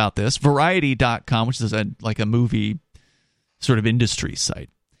about this. Variety.com, which is like a movie sort of industry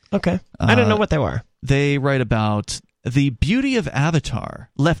site. Okay. I don't know what they were. They write about the beauty of Avatar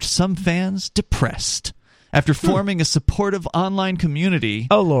left some fans depressed after forming a supportive online community.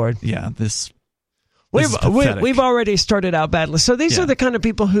 Oh, Lord. Yeah, We've already started out badly. So these are the kind of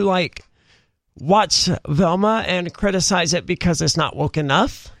people who watch Velma and criticize it because it's not woke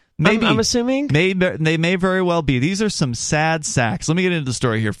enough. Maybe. I'm assuming. They may very well be. These are some sad sacks. Let me get into the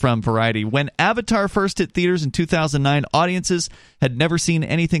story here from Variety. When Avatar first hit theaters in 2009, audiences had never seen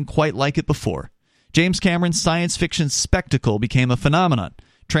anything quite like it before. James Cameron's science fiction spectacle became a phenomenon,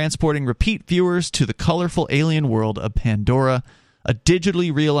 transporting repeat viewers to the colorful alien world of Pandora, a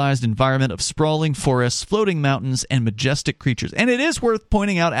digitally realized environment of sprawling forests, floating mountains, and majestic creatures. And it is worth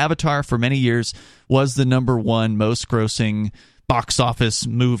pointing out, Avatar for many years was the #1 most grossing box office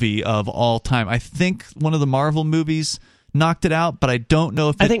movie of all time. I think one of the Marvel movies knocked it out, but I don't know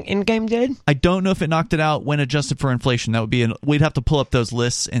if I think Endgame did. I don't know if it knocked it out when adjusted for inflation. That would be we'd have to pull up those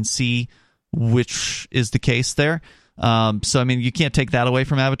lists and see which is the case there. So I mean, you can't take that away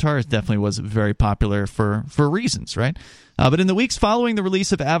from Avatar. It definitely was very popular for reasons, right? But in the weeks following the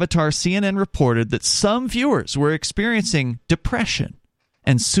release of Avatar, CNN reported that some viewers were experiencing depression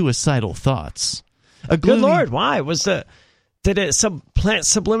and suicidal thoughts. Good Lord, why? Did it plant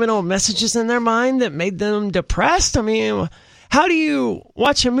subliminal messages in their mind that made them depressed? I mean, how do you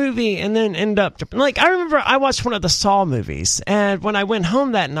watch a movie and then end up... Like, I remember I watched one of the Saw movies, and when I went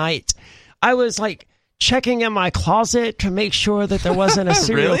home that night, I was, checking in my closet to make sure that there wasn't a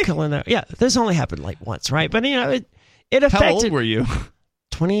serial killer in there. Yeah, this only happened, once, right? But, it affected... How old were you?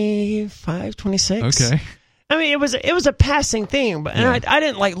 25, 26. Okay. I mean, it was a passing thing, but and I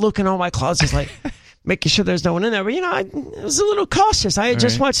didn't, look in all my closets, making sure there's no one in there. But, I was a little cautious. I had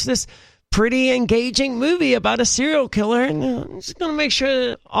just watched this pretty engaging movie about a serial killer, and I'm just going to make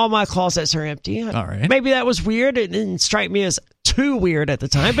sure all my closets are empty. All right. Maybe that was weird. It didn't strike me as too weird at the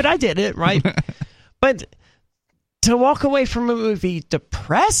time, but I did it, right? But to walk away from a movie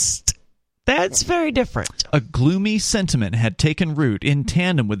depressed, that's very different. A gloomy sentiment had taken root in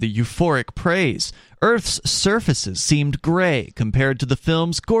tandem with the euphoric praise. Earth's surfaces seemed gray compared to the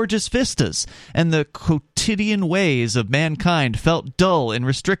film's gorgeous vistas, and the quotidian ways of mankind felt dull and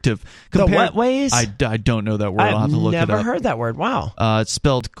restrictive. The what ways? I don't know that word. I'll have to look it up. I've never heard that word. Wow. It's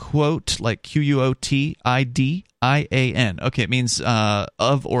spelled quote, like Quotidian. Okay, it means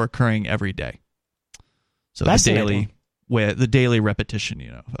of or occurring every day. So the daily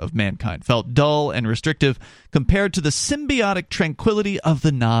repetition, of mankind felt dull and restrictive compared to the symbiotic tranquility of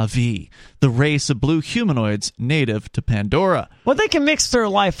the Na'vi, the race of blue humanoids native to Pandora. Well, they can mix their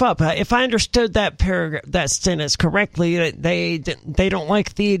life up. If I understood that sentence correctly, they don't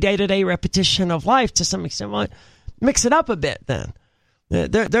like the day-to-day repetition of life to some extent. Well, mix it up a bit then.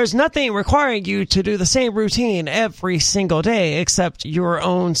 There's nothing requiring you to do the same routine every single day except your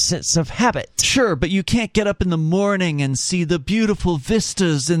own sense of habit. Sure, but you can't get up in the morning and see the beautiful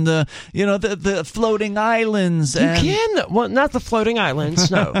vistas and the floating islands. You can. Well, not the floating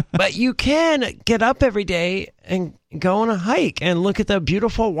islands, no. But you can get up every day and go on a hike and look at the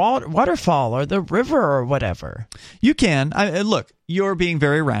beautiful waterfall or the river or whatever. You can. Look, you're being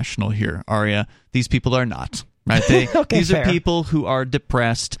very rational here, Aria. These people are not. Right? These are people who are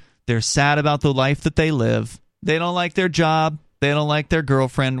depressed. They're sad about the life that they live. They don't like their job. They don't like their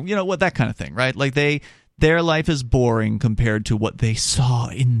girlfriend. That kind of thing, right? Their life is boring compared to what they saw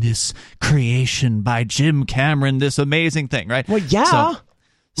in this creation by Jim Cameron, this amazing thing, right? Well, yeah.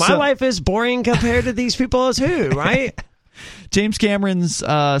 My life is boring compared to these people too, right? James Cameron's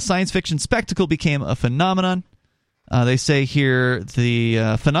science fiction spectacle became a phenomenon. They say here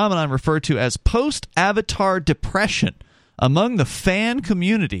the phenomenon referred to as post-Avatar depression among the fan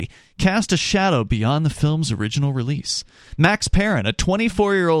community cast a shadow beyond the film's original release. Max Perrin, a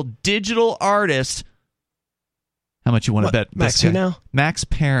 24-year-old digital artist. How much you want to bet Max this guy? who now? Max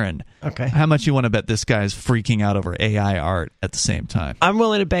Perrin. Okay. How much you want to bet this guy's freaking out over AI art at the same time? I'm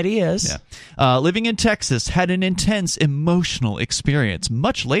willing to bet he is. Yeah. Living in Texas, had an intense emotional experience.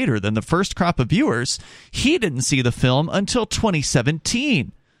 Much later than the first crop of viewers, he didn't see the film until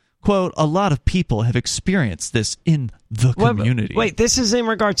 2017. Quote, a lot of people have experienced this in the community. Wait, this is in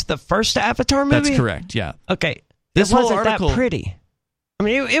regard to the first Avatar movie? That's correct, yeah. Okay. This it whole wasn't article- that pretty. I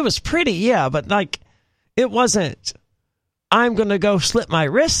mean, it was pretty, yeah, but like, it wasn't, I'm going to go slit my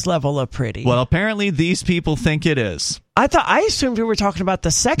wrist level of pretty. Well, apparently these people think it is. I assumed we were talking about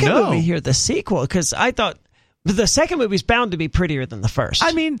the second No. movie here, the sequel, because I thought the second movie's bound to be prettier than the first.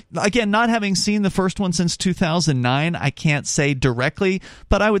 I mean, again, not having seen the first one since 2009, I can't say directly,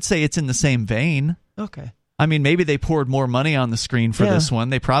 but I would say it's in the same vein. Okay. I mean, maybe they poured more money on the screen for this one.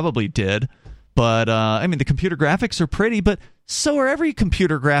 They probably did. But, I mean, the computer graphics are pretty, but so are every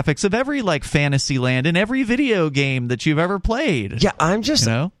computer graphics of every, like, fantasy land in every video game that you've ever played. Yeah, I'm just,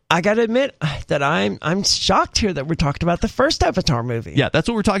 You know? I got to admit that I'm shocked here that we're talking about the first Avatar movie. Yeah, that's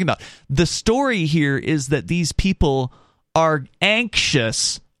what we're talking about. The story here is that these people are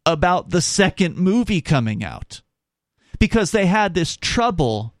anxious about the second movie coming out because they had this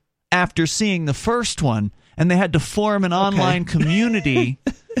trouble after seeing the first one, and they had to form an online community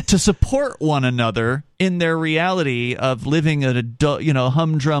to support one another in their reality of living an adult,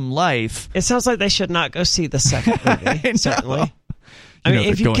 humdrum life. It sounds like they should not go see the second movie, certainly. I mean,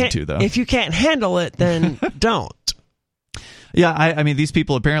 if you can't handle it, then don't. Yeah, I mean, these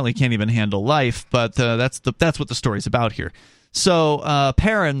people apparently can't even handle life, but that's what the story's about here. So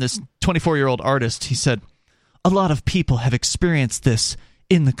Perrin, this 24-year-old artist, he said, a lot of people have experienced this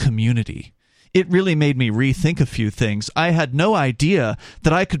in the community. It really made me rethink a few things. I had no idea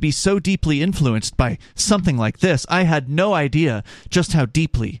that I could be so deeply influenced by something like this. I had no idea just how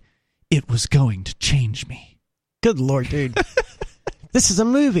deeply it was going to change me. Good Lord, dude. This is a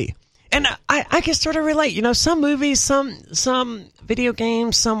movie. And I can sort of relate. You know, some movies, some video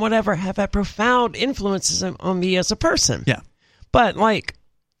games, some whatever have had profound influences on me as a person. Yeah. But, like,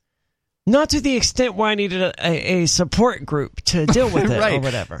 not to the extent where I needed a support group to deal with it right. or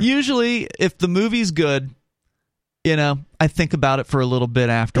whatever. Usually, if the movie's good, I think about it for a little bit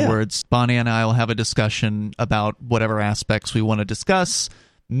afterwards. Yeah. Bonnie and I will have a discussion about whatever aspects we want to discuss.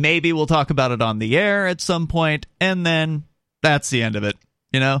 Maybe we'll talk about it on the air at some point, and then that's the end of it.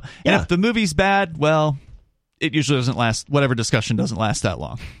 And if the movie's bad, well, it usually doesn't last. Whatever discussion doesn't last that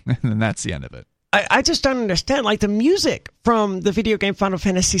long, and then that's the end of it. I just don't understand. Like, the music from the video game Final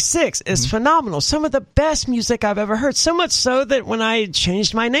Fantasy VI is phenomenal. Some of the best music I've ever heard. So much so that when I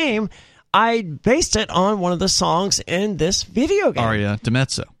changed my name, I based it on one of the songs in this video game. Aria di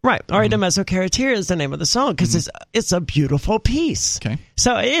Mezzo. Right. Aria di Mezzo Carretera is the name of the song because it's a beautiful piece. Okay.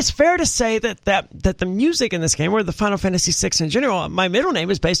 So it's fair to say that the music in this game, or the Final Fantasy VI in general, my middle name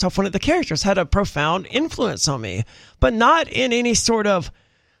is based off one of the characters, had a profound influence on me, but not in any sort of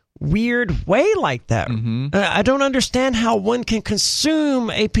weird way like that. I don't understand how one can consume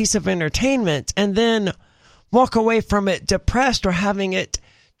a piece of entertainment and then walk away from it depressed or having it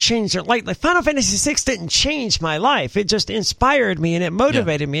change their life. Like Final Fantasy VI didn't change my life. It just inspired me and it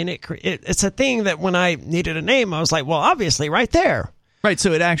motivated me. And it's a thing that when I needed a name, I was like, well, obviously right there. Right.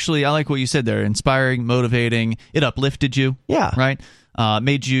 So it actually, I like what you said there, inspiring, motivating. It uplifted you. Yeah. Right.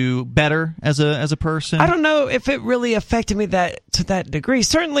 Made you better as a person. I don't know if it really affected me to that degree.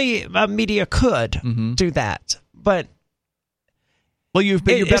 Certainly, media could do that, but well, you're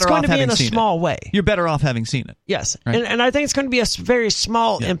better it's going off to be having in a seen small it. way. You're better off having seen it. Yes, right? and I think it's going to be a very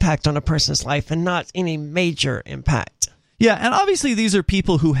small impact on a person's life, and not any major impact. Yeah, and obviously these are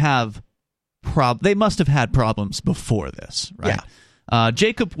people who have they must have had problems before this, right? Yeah.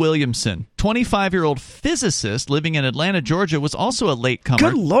 Jacob Williamson, 25-year-old physicist living in Atlanta, Georgia, was also a latecomer.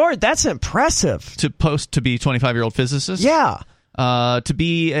 Good Lord, that's impressive. To be 25-year-old physicist? Yeah. Was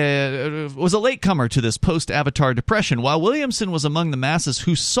a latecomer to this post-Avatar depression. While Williamson was among the masses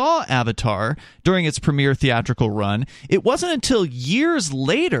who saw Avatar during its premiere theatrical run, it wasn't until years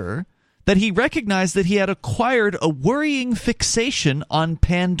later that he recognized that he had acquired a worrying fixation on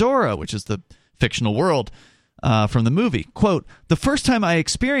Pandora, which is the fictional world from the movie. Quote, the first time I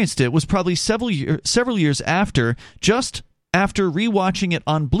experienced it was probably several years after, just after rewatching it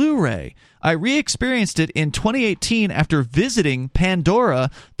on Blu-ray. I re-experienced it in 2018 after visiting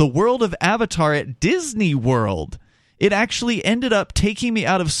Pandora, the world of Avatar at Disney World. It actually ended up taking me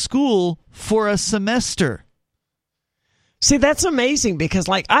out of school for a semester. See, that's amazing because,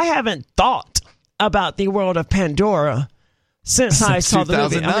 like, I haven't thought about the world of Pandora since I saw the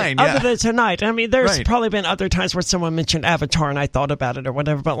movie. 2009, Other than tonight. I mean, there's Right. probably been other times where someone mentioned Avatar and I thought about it or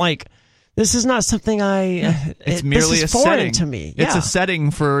whatever, but like, this is not something It's merely this a is foreign setting to me. It's Yeah. a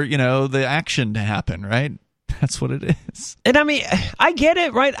setting for, the action to happen, right? That's what it is. And I mean, I get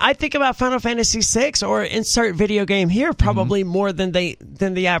it, right? I think about Final Fantasy VI or insert video game here probably more than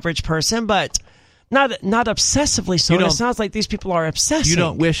the average person, but not obsessively so. And it sounds like these people are obsessing. You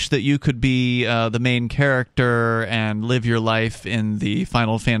don't wish that you could be the main character and live your life in the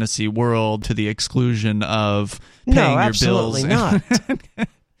Final Fantasy world to the exclusion of paying No, your absolutely bills. not. You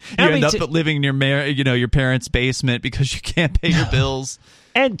I mean, end up living in your parents' basement because you can't pay your bills.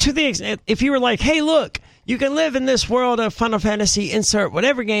 And to the extent, if you were like, hey, look, you can live in this world of Final Fantasy, insert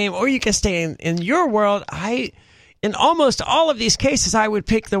whatever game, or you can stay in your world, in almost all of these cases, I would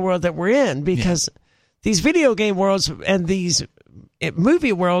pick the world that we're in because these video game worlds and these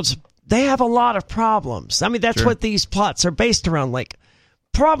movie worlds, they have a lot of problems. I mean, that's what these plots are based around, like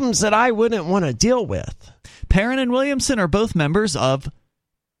problems that I wouldn't want to deal with. Perrin and Williamson are both members of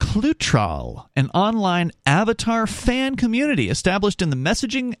Clutral, an online Avatar fan community established in the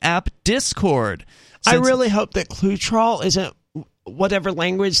messaging app Discord. I really hope that Clutral isn't whatever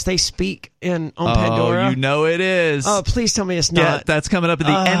language they speak on Pandora. Oh, you know it is. Oh, please tell me it's Yeah, not. that's coming up at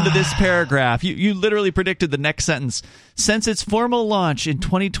the end of this paragraph. You literally predicted the next sentence. Since its formal launch in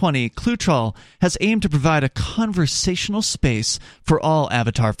 2020, Clutral has aimed to provide a conversational space for all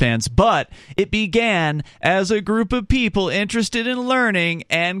Avatar fans, but it began as a group of people interested in learning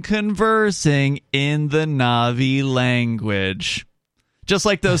and conversing in the Na'vi language. Just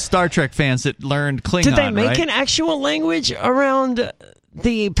like those Star Trek fans that learned Klingon, Did they make right? an actual language around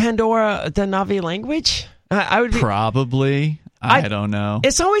the Pandora, the Na'vi language? I would be, Probably. I don't know.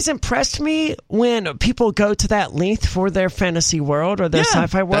 It's always impressed me when people go to that length for their fantasy world or their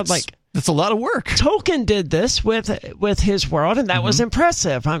sci-fi world. That's a lot of work. Tolkien did this with his world, and that was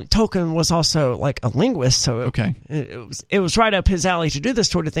impressive. Tolkien was also like a linguist, so it was right up his alley to do this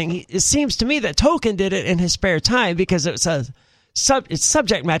sort of thing. It seems to me that Tolkien did it in his spare time because it's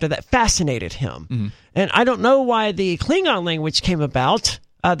subject matter that fascinated him. And I don't know why the Klingon language came about.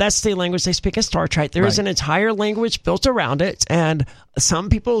 That's the language they speak in Star Trek. There is an entire language built around it, and some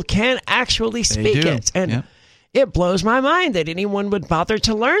people can actually speak it. And it blows my mind that anyone would bother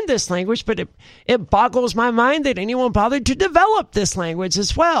to learn this language, but it boggles my mind that anyone bothered to develop this language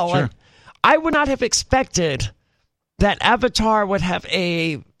as well. Sure. Like, I would not have expected that Avatar would have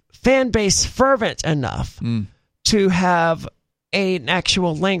a fan base fervent enough to have an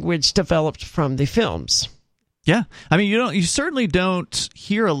actual language developed from the films. Yeah, I mean, you certainly don't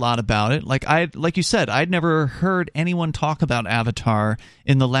hear a lot about it. Like you said, I'd never heard anyone talk about Avatar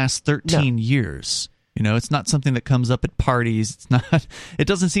in the last 13 years. It's not something that comes up at parties. It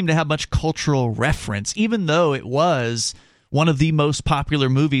doesn't seem to have much cultural reference, even though it was one of the most popular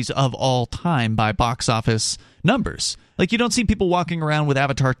movies of all time by box office numbers. Like, you don't see people walking around with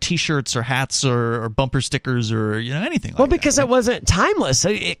Avatar T-shirts or hats or bumper stickers or anything like that. Well, because it wasn't timeless.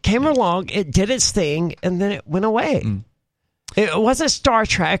 It came along, it did its thing, and then it went away. It wasn't Star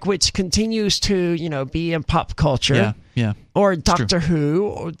Trek, which continues to be in pop culture. Yeah. Or Doctor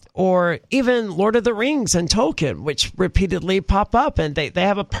Who, or even Lord of the Rings and Tolkien, which repeatedly pop up, and they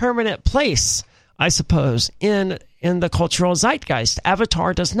have a permanent place, I suppose, in the cultural zeitgeist.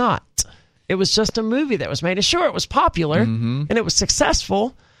 Avatar does not. It was just a movie that was made. And sure, it was popular, and it was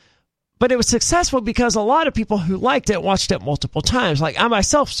successful, but it was successful because a lot of people who liked it watched it multiple times. Like, I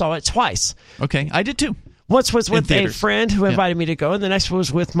myself saw it twice. Okay, I did too. Once was with a friend who invited me to go, and the next one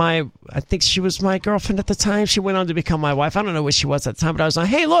was with I think she was my girlfriend at the time. She went on to become my wife. I don't know what she was at the time, but I was like,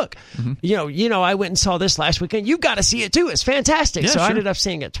 hey, look, I went and saw this last weekend. You've got to see it too. It's fantastic. So I ended up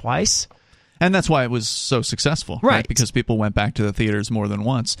seeing it twice. And that's why it was so successful, right? Because people went back to the theaters more than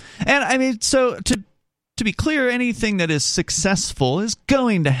once. And I mean, so to be clear, anything that is successful is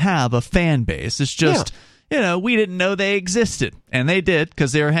going to have a fan base. It's just, we didn't know they existed. And they did,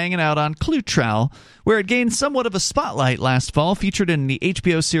 because they were hanging out on Clutral, where it gained somewhat of a spotlight last fall, featured in the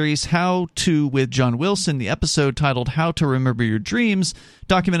HBO series How To with John Wilson. The episode titled How to Remember Your Dreams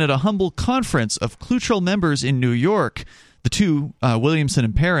documented a humble conference of Clutral members in New York. The two, Williamson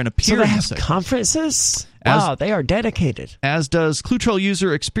and Perrin, appear So they in have the conferences? Wow, they are dedicated. As does Clutral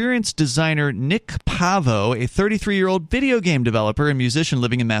user experience designer Nick Pavo, a 33-year-old video game developer and musician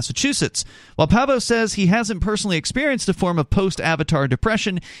living in Massachusetts. While Pavo says he hasn't personally experienced a form of post-Avatar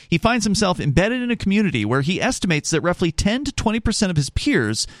depression, he finds himself embedded in a community where he estimates that roughly 10 to 20% of his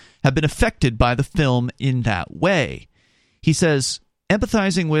peers have been affected by the film in that way. He says,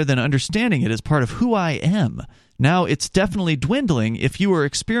 empathizing with and understanding it is part of who I am. Now it's definitely dwindling. If you are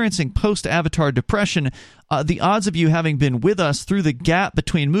experiencing post-Avatar depression, the odds of you having been with us through the gap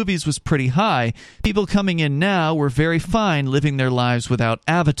between movies was pretty high. People coming in now were very fine living their lives without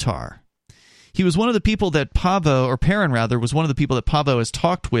Avatar. He was one of the people that Perrin was one of the people that Pavo has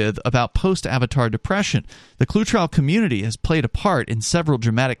talked with about post-Avatar depression. The Cluetrell community has played a part in several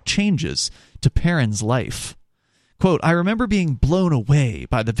dramatic changes to Perrin's life. Quote, I remember being blown away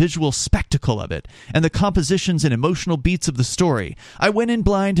by the visual spectacle of it and the compositions and emotional beats of the story. I went in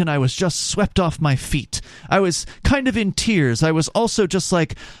blind and I was just swept off my feet. I was kind of in tears. I was also just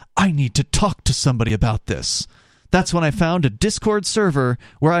like, I need to talk to somebody about this. That's when I found a Discord server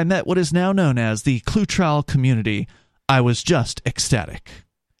where I met what is now known as the Cluetrell community. I was just ecstatic,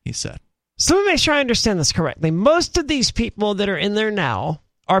 he said. So let me make sure I understand this correctly. Most of these people that are in there now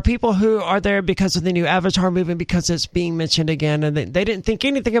are people who are there because of the new Avatar movie, because it's being mentioned again, and they didn't think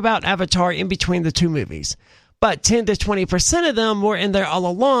anything about Avatar in between the two movies. But 10 to 20% of them were in there all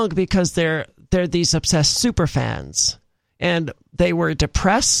along because they're these obsessed super fans. And they were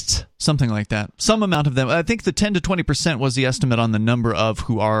depressed? Something like that. Some amount of them. I think the 10 to 20% was the estimate on the number of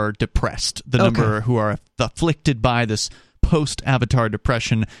who are depressed. The number who are afflicted by this post-Avatar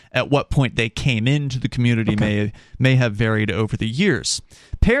depression. At what point they came into the community may have varied over the years.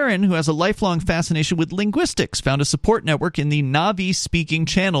 Perrin, who has a lifelong fascination with linguistics, found a support network in the Na'vi-speaking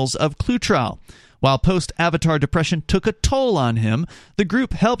channels of Cluetrell. While post-Avatar depression took a toll on him, the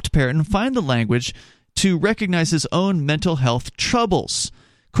group helped Perrin find the language to recognize his own mental health troubles.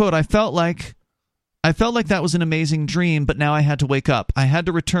 Quote, I felt like that was an amazing dream, but now I had to wake up. I had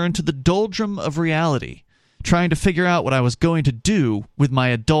to return to the doldrum of reality, trying to figure out what I was going to do with my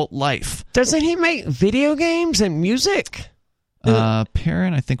adult life. Doesn't he make video games and music?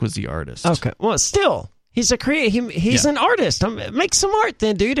 Perrin, I think, was the artist. Okay, well, still, he's a he's an artist. Make some art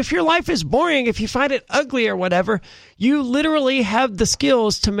then, dude. If your life is boring, if you find it ugly or whatever, you literally have the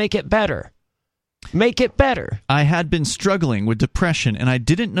skills to make it better. Make it better. I had been struggling with depression, and I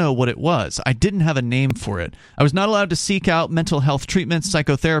didn't know what it was. I didn't have a name for it. I was not allowed to seek out mental health treatment,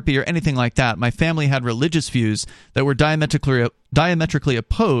 psychotherapy, or anything like that. My family had religious views that were diametrically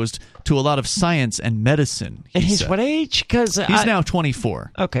opposed to a lot of science and medicine. And he's what age? Because he's now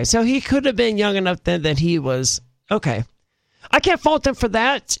 24. Okay, so he could have been young enough then that he was... Okay. I can't fault him for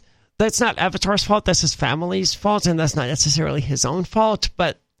that. That's not Avatar's fault. That's his family's fault, and that's not necessarily his own fault,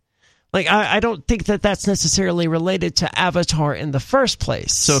 but... Like, I don't think that that's necessarily related to Avatar in the first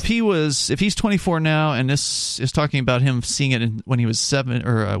place. So if he's 24 now, and this is talking about him seeing it when he was 7,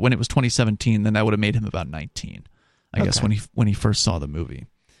 or when it was 2017, then that would have made him about 19, I guess, when he first saw the movie.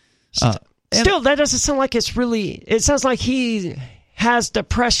 Still, that doesn't sound like it's really. It sounds like he has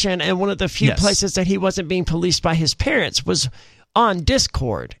depression, and one of the few places that he wasn't being policed by his parents was on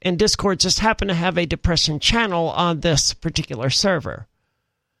Discord, and Discord just happened to have a depression channel on this particular server.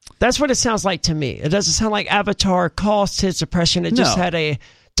 That's what it sounds like to me. It doesn't sound like Avatar caused his depression. It just had a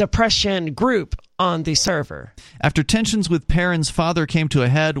depression group on the server. After tensions with Perrin's father came to a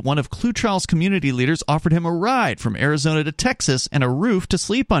head, one of Cluetrell's community leaders offered him a ride from Arizona to Texas and a roof to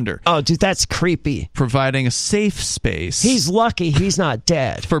sleep under. Oh, dude, that's creepy. Providing a safe space. He's lucky he's not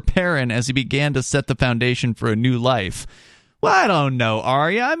dead. For Perrin as he began to set the foundation for a new life. Well, I don't know,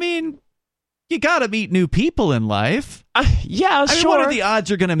 Arya. I mean... You gotta meet new people in life. Yeah, sure. What are the odds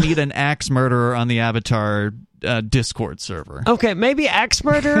you're gonna meet an axe murderer on the Avatar Discord server? Okay, maybe axe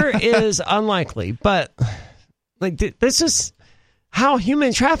murder is unlikely, but like this is how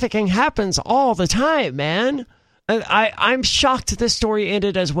human trafficking happens all the time, man. I'm shocked this story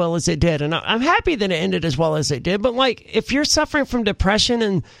ended as well as it did, and I'm happy that it ended as well as it did. But like, if you're suffering from depression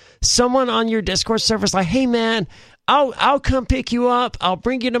and someone on your Discord server is like, "Hey, man, I'll come pick you up. I'll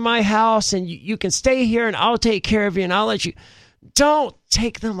bring you to my house, and you can stay here, and I'll take care of you, and I'll let you." Don't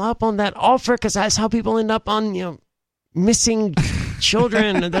take them up on that offer, because that's how people end up on missing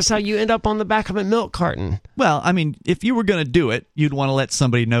children, and that's how you end up on the back of a milk carton. Well, I mean, if you were going to do it, you'd want to let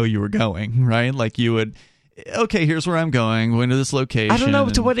somebody know you were going, right? Like you would. Okay, here's where I'm going. Going to this location. I don't know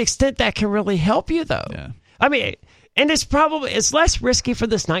to what extent that can really help you, though. Yeah. I mean, and it's less risky for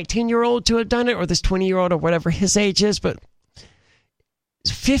this 19-year-old to have done it, or this 20-year-old, or whatever his age is, but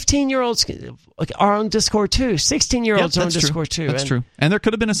 15-year-olds are on Discord too. 16-year-olds are on Discord too. That's true. And there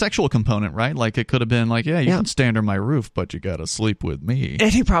could have been a sexual component, right? Like it could have been like, you can stay under my roof, but you got to sleep with me.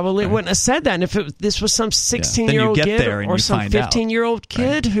 And he probably wouldn't have said that. And if this was some 16-year-old kid or some 15-year-old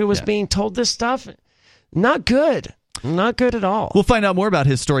kid who was being told this stuff, not good. Not good at all. We'll find out more about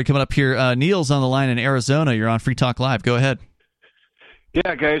his story coming up here. Neil's on the line in Arizona. You're on Free Talk Live. Go ahead.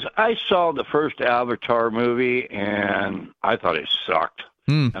 Yeah, guys, I saw the first Avatar movie, and I thought it sucked.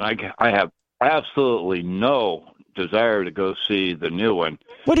 And I have absolutely no desire to go see the new one.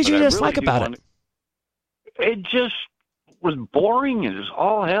 What did you But I dislike really do about want it just was boring as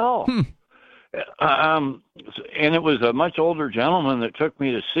all hell. And it was a much older gentleman that took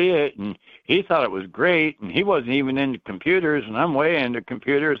me to see it, and he thought it was great, and he wasn't even into computers, and I'm way into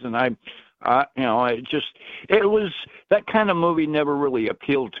computers, and it was, that kind of movie never really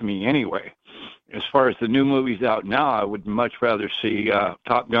appealed to me anyway. As far as the new movies out now, I would much rather see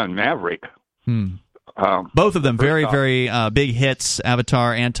Top Gun Maverick. Both of them very, very big hits,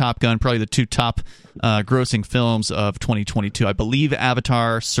 Avatar and Top Gun, probably the two top grossing films of 2022. I believe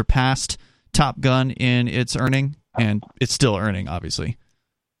Avatar surpassed Top Gun in its earning, and it's still earning, obviously,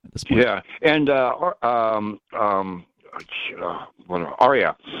 at this point. Yeah, and Arya.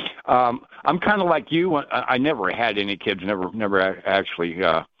 I'm kind of like you. I never had any kids, never actually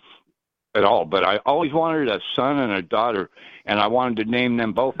at all, but I always wanted a son and a daughter, and I wanted to name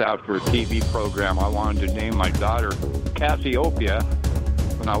them both after a TV program. I wanted to name my daughter Cassiopeia,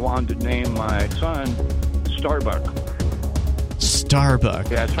 and I wanted to name my son Starbuck.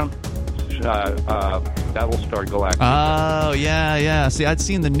 Starbuck. Yeah, Battlestar Galactica. Oh, yeah. See, I'd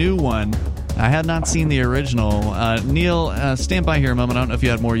seen the new one. I had not seen the original. Neil, stand by here a moment. I don't know if you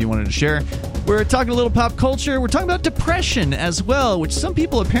had more you wanted to share. We're talking a little pop culture. We're talking about depression as well, which some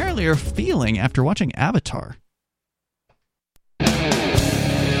people apparently are feeling after watching Avatar.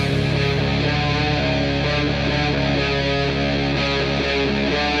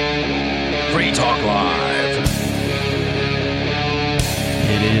 Free Talk Live.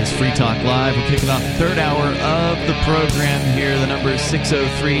 It is Free Talk Live. We're kicking off the third hour of the program here. The number is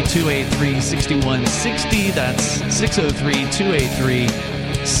 603-283-6160. That's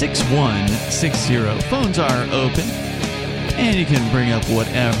 603-283-6160. Phones are open, and you can bring up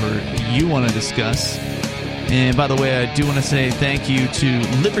whatever you want to discuss. And by the way, I do want to say thank you to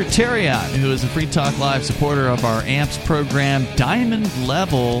Libertariat, who is a Free Talk Live supporter of our AMPS program, Diamond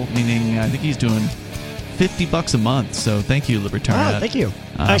Level, meaning I think he's doing $50 a month. So thank you, Libertariat. Oh, thank you.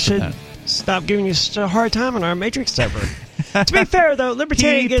 I should stop giving you such a hard time on our Matrix server. To be fair, though,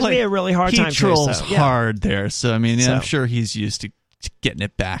 Libertarian gives me a really hard time. He trolls hard there, so I mean, I'm sure he's used to getting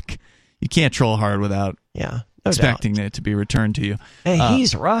it back. You can't troll hard without expecting it to be returned to you. Hey,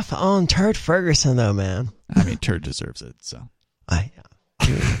 he's rough on Turd Ferguson, though, man. I mean, Turd deserves it. So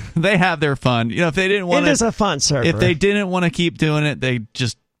they have their fun. You know, if they didn't want, it is a fun server. If they didn't want to keep doing it, they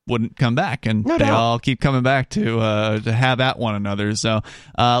just wouldn't come back, and all keep coming back to have at one another. So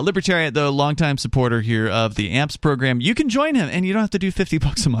Libertarian, the longtime supporter here of the AMPS program, you can join him, and you don't have to do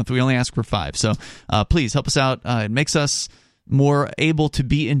 $50 a month. We only ask for $5. So please help us out. It makes us more able to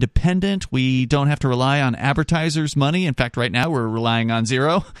be independent. We don't have to rely on advertisers' money. In fact, right now we're relying on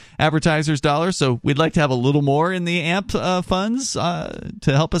zero advertisers' dollars. So we'd like to have a little more in the AMP funds to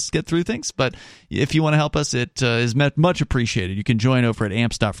help us get through things. But if you want to help us, it is much appreciated. You can join over at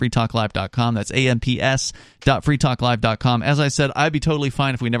amps.freetalklive.com. That's amps.freetalklive.com. As I said, I'd be totally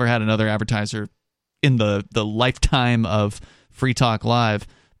fine if we never had another advertiser in the lifetime of Free Talk Live.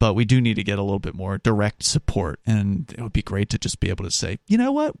 But we do need to get a little bit more direct support, and it would be great to just be able to say, you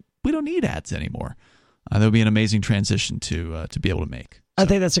know what, we don't need ads anymore. That would be an amazing transition to be able to make. So. I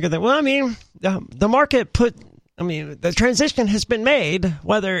think that's a good thing. Well, I mean, the market the transition has been made,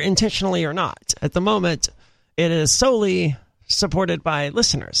 whether intentionally or not. At the moment, it is solely supported by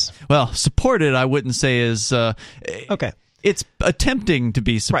listeners. Well, supported, I wouldn't say is okay. It's attempting to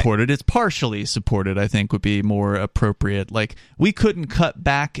be supported. Right. It's partially supported, I think, would be more appropriate. Like, we couldn't cut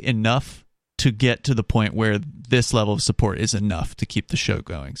back enough to get to the point where this level of support is enough to keep the show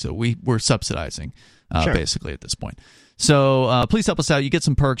going. So we're subsidizing, basically, at this point. So please help us out. You get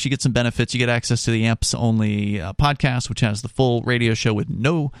some perks. You get some benefits. You get access to the AMPS-only podcast, which has the full radio show with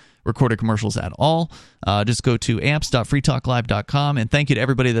no recorded commercials at all. Just go to amps.freetalklive.com, and thank you to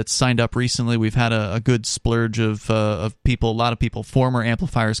everybody that's signed up recently. We've had a good splurge of people, a lot of people, former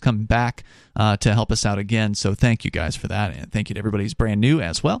amplifiers coming back to help us out again. So thank you guys for that, and thank you to everybody who's brand new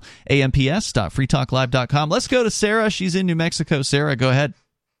as well. amps.freetalklive.com. Let's go to Sarah. She's in New Mexico. Sarah, go ahead.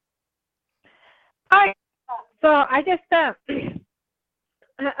 Hi. So I just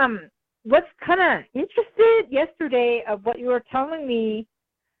was kind of interested yesterday of what you were telling me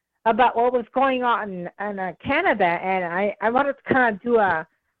about what was going on in Canada, and I wanted to kind of do a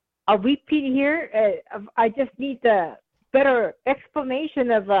repeat here. I just need the better explanation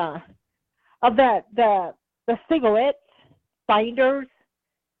of the cigarette binders.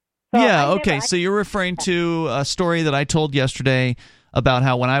 So you're referring to a story that I told yesterday about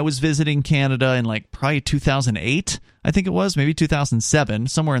how when I was visiting Canada in probably 2008, I think it was, maybe 2007,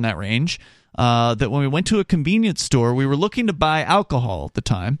 somewhere in that range, that when we went to a convenience store, we were looking to buy alcohol at the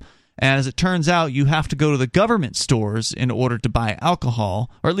time, And as it turns out, you have to go to the government stores in order to buy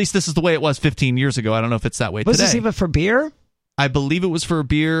alcohol, or at least this is the way it was 15 years ago. I don't know if it's that way Was today. this even for beer? I believe it was for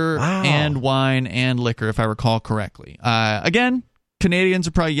beer and wine and liquor, if I recall correctly. Again, Canadians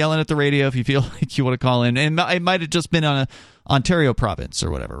are probably yelling at the radio if you feel like you want to call in. And it might have just been on a Ontario province or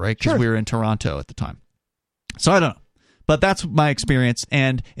whatever, right? Because we were in Toronto at the time. So I don't know. But that's my experience.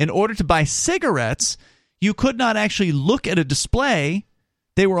 And in order to buy cigarettes, you could not actually look at a display.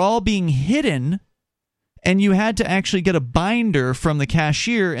 They were all being hidden. And you had to actually get a binder from the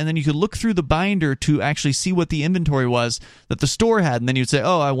cashier, and then you could look through the binder to actually see what the inventory was that the store had. And then you'd say,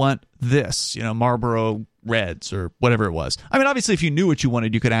 oh, I want this, Marlboro Reds or whatever it was. I mean, obviously, if you knew what you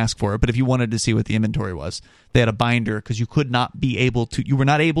wanted, you could ask for it. But if you wanted to see what the inventory was, they had a binder because you were not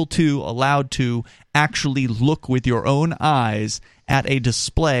allowed to actually look with your own eyes at a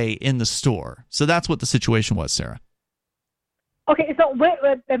display in the store. So that's what the situation was, Sarah. Okay, so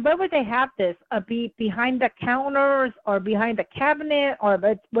where would they have this? Be behind the counters or behind the cabinet, or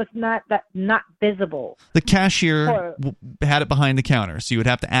it was not visible? The cashier had it behind the counter, so you would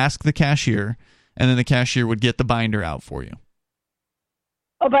have to ask the cashier, and then the cashier would get the binder out for you.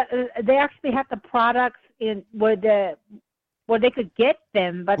 Oh, but they actually had the products in where they could get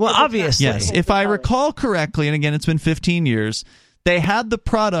them. But well, obviously, yes. If I recall correctly, and again, it's been 15 years, they had the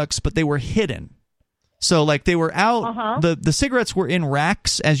products, but they were hidden. So, like, they were out, the cigarettes were in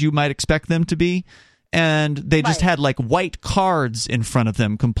racks, as you might expect them to be, and they just had, like, white cards in front of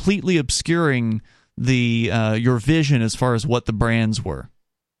them, completely obscuring your vision as far as what the brands were.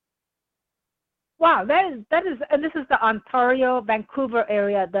 Wow, that is, and this is the Ontario, Vancouver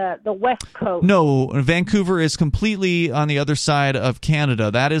area, the West Coast. No, Vancouver is completely on the other side of Canada.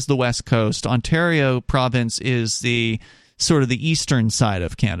 That is the West Coast. Ontario province is the sort of the eastern side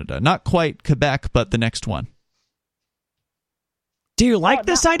of Canada. Not quite Quebec, but the next one. Do you like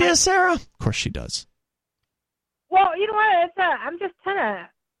this idea, Sarah? Of course she does. Well, you know what? I'm just trying to...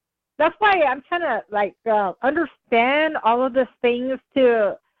 That's why I'm trying to, understand all of these things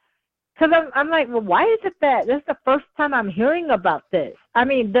to... Because I'm like, well, why is it that this is the first time I'm hearing about this? I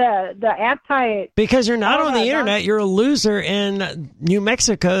mean, the anti... Because you're not on the internet. You're a loser in New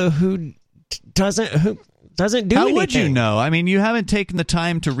Mexico who doesn't do anything. How would you know? I mean, you haven't taken the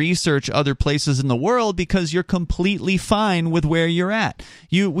time to research other places in the world because you're completely fine with where you're at.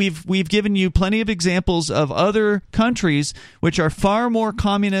 We've given you plenty of examples of other countries which are far more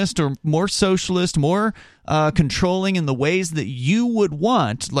communist or more socialist, more controlling in the ways that you would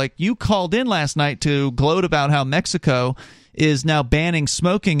want. Like, you called in last night to gloat about how Mexico is now banning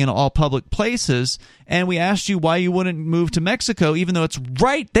smoking in all public places, and we asked you why you wouldn't move to Mexico, even though it's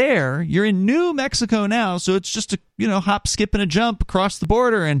right there. You're in New Mexico now, so it's just a hop, skip, and a jump across the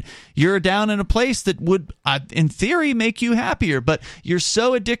border, and you're down in a place that would, in theory, make you happier. But you're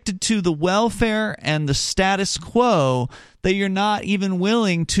so addicted to the welfare and the status quo that you're not even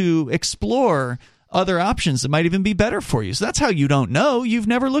willing to explore other options that might even be better for you. So that's how you don't know. You've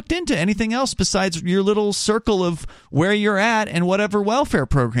never looked into anything else besides your little circle of where you're at and whatever welfare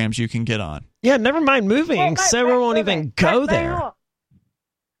programs you can get on. Yeah, never mind moving. Sarah won't even go there.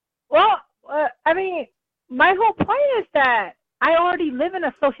 Well, I mean, my whole point is that I already live in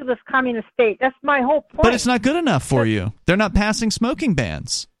a socialist communist state. That's my whole point. But it's not good enough for you. They're not passing smoking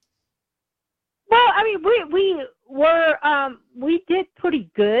bans. Well, I mean, we did pretty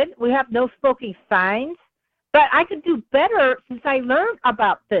good. We have no smoking signs, but I could do better since I learned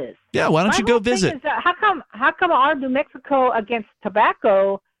about this. Yeah, why don't you go visit? How come our New Mexico against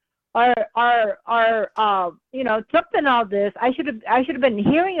tobacco are jumping all this? I should have been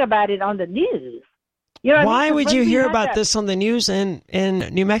hearing about it on the news. Why would you hear about this on the news in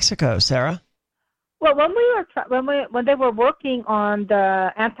New Mexico, Sarah? Well, when they were working on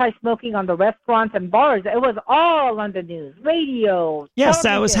the anti-smoking on the restaurants and bars, it was all on the news, radio. Yes,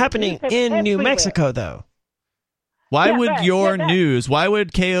 that was happening in New Mexico, though. Why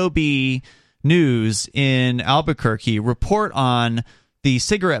would KOB News in Albuquerque report on the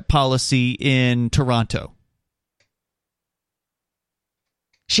cigarette policy in Toronto?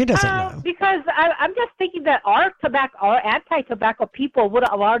 She doesn't know. Because I'm just thinking that our anti-tobacco people would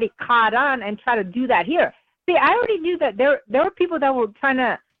have already caught on and try to do that here. See, I already knew that there were people that were trying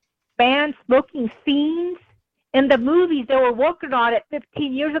to ban smoking scenes in the movies. They were working on it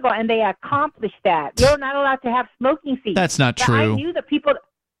 15 years ago, and they accomplished that. They were not allowed to have smoking scenes. That's not true. I knew the people...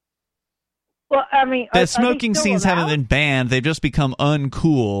 Well, I mean... The smoking scenes haven't been banned. They've just become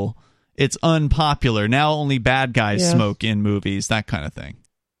uncool. It's unpopular. Now only bad guys smoke in movies, that kind of thing.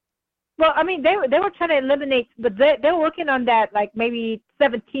 Well, I mean, they were trying to eliminate, but they were working on that like maybe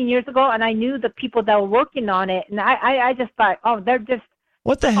 17 years ago, and I knew the people that were working on it, and I just thought, oh, they're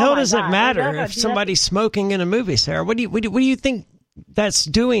What the hell my does it God. matter They're not if gonna do somebody's smoking in a movie, Sarah? What do you think that's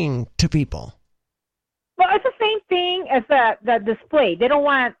doing to people? Well, it's the same thing as the display. They don't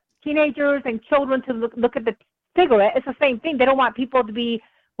want teenagers and children to look at the cigarette. It's the same thing. They don't want people to be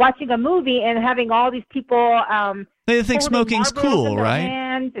watching a movie and having all these people. They think holding smoking's Marlboros cool, in their right?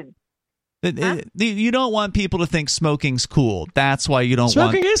 hands and- You don't want people to think smoking's cool. That's why you don't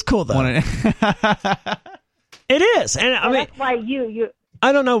Smoking want. is cool, though. It is, and I Well, mean, that's why you.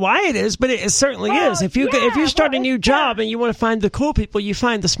 I don't know why it is, but it certainly Well, is. If you start a well, new it's job and you want to find the cool people, you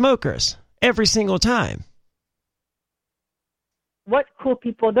find the smokers every single time. What cool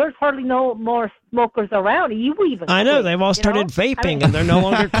people? There's hardly no more smokers around. You even. I know quit, they've all you started know? vaping, I mean- and they're no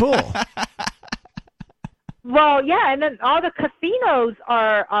longer cool. Well, yeah, and then all the casinos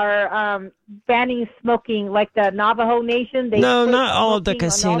are banning smoking, like the Navajo Nation. No, quit not all of the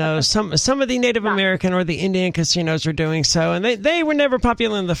smoking on all the casinos. Some of the Native American or the Indian casinos are doing so, and they were never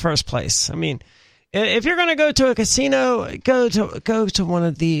popular in the first place. I mean, if you're going to go to a casino, go to one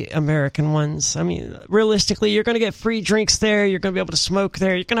of the American ones. I mean, realistically, you're going to get free drinks there. You're going to be able to smoke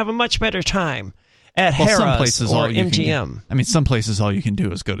there. You're going to have a much better time at Well, some Harrah's places or all you can MGM. get- I mean, some places all you can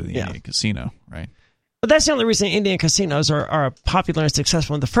do is go to the Indian casino, right? But that's the only reason Indian casinos are popular and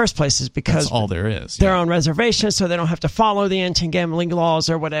successful in the first place is because That's all there is. they're on reservations, so they don't have to follow the anti-gambling laws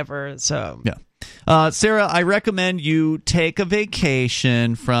or whatever. So Yeah. Sarah, I recommend you take a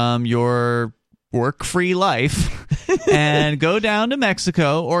vacation from your work-free life and go down to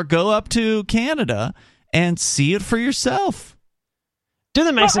Mexico or go up to Canada and see it for yourself. do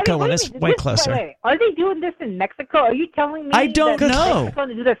the Mexico one. wait a It's minute, way wait, closer. wait. Are they doing this in Mexico? Are you telling me? I don't that know. Mexico's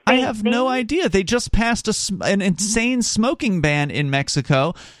gonna do the I same have thing? no idea. They just passed an insane smoking ban in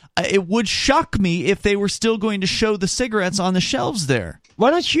Mexico. It would shock me if they were still going to show the cigarettes on the shelves there. Why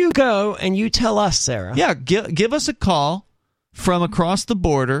don't you go and you tell us, Sarah? Yeah, give us a call from across the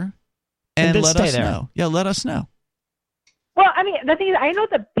border and then let stay us there. know. Yeah, let us know. Well, I mean, the thing is, I know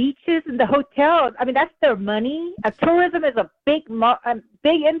the beaches and the hotels. I mean, that's their money. Tourism is a big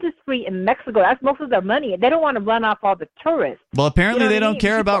industry in Mexico. That's most of their money. They don't want to run off all the tourists. Well, apparently You know they what I don't mean?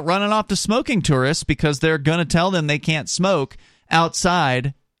 care People- about running off the smoking tourists because they're going to tell them they can't smoke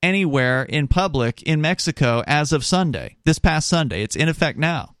outside anywhere in public in Mexico as of Sunday, this past Sunday. It's in effect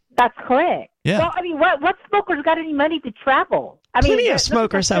now. That's correct. Yeah. Well, I mean, what smokers got any money to travel? I mean, Plenty of look at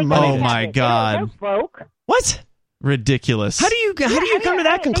smokers the have thing money that Oh, my happened. God. They're broke. What? Ridiculous. How do you come to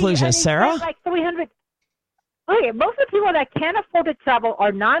that conclusion, Sarah? Like 300. Okay, most of the people that can't afford to travel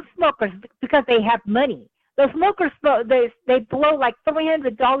are non-smokers because they have money. The smokers, they blow like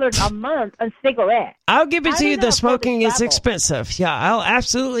 $300 a month on cigarettes. I'll give it How to do you. they The afford to smoking is travel? expensive. Yeah, I'll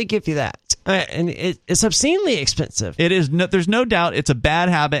absolutely give you that. And it's obscenely expensive. It is. There's no doubt it's a bad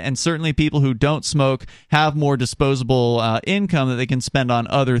habit, and certainly people who don't smoke have more disposable income that they can spend on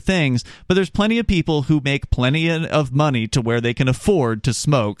other things. But there's plenty of people who make plenty of money to where they can afford to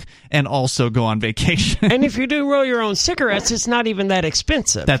smoke and also go on vacation. And if you do roll your own cigarettes, it's not even that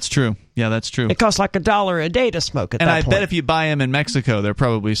expensive. That's true. Yeah, that's true. It costs like $1 a day to smoke at And that I point. bet if you buy them in Mexico, they're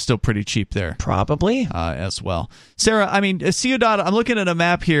probably still pretty cheap there. Probably. As well. Sarah, I mean, Ciudad, I'm looking at a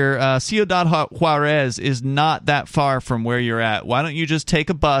map here. Ciudad Juarez is not that far from where you're at. Why don't you just take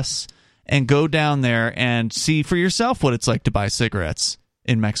a bus and go down there and see for yourself what it's like to buy cigarettes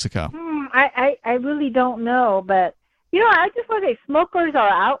in Mexico? I really don't know, but I just want to say smokers are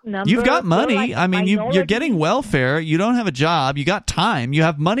outnumbered. You've got money. They're like I mean, you're minority. getting welfare. You don't have a job. You got time. You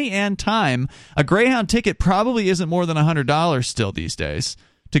have money and time. A Greyhound ticket probably isn't more than $100 still these days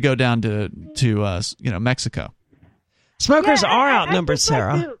to go down to Mexico. Smokers Yeah, are I outnumbered, just like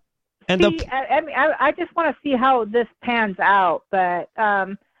Sarah. to And see, I just want to see how this pans out, but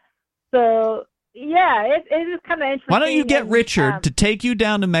so yeah, it is kind of interesting. Why don't you get and, Richard to take you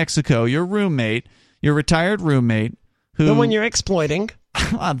down to Mexico, your roommate, your retired roommate, who the one you're exploiting.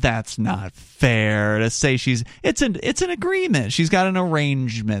 That's not fair to say it's an agreement. She's got an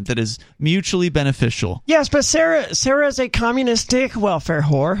arrangement that is mutually beneficial. Yes, but Sarah is a communistic welfare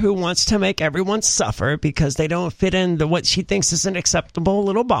whore who wants to make everyone suffer because they don't fit into what she thinks is an acceptable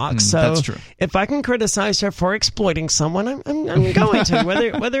little box. So that's true. If I can criticize her for exploiting someone, I'm going to,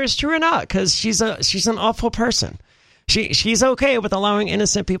 whether it's true or not, because she's an awful person. She's okay with allowing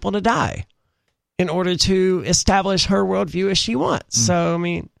innocent people to die in order to establish her worldview as she wants. So, I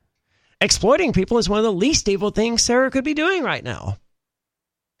mean, exploiting people is one of the least evil things Sarah could be doing right now.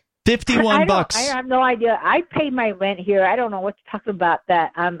 $51. I have no idea. I pay my rent here. I don't know what you're talking about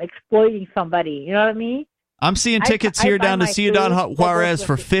that I'm exploiting somebody. You know what I mean? I'm seeing tickets I here buy down to my Ciudad food, Juarez I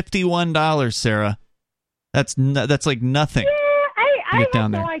for go $51, Sarah. That's like nothing. I get have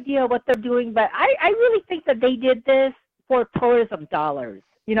down no there. idea what they're doing, but I really think that they did this for tourism dollars.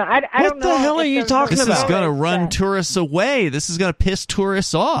 You know, I What don't know. the hell are if you there's talking This no is about? going to tourists run that- tourists away. This is going to piss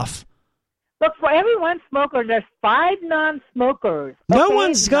tourists off. Look, for every one smoker, there's 5 non-smokers. No okay?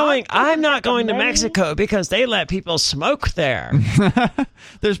 one's going. I'm not going to Many- Mexico because they let people smoke there.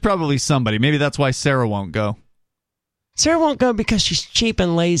 There's probably somebody. Maybe that's why Sarah won't go. Sarah won't go because she's cheap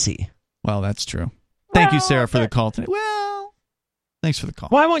and lazy. Well, that's true. Thank you, Well, Sarah, for the but- call today. Well, thanks for the call.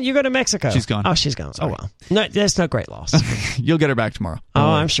 Why won't you go to Mexico? She's gone. Oh, she's gone. Sorry. Oh, well. No, there's no great loss. You'll get her back tomorrow. Oh,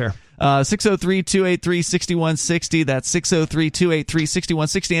 I'm sure. 603-283-6160. That's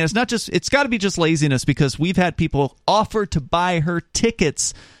 603-283-6160. And it's got to be just laziness, because we've had people offer to buy her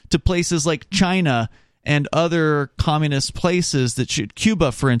tickets to places like China and other communist places that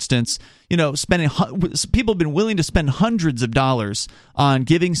Cuba, for instance, people have been willing to spend hundreds of dollars on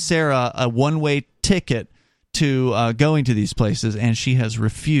giving Sarah a one-way ticket to going to these places, and she has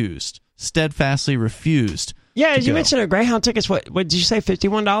steadfastly refused. Yeah, to you go. mentioned a Greyhound tickets. What did you say,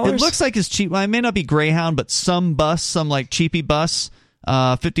 $51? It looks like it's cheap. Well, it may not be Greyhound, but some like cheapy bus,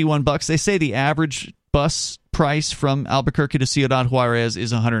 $51. They say the average bus price from Albuquerque to Ciudad Juarez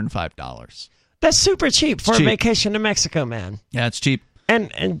is $105. That's super cheap for cheap. a vacation to Mexico, man. Yeah, it's cheap.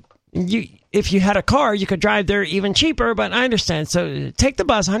 And you, if you had a car, you could drive there even cheaper. But I understand. So take the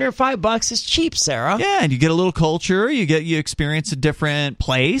bus. $105 is cheap, Sarah. Yeah, and you get a little culture. You experience a different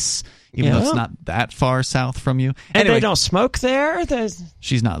place, even though it's not that far south from you. And Anyway, they don't smoke there. There's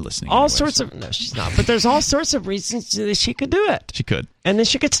she's not listening. all anyway, sorts so of no, she's not. But there's all sorts of reasons that she could do it, She could. and then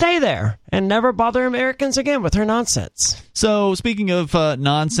she could stay there and never bother Americans again with her nonsense. So, speaking of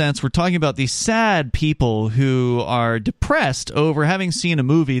nonsense, we're talking about these sad people who are depressed over having seen a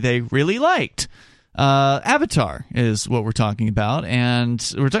movie they really liked. Avatar is what we're talking about,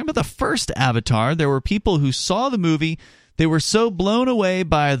 and we're talking about the first Avatar. There were people who saw the movie. They were so blown away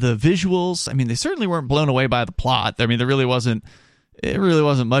by the visuals. I mean, they certainly weren't blown away by the plot. I mean, it really wasn't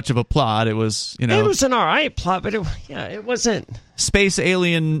much of a plot. It was, It was an all right plot, but it wasn't. space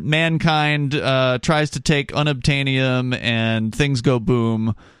alien mankind tries to take unobtainium and things go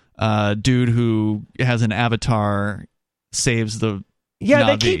boom. Dude who has an avatar saves the Yeah, Na'vi.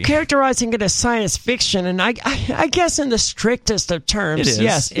 they keep characterizing it as science fiction, and I guess in the strictest of terms, It is.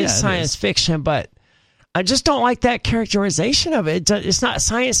 yes, Yeah, it's it science is. fiction, but I just don't like that characterization of it. It's not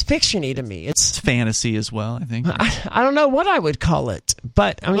science fiction-y to me. It's fantasy as well, I think. I don't know what I would call it,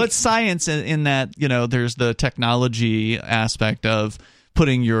 but I mean, Well, it's science in that, there's the technology aspect of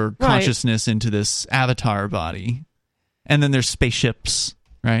putting your consciousness into this avatar body. And then there's spaceships,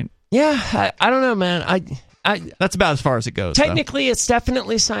 right? yeah, I don't know, man. That's about as far as it goes. though. Technically, it's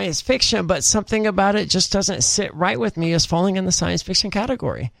definitely science fiction, but something about it just doesn't sit right with me as falling in the science fiction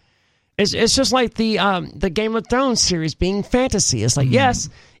category. It's just like the Game of Thrones series being fantasy. It's like, yes,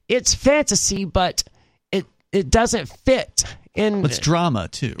 it's fantasy, but it doesn't fit in. It's drama,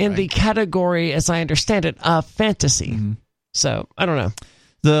 too. In right? the category, as I understand it, of fantasy. So, I don't know.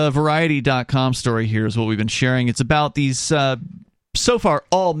 The Variety.com story here is what we've been sharing. It's about these, so far,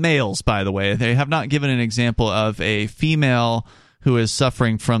 all males, by the way. They have not given an example of a female who is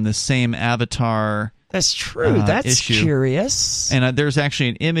suffering from the same avatar. That's true. That's issue. curious. And there's actually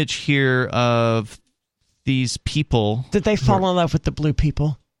an image here of these people. Did they fall in love with the blue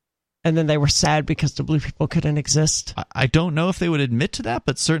people? And then they were sad because the blue people couldn't exist? I don't know if they would admit to that,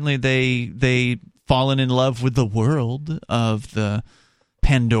 but certainly they fallen in love with the world of the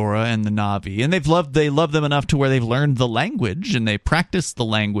Pandora and the Na'vi, and they love them enough to where they've learned the language and they practice the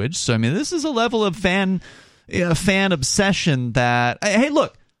language. So I mean, this is a level of fan obsession that, hey,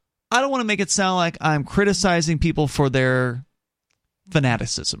 look, I don't want to make it sound like I'm criticizing people for their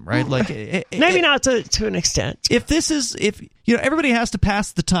fanaticism, right? Like maybe not to an extent. If everybody has to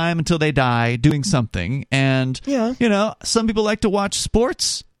pass the time until they die doing something, and some people like to watch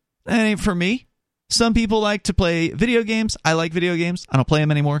sports. That ain't for me. Some people like to play video games. I like video games. I don't play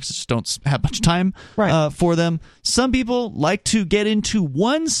them anymore because I just don't have much time for them. Some people like to get into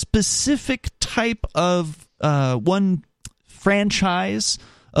one specific type of one franchise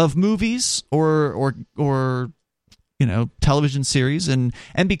of movies or television series and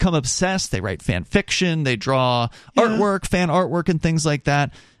become obsessed. They write fan fiction. They draw artwork, fan artwork, and things like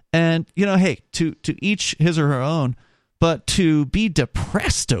that. And hey, to each his or her own. But to be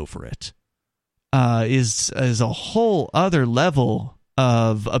depressed over it is a whole other level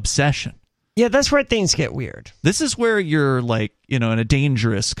of obsession. Yeah, that's where things get weird. This is where you're like, in a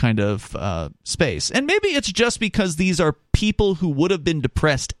dangerous kind of space. And maybe it's just because these are people who would have been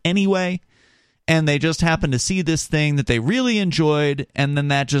depressed anyway, and they just happened to see this thing that they really enjoyed, and then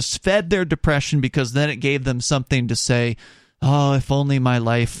that just fed their depression because then it gave them something to say, oh, if only my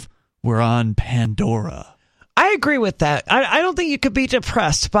life were on Pandora. I I agree with that. I don't think you could be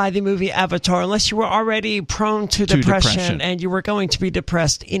depressed by the movie Avatar unless you were already prone to depression and you were going to be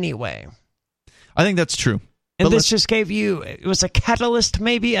depressed anyway. I think that's true. And this just gave you, it was a catalyst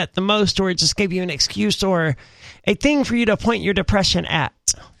maybe at the most, or it just gave you an excuse or a thing for you to point your depression at.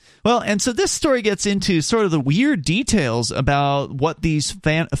 Well, and so this story gets into sort of the weird details about what these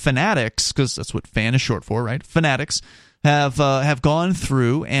fanatics, because that's what fan is short for, right? Fanatics have gone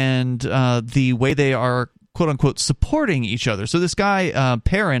through, and the way they are quote unquote supporting each other. So this guy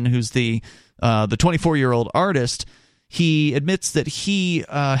Perrin, who's the 24-year-old artist, he admits that he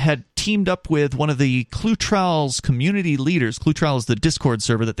had teamed up with one of the Cluetrals community leaders. Cluetral is the Discord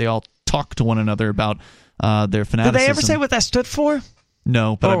server that they all talk to one another about their fanaticism. Did they ever say what that stood for?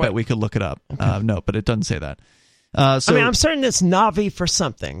 No, but I bet we could look it up. Okay. No, but it doesn't say that. So, I'm certain it's Navi for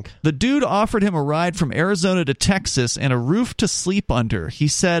something. The dude offered him a ride from Arizona to Texas and a roof to sleep under. He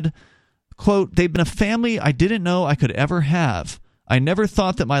said, quote, "They've been a family I didn't know I could ever have. I never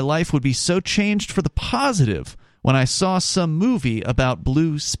thought that my life would be so changed for the positive when I saw some movie about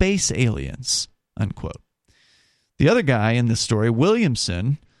blue space aliens," unquote. The other guy in this story,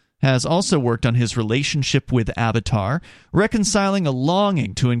 Williamson, has also worked on his relationship with Avatar, reconciling a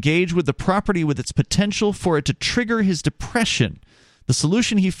longing to engage with the property with its potential for it to trigger his depression. The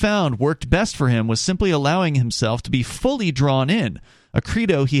solution he found worked best for him was simply allowing himself to be fully drawn in, a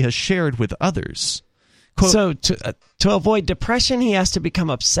credo he has shared with others. Quote, so to avoid depression, he has to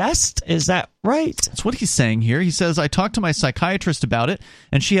become obsessed? Is that right? That's what he's saying here. He says, "I talked to my psychiatrist about it,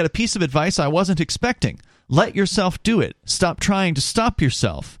 and she had a piece of advice I wasn't expecting. Let yourself do it. Stop trying to stop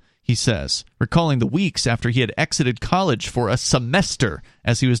yourself," he says, recalling the weeks after he had exited college for a semester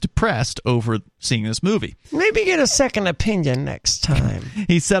as he was depressed over seeing this movie. Maybe get a second opinion next time.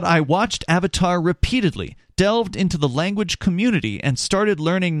 He said, "I watched Avatar repeatedly, delved into the language community, and started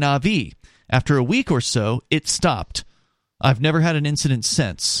learning Na'vi. After a week or so, it stopped. I've never had an incident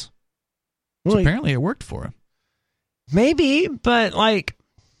since." So apparently it worked for him. Maybe, but I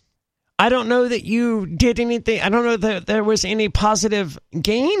don't know that you did anything. I don't know that there was any positive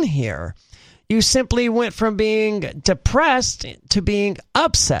gain here. You simply went from being depressed to being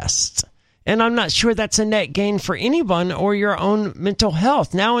obsessed. And I'm not sure that's a net gain for anyone or your own mental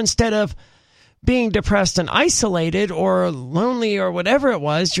health. Now, instead of being depressed and isolated or lonely or whatever it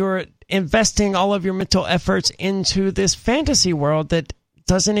was, you're investing all of your mental efforts into this fantasy world that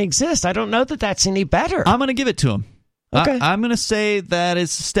doesn't exist. I don't know that that's any better. I'm going to give it to him. Okay. I'm going to say that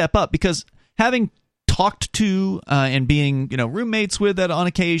is a step up, because having talked to and being roommates with, that on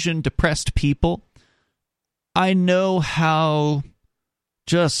occasion, depressed people, I know how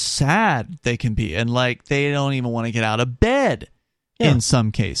just sad they can be, and they don't even want to get out of bed in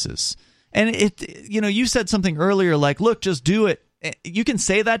some cases. And you said something earlier look, just do it. You can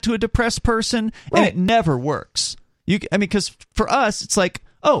say that to a depressed person, and it never works. Because for us, it's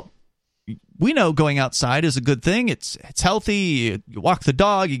we know going outside is a good thing. It's healthy. You walk the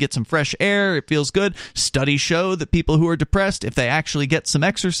dog, you get some fresh air, it feels good. Studies show that people who are depressed, if they actually get some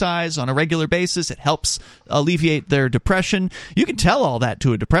exercise on a regular basis, it helps alleviate their depression. You can tell all that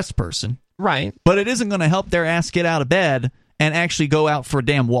to a depressed person. Right. But it isn't going to help their ass get out of bed and actually go out for a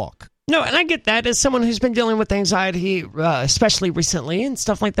damn walk. No, and I get that as someone who's been dealing with anxiety, especially recently and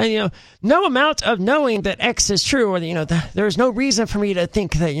stuff like that. No amount of knowing that X is true, or there's no reason for me to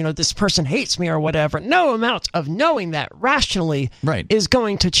think that this person hates me or whatever. No amount of knowing that rationally is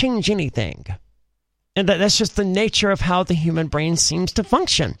going to change anything, and that's just the nature of how the human brain seems to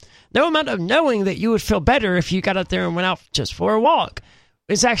function. No amount of knowing that you would feel better if you got out there and went out just for a walk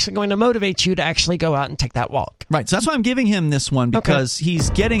is actually going to motivate you to actually go out and take that walk. Right, so that's why I'm giving him this one, because he's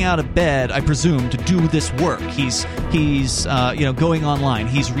getting out of bed, I presume, to do this work. He's going online.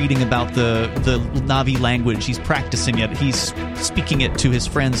 He's reading about the Na'vi language. He's practicing it. He's speaking it to his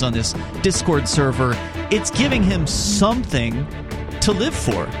friends on this Discord server. It's giving him something to live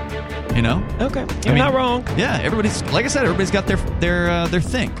for. Okay, you're not wrong. Yeah, everybody's, like I said, everybody's got their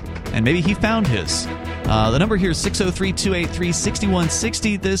thing, and maybe he found his. The number here is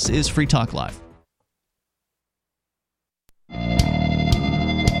 603-283-6160. This is Free Talk Live.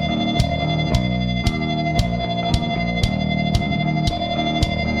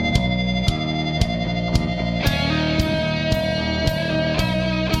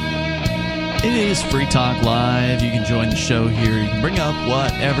 It is Free Talk Live. You can join the show here. You can bring up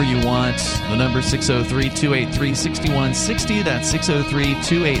whatever you want. The number is 603-283-6160. That's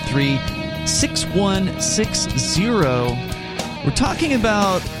 603-283-6160. We're talking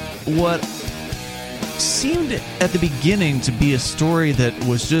about what seemed at the beginning to be a story that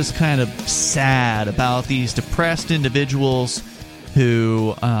was just kind of sad, about these depressed individuals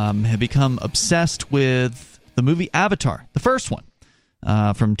who have become obsessed with the the movie Avatar, the first one.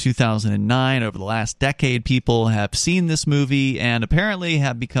 From 2009. Over the last decade, people have seen this movie and apparently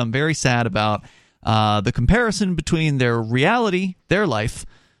have become very sad about the comparison between their reality, their life,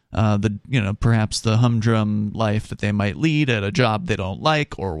 perhaps the humdrum life that they might lead at a job they don't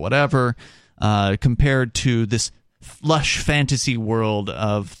like or whatever, compared to this lush fantasy world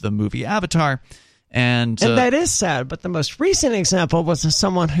of the movie Avatar. And that is sad, but the most recent example was of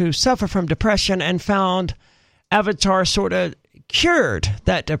someone who suffered from depression and found Avatar sort of cured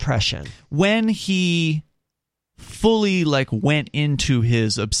that depression. When he fully went into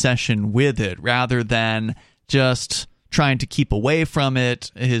his obsession with it rather than just trying to keep away from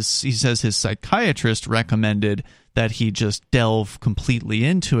it, he says his psychiatrist recommended that he just delve completely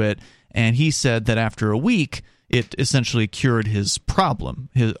into it, and he said that after a week it essentially cured his problem.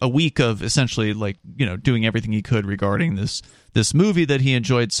 A week of essentially doing everything he could regarding this movie that he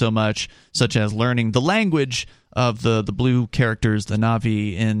enjoyed so much, such as learning the language of the blue characters, the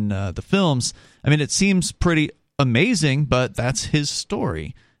Na'vi in the films. I mean, it seems pretty amazing, but that's his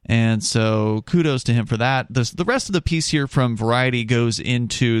story. And so kudos to him for that. The rest of the piece here from Variety goes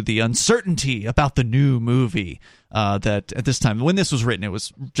into the uncertainty about the new movie that at this time, when this was written, it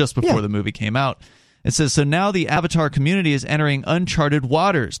was just before the movie came out. It says, so now the Avatar community is entering uncharted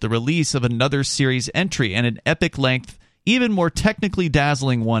waters, the release of another series entry, and an epic length, even more technically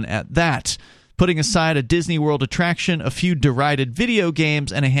dazzling one at that. Putting aside a Disney World attraction, a few derided video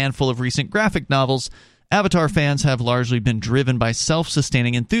games, and a handful of recent graphic novels, Avatar fans have largely been driven by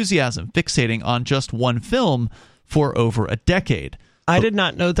self-sustaining enthusiasm, fixating on just one film for over a decade. I did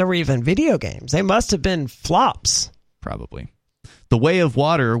not know there were even video games. They must have been flops. Probably. The Way of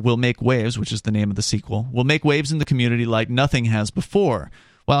Water will make waves, which is the name of the sequel, will make waves in the community like nothing has before.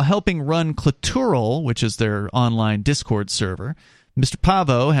 While helping run Clitural, which is their online Discord server, Mr.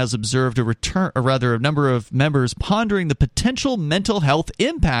 Pavo has observed a number of members pondering the potential mental health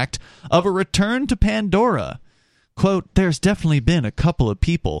impact of a return to Pandora. Quote, there's definitely been a couple of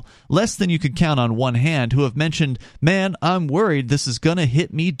people, less than you could count on one hand, who have mentioned, man, I'm worried this is going to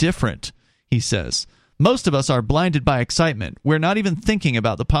hit me different, he says. Most of us are blinded by excitement. We're not even thinking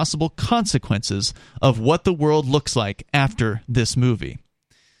about the possible consequences of what the world looks like after this movie.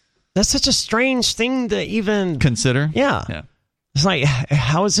 That's such a strange thing to even consider. Yeah. It's like,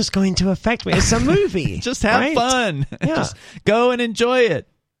 how is this going to affect me? It's a movie. Just have fun. Yeah. Just go and enjoy it.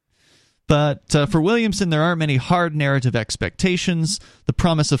 But for Williamson, there aren't many hard narrative expectations. The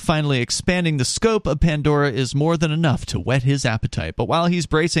promise of finally expanding the scope of Pandora is more than enough to whet his appetite. But while he's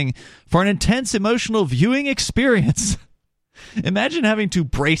bracing for an intense emotional viewing experience, imagine having to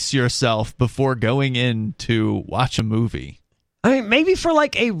brace yourself before going in to watch a movie. I mean, maybe for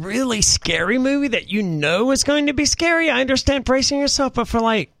a really scary movie that you know is going to be scary, I understand bracing yourself. But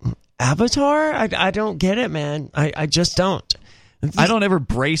for Avatar, I don't get it, man. I just don't. I don't ever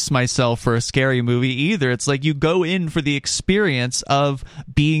brace myself for a scary movie either. It's like you go in for the experience of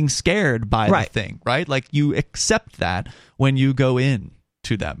being scared by the thing, right? Like you accept that when you go in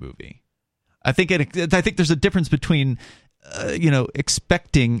to that movie. I think there's a difference between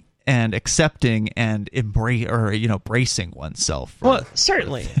expecting and accepting and embrace or bracing oneself. Well,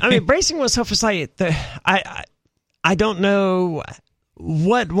 certainly. I mean, bracing oneself is I don't know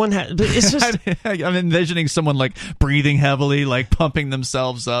what one has. It's just I'm envisioning someone breathing heavily, pumping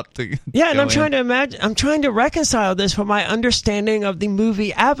themselves up to and I'm trying to imagine. I'm trying to reconcile this with my understanding of the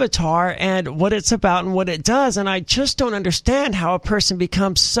movie Avatar and what it's about and what it does, and I just don't understand how a person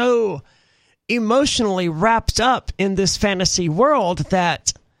becomes so emotionally wrapped up in this fantasy world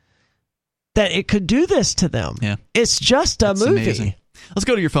that it could do this to them. Yeah, it's just a movie. Amazing. Let's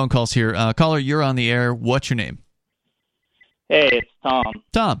go to your phone calls here. Caller, you're on the air. What's your name? Hey, it's Tom.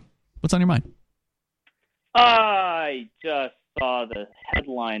 Tom, what's on your mind? I just saw the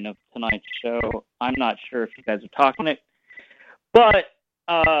headline of tonight's show. I'm not sure if you guys are talking it, but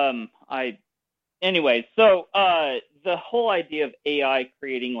anyway, so the whole idea of AI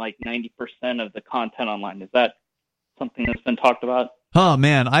creating 90% of the content online, is that something that's been talked about? Oh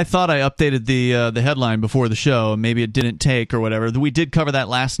man, I thought I updated the headline before the show. Maybe it didn't take or whatever. We did cover that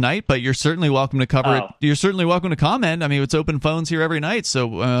last night, but you're certainly welcome to cover it. You're certainly welcome to comment. I mean, it's open phones here every night, so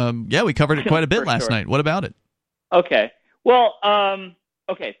we covered it quite a bit last night. What about it? Okay. Well,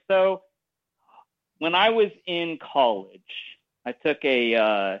 so when I was in college, I took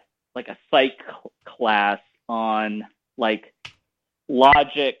a psych class on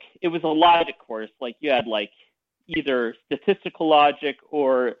logic. It was a logic course. You had either statistical logic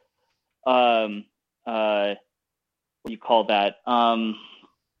or what do you call that? I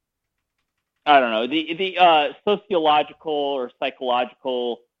don't know, the sociological or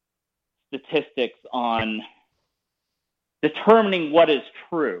psychological statistics on determining what is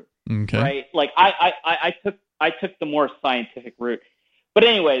true. Okay. Right? Like I took the more scientific route. But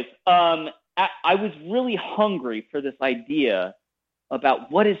anyways, I was really hungry for this idea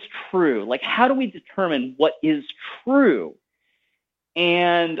about what is true. Like, how do we determine what is true?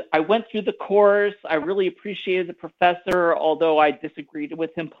 And I went through the course. I really appreciated the professor, although I disagreed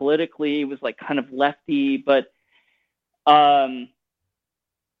with him politically. He was like kind of lefty. But at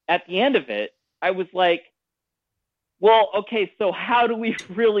the end of it, I was like, well, okay, so how do we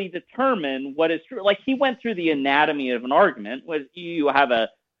really determine what is true? Like, he went through the anatomy of an argument. Was you have a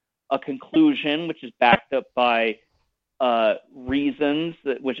conclusion, which is backed up by reasons,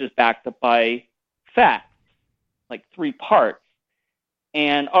 which is backed up by facts, like 3 parts.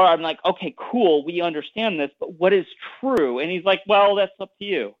 And I'm like, okay, cool, we understand this, but what is true? And he's like, well, that's up to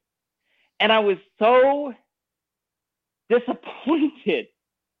you. And I was so disappointed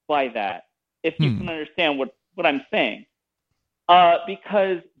by that, if you can understand what I'm saying.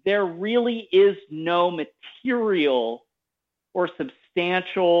 Because there really is no material or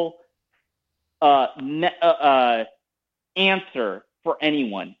substantial answer for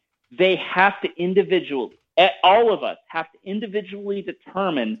anyone. They have to individually, all of us have to individually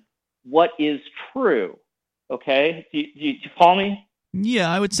determine what is true. Okay? Do you follow me?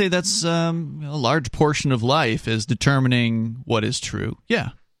 Yeah, I would say that's a large portion of life is determining what is true. Yeah.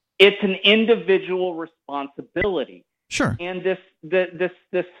 It's an individual responsibility. Sure. And this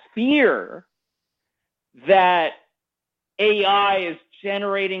fear that AI is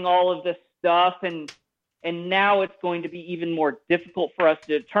generating all of this stuff and now it's going to be even more difficult for us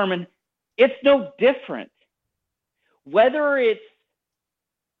to determine. It's no different. Whether it's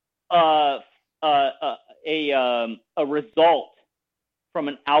a result from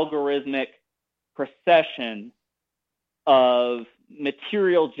an algorithmic procession of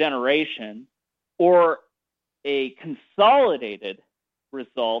material generation or a consolidated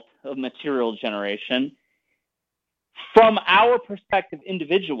result of material generation, from our perspective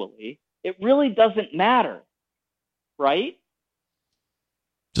individually, it really doesn't matter, right?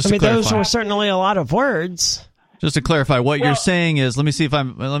 Those were certainly a lot of words. Just to clarify, what you're saying is, let me see if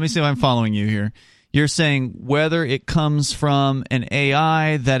I'm following you here. You're saying whether it comes from an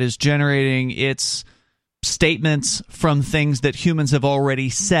AI that is generating its statements from things that humans have already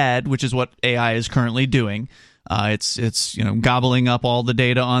said, which is what AI is currently doing. It's gobbling up all the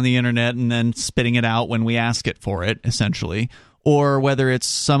data on the internet and then spitting it out when we ask it for it, essentially. Or whether it's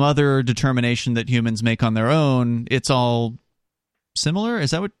some other determination that humans make on their own, it's all similar?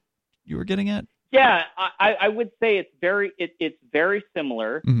 Is that what you were getting at? Yeah, I would say it's very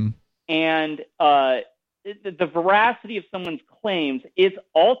similar. Mm-hmm. And the veracity of someone's claims is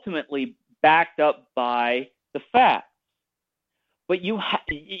ultimately backed up by the facts. But you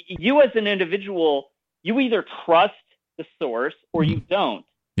as an individual, you either trust the source or you don't.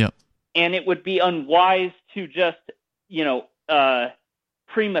 Yep. And it would be unwise to just,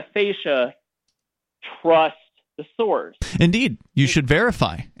 prima facie trust the source. Indeed, you should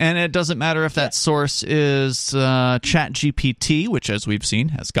verify. And it doesn't matter if that source is ChatGPT, which, as we've seen,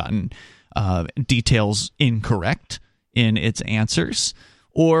 has gotten details incorrect in its answers,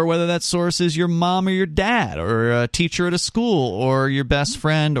 or whether that source is your mom or your dad or a teacher at a school or your best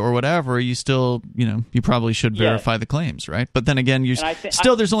friend or whatever. You still, you probably should verify the claims, right? But then again,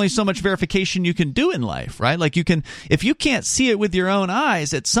 there's only so much verification you can do in life, right? Like if you can't see it with your own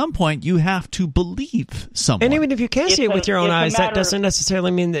eyes, at some point you have to believe someone. And even if you can see it with your own eyes, that doesn't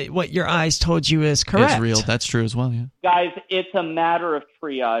necessarily mean that what your eyes told you is correct. It's real. That's true as well, yeah. Guys, it's a matter of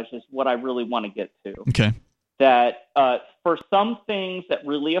triage is what I really want to get to. Okay. That for some things that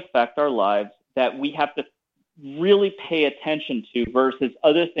really affect our lives that we have to really pay attention to versus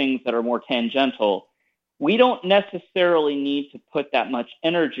other things that are more tangential, we don't necessarily need to put that much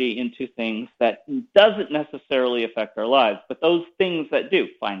energy into things that doesn't necessarily affect our lives. But those things that do,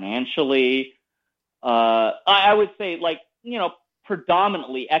 financially, I would say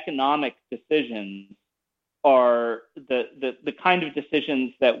predominantly economic decisions are the kind of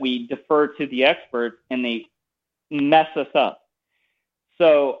decisions that we defer to the experts and they mess us up.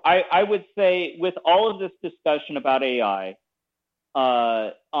 So I would say with all of this discussion about AI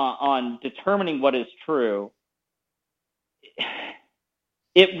on determining what is true,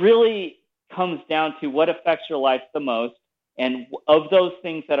 it really comes down to what affects your life the most. And of those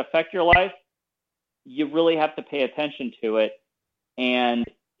things that affect your life, you really have to pay attention to it. And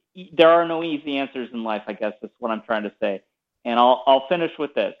there are no easy answers in life, I guess that's what I'm trying to say. And I'll finish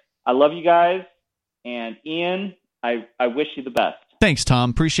with this. I love you guys. And Ian, I wish you the best. Thanks, Tom.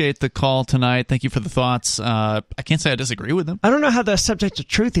 Appreciate the call tonight. Thank you for the thoughts. I can't say I disagree with them. I don't know how the subject of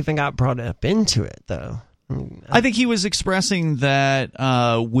truth even got brought up into it, though. I think he was expressing that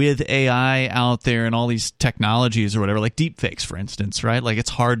with AI out there and all these technologies or whatever, like deepfakes, for instance, right? Like, it's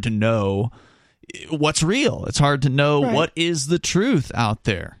hard to know what's real. It's hard to know what is the truth out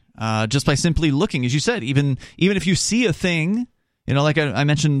there just by simply looking. As you said, even if you see a thing, you know, like I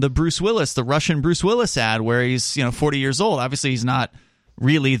mentioned the Russian Bruce Willis ad where he's, 40 years old. Obviously, he's not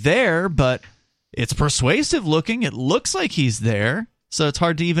really there, but it's persuasive looking. It looks like he's there. So it's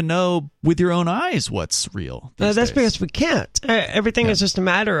hard to even know with your own eyes what's real. That's because we can't. Everything is just a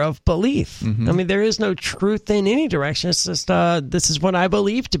matter of belief. Mm-hmm. I mean, there is no truth in any direction. It's just, this is what I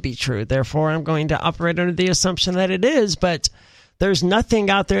believe to be true. Therefore, I'm going to operate under the assumption that it is. But there's nothing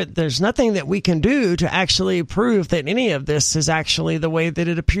out there. There's nothing that we can do to actually prove that any of this is actually the way that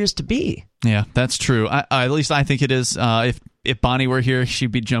it appears to be. Yeah, that's true. At least I think it is. If Bonnie were here,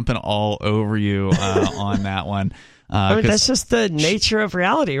 she'd be jumping all over you on that one. I mean, that's just the nature of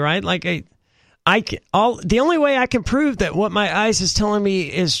reality, right? Like, the only way I can prove that what my eyes is telling me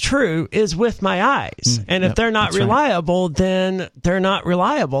is true is with my eyes. And if they're not reliable, then they're not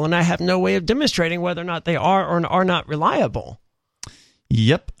reliable. And I have no way of demonstrating whether or not they are or are not reliable.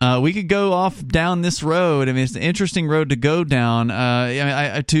 Yep. We could go off down this road. I mean, it's an interesting road to go down.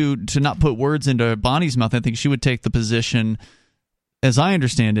 To not put words into Bonnie's mouth, I think she would take the position, as I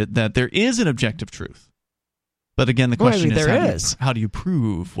understand it, that there is an objective truth. But again, the question is, how do you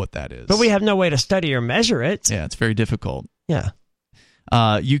prove what that is? But we have no way to study or measure it. Yeah, it's very difficult. Yeah.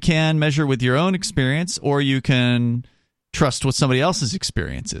 You can measure with your own experience, or you can trust what somebody else's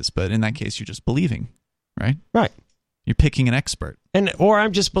experience is. But in that case, you're just believing, right? Right. You're picking an expert. Or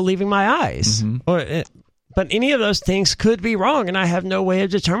I'm just believing my eyes. Mm-hmm. But any of those things could be wrong, and I have no way of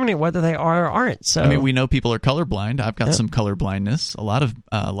determining whether they are or aren't. So, I mean, we know people are colorblind. I've got some colorblindness. A lot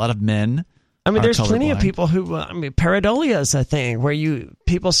of men. I mean, there's plenty of people who, pareidolia is a thing where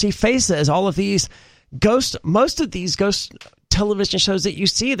people see faces. All of these most of these ghost television shows that you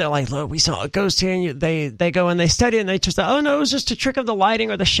see, they're like, look, we saw a ghost here, and they go and they study it, and they just say, oh no, it was just a trick of the lighting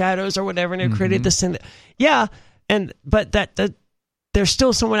or the shadows or whatever, and it created this thing. But there's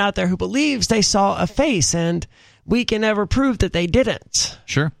still someone out there who believes they saw a face, and we can never prove that they didn't.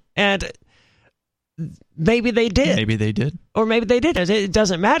 Sure. And maybe they did. Maybe they did. Or maybe they didn't. It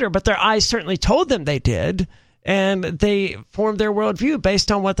doesn't matter, but their eyes certainly told them they did, and they formed their worldview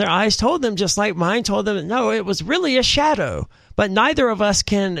based on what their eyes told them, just like mine told them, no, it was really a shadow. But neither of us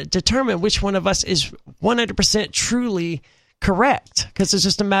can determine which one of us is 100% truly correct, because it's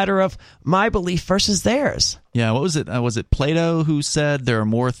just a matter of my belief versus theirs. Yeah, what was it? Was it Plato who said there are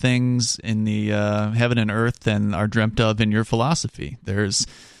more things in the heaven and earth than are dreamt of in your philosophy? There's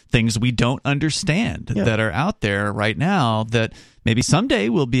things we don't understand that are out there right now that maybe someday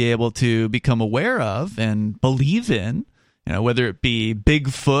we'll be able to become aware of and believe in, whether it be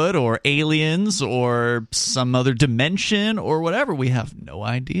Bigfoot or aliens or some other dimension or whatever. We have no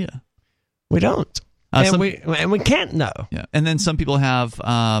idea. We don't. And we can't know. Yeah, and then some people have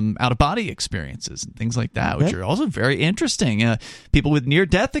out-of-body experiences and things like that, which are also very interesting. People with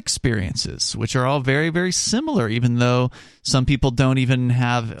near-death experiences, which are all very, very similar, even though some people don't even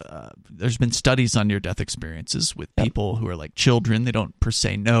have there's been studies on near-death experiences with people who are like children. They don't per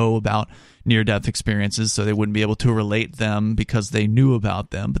se know about near-death experiences, so they wouldn't be able to relate them because they knew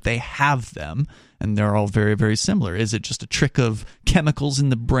about them, but they have them. And they're all very, very similar. Is it just a trick of chemicals in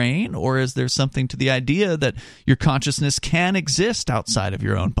the brain, or is there something to the idea that your consciousness can exist outside of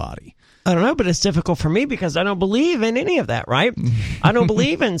your own body? I don't know, but it's difficult for me because I don't believe in any of that, right? I don't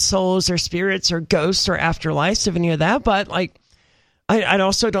believe in souls or spirits or ghosts or afterlives of any of that, but I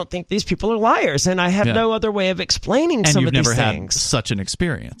also don't think these people are liars, and I have no other way of explaining some of these things. And you've never had such an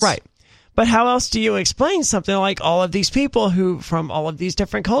experience. Right. But how else do you explain something like all of these people who, from all of these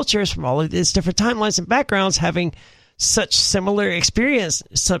different cultures, from all of these different timelines and backgrounds, having such similar experience,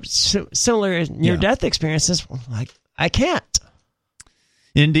 similar near-death experiences? Like, I can't.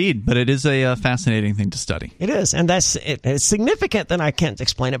 Indeed, but it is a fascinating thing to study. It is, and it's significant that I can't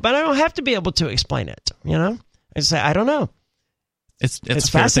explain it, but I don't have to be able to explain it. I just say, I don't know. It's a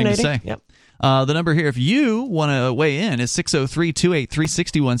fair thing to say. Yep. The number here, if you want to weigh in, is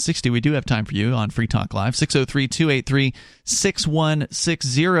 603-283-6160. We do have time for you on Free Talk Live,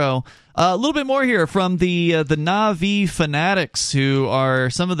 603-283-6160. A little bit more here from the Na'vi fanatics, who are,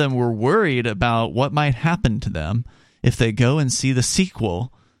 some of them were worried about what might happen to them if they go and see the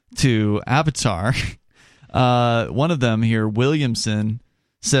sequel to Avatar. One of them here, Williamson,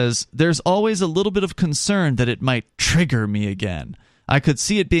 says, there's always a little bit of concern that it might trigger me again. I could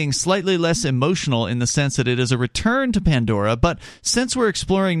see it being slightly less emotional in the sense that it is a return to Pandora, but since we're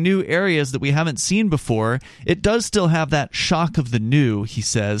exploring new areas that we haven't seen before, it does still have that shock of the new, he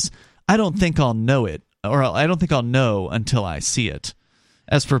says. I don't think I'll know it or I don't think I'll know until I see it.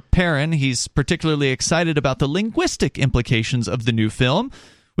 As for Perrin, he's particularly excited about the linguistic implications of the new film,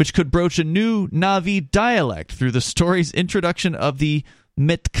 which could broach a new Na'vi dialect through the story's introduction of the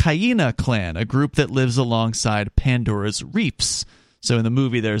Metkayina clan, a group that lives alongside Pandora's reefs. So in the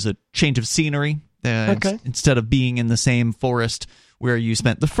movie, there's a change of scenery. Instead of being in the same forest where you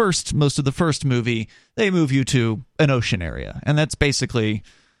spent most of the first movie, they move you to an ocean area. And that's basically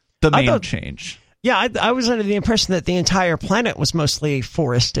the main change. Yeah, I was under the impression that the entire planet was mostly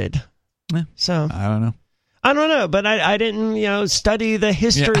forested. So I don't know. I don't know, but I didn't, study the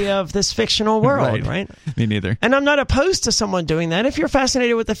history of this fictional world, right? Me neither. And I'm not opposed to someone doing that. If you're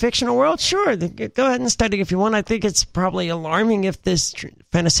fascinated with the fictional world, sure, go ahead and study if you want. I think it's probably alarming if this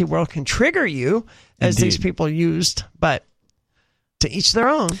fantasy world can trigger you, as these people used, but to each their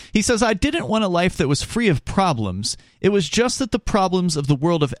own. He says, I didn't want a life that was free of problems. It was just that the problems of the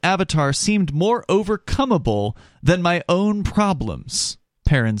world of Avatar seemed more overcomable than my own problems,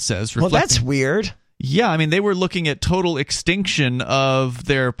 Perrin says. Well, that's weird. Yeah, I mean, they were looking at total extinction of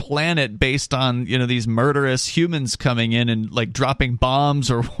their planet based on, these murderous humans coming in and, like, dropping bombs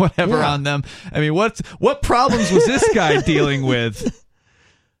or whatever on them. I mean, what problems was this guy dealing with?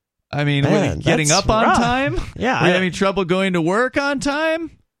 I mean, getting up on time? Yeah. Were you having trouble going to work on time?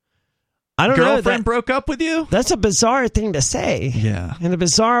 I don't know. Girlfriend broke up with you? That's a bizarre thing to say. Yeah. And a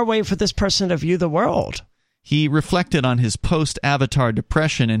bizarre way for this person to view the world. He reflected on his post-Avatar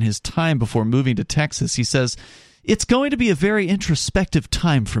depression and his time before moving to Texas. He says, it's going to be a very introspective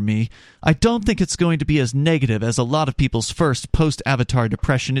time for me. I don't think it's going to be as negative as a lot of people's first post-Avatar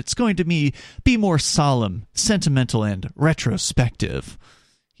depression. It's going to be more solemn, sentimental, and retrospective,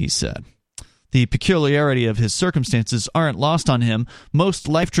 he said. The peculiarity of his circumstances aren't lost on him. Most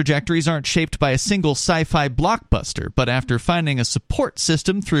life trajectories aren't shaped by a single sci-fi blockbuster, but after finding a support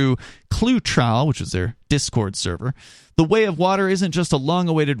system through Cluetrowel, which is their Discord server, The Way of Water isn't just a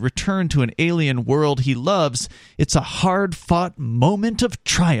long-awaited return to an alien world he loves, it's a hard-fought moment of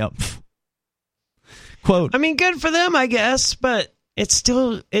triumph. Quote, I mean, good for them, I guess, but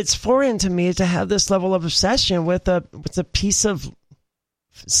it's foreign to me to have this level of obsession with a piece of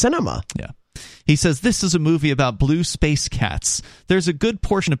cinema. Yeah. He says, this is a movie about blue space cats. There's a good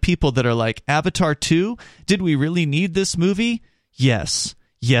portion of people that are like, Avatar 2? Did we really need this movie? Yes.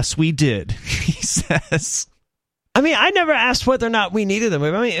 Yes, we did, he says. I mean, I never asked whether or not we needed the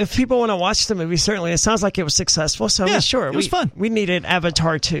movie. I mean, if people want to watch the movie, certainly it sounds like it was successful. So, yeah, sure. It was fun. We needed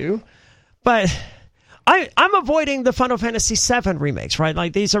Avatar 2. But I'm avoiding the Final Fantasy VII remakes, right?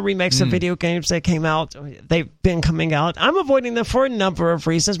 Like, these are remakes of video games that came out. They've been coming out. I'm avoiding them for a number of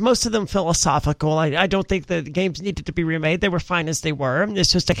reasons, most of them philosophical. I don't think the games needed to be remade. They were fine as they were.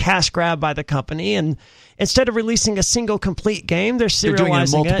 It's just a cash grab by the company. And instead of releasing a single complete game, they're serializing doing it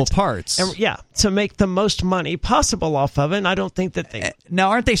in multiple parts. And, to make the most money possible off of it. And I don't think that they... Now,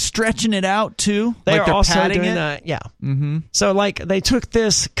 aren't they stretching it out, too? They're also padding doing it? that. Yeah. Mm-hmm. So, they took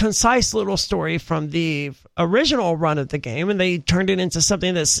this concise little story from the original run of the game, and they turned it into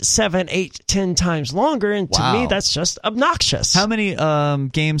something that's 7, 8, 10 times longer. And to me, that's just obnoxious. How many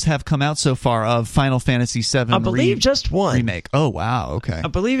games have come out so far of Final Fantasy VII? I believe just one remake. Oh, wow. Okay. I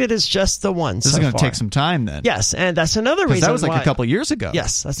believe it is just the one. This is going to take some time then. Yes, and that's another reason. That was a couple years ago.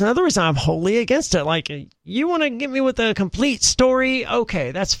 Yes, that's another reason I'm wholly against it. Like, you want to get me with a complete story?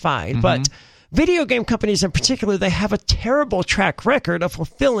 Okay, that's fine. Mm-hmm. But video game companies in particular, they have a terrible track record of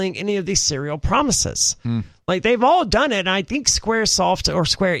fulfilling any of these serial promises. Like, they've all done it, and I think Squaresoft or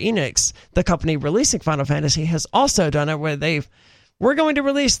Square Enix, the company releasing Final Fantasy, has also done it where we're going to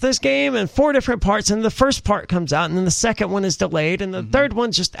release this game in 4 different parts, and the first part comes out, and then the second one is delayed, and the third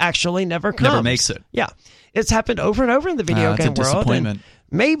one just actually never comes. Never makes it. Yeah. It's happened over and over in the video game world. Disappointment. And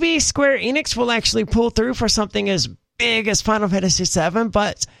maybe Square Enix will actually pull through for something as big as Final Fantasy VII,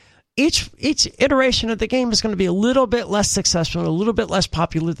 but each iteration of the game is going to be a little bit less successful, a little bit less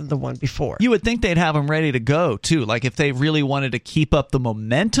popular than the one before. You would think they'd have them ready to go, too. Like, if they really wanted to keep up the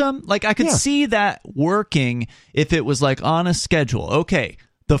momentum. Like, I could see that working if it was, like, on a schedule. Okay,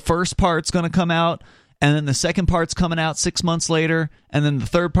 the first part's going to come out, and then the second part's coming out 6 months later, and then the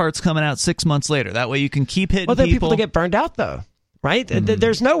third part's coming out 6 months later. That way you can keep hitting people. Well, then people get burned out, though. Right?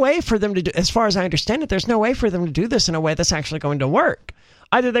 There's no way for them to do, as far as I understand it, there's no way for them to do this in a way that's actually going to work.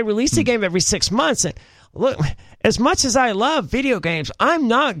 Either they release a game every 6 months, and look, as much as I love video games, I'm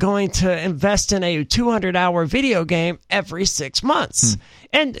not going to invest in a 200-hour video game every 6 months.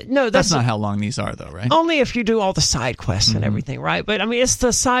 And no, that's not how long these are, though, right? Only if you do all the side quests and everything, right? But I mean, it's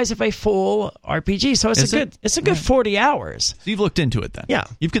the size of a full RPG, so it's a good 40 hours. So you've looked into it then? Yeah.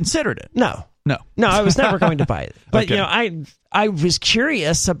 You've considered it? No. No, I was never going to buy it. But Okay. I was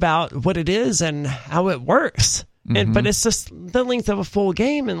curious about what it is and how it works. But it's just the length of a full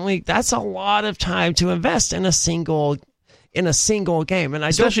game, and like that's a lot of time to invest in a single game. And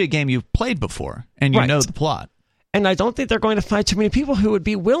especially a game you've played before and you know the plot. And I don't think they're going to find too many people who would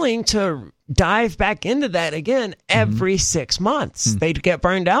be willing to dive back into that again every 6 months. They'd get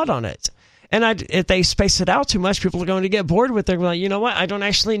burned out on it. And if they space it out too much, people are going to get bored with it. They're like, you know what? I don't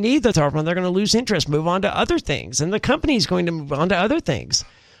actually need the third one. They're going to lose interest, move on to other things. And the company's going to move on to other things.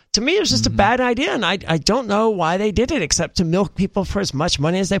 To me, it was just a bad idea. And I don't know why they did it except to milk people for as much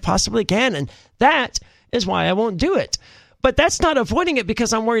money as they possibly can. And that is why I won't do it. But that's not avoiding it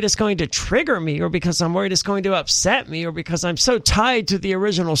because I'm worried it's going to trigger me or because I'm worried it's going to upset me or because I'm so tied to the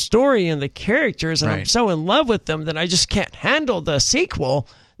original story and the characters and I'm so in love with them that I just can't handle the sequel.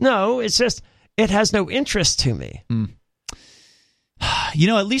 No, it's just it has no interest to me. You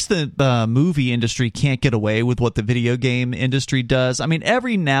know, at least the movie industry can't get away with what the video game industry does. I mean,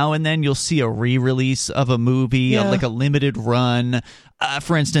 every now and then you'll see a re-release of a movie, like a limited run.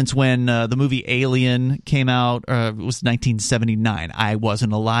 For instance, when the movie Alien came out, it was 1979. I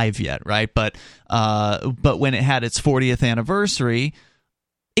wasn't alive yet, right? But when it had its 40th anniversary,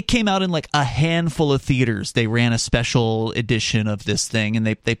 it came out in like a handful of theaters. They ran a special edition of this thing, and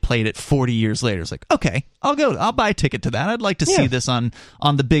they played it 40 years later. It's like, okay, I'll buy a ticket to that. I'd like to see this on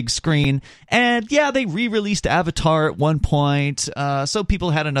the big screen. And yeah, they re-released Avatar at one point, so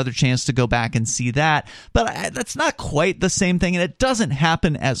people had another chance to go back and see that. But that's not quite the same thing, and it doesn't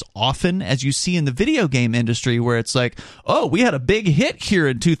happen as often as you see in the video game industry, where it's like, oh, we had a big hit here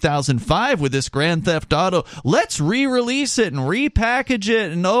in 2005 with this Grand Theft Auto. Let's re-release it and repackage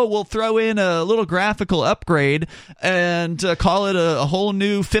it, and we'll throw in a little graphical upgrade and call it a whole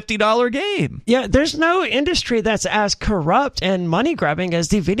new $50 game. Yeah, there's no industry that's as corrupt and money grabbing as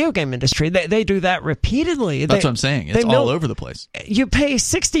the video game industry. They do that repeatedly. That's what I'm saying. It's all over the place. You pay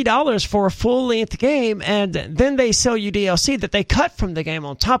 $60 for a full length game, and then they sell you DLC that they cut from the game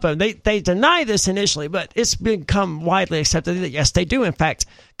on top of it. They deny this initially, but it's become widely accepted that yes, they do in fact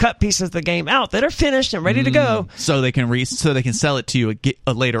cut pieces of the game out that are finished and ready to go, so they can sell it to you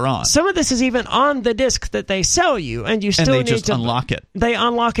later on. Some of this is even on the disc that they sell you, and you still they need just to unlock it. They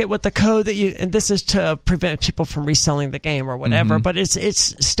unlock it with the code that you, and this is to prevent people from reselling the game or whatever. But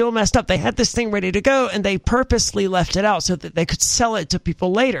it's still messed up. They had this thing ready to go, and they purposely left it out so that they could sell it to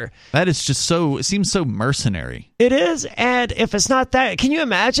people later. That is just it seems so mercenary. It is, and if it's not that, can you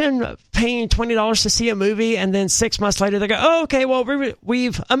imagine paying $20 to see a movie, and then 6 months later they go, oh, okay, well,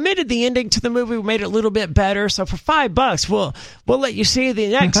 we've omitted the ending to the movie, we made it a little bit better, so for $5 we'll let you see the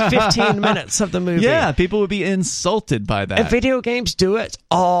next 15 minutes of the movie. Yeah, people would be insulted by that. And video games do it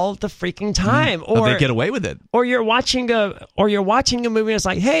all the freaking time. Or they get away with it. Or you're watching a movie and it's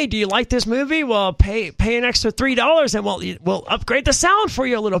like, hey, do you like this movie? Well, pay an extra $3 and we'll upgrade the sound for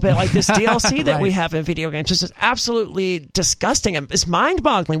you a little bit, like this DLC that we have in video games. It's just absolutely disgusting. It's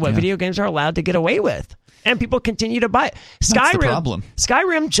mind-boggling what video games are allowed to get away with. And people continue to buy it. That's the problem.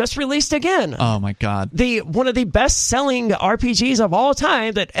 Skyrim just released again. Oh my God! One of the best-selling RPGs of all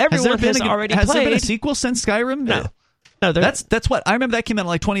time that everyone has already played. Has there been a sequel since Skyrim? No, that's what I remember. That came out in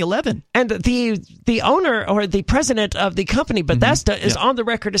like 2011. And the owner or the president of the company Bethesda is on the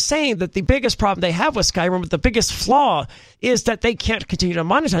record as saying that the biggest problem they have with Skyrim, the biggest flaw, is that they can't continue to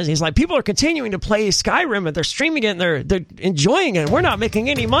monetize. He's like, people are continuing to play Skyrim and they're streaming it and they're enjoying it. And we're not making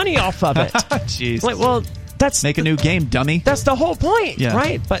any money off of it. Jeez. Like, well, make a new game, dummy. That's the whole point,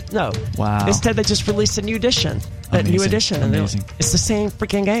 right? But no. Wow. Instead, they just released a new edition. New edition. Amazing. And it's the same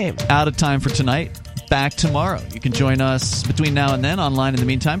freaking game. Out of time for tonight. Back tomorrow. You can join us between now and then online in the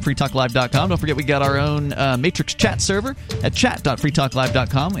meantime, freetalklive.com. Don't forget we got our own Matrix chat server at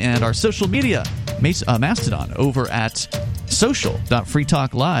chat.freetalklive.com and our social media Mastodon over at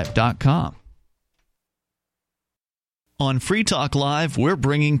social.freetalklive.com. On Free Talk Live, we're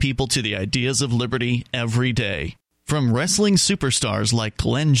bringing people to the ideas of liberty every day. From wrestling superstars like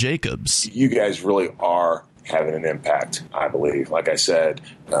Glenn Jacobs. You guys really are having an impact, I believe. Like I said,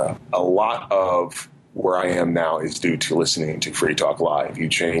 a lot of where I am now is due to listening to Free Talk Live. You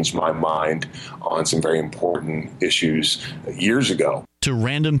changed my mind on some very important issues years ago. To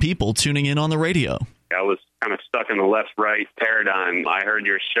random people tuning in on the radio. I was kind of stuck in the left-right paradigm. I heard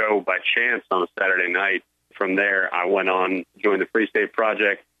your show by chance on a Saturday night. From there, I went on, joined the Free State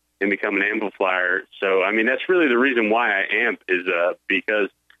Project, and become an amplifier. So, I mean, that's really the reason why I amp is because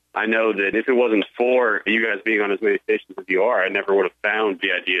I know that if it wasn't for you guys being on as many stations as you are, I never would have found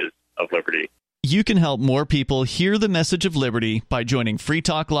the ideas of liberty. You can help more people hear the message of liberty by joining Free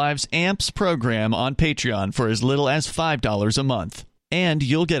Talk Live's AMPS program on Patreon for as little as $5 a month. and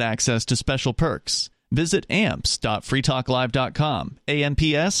you'll get access to special perks. Visit amps.freetalklive.com,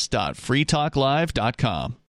 amps.freetalklive.com.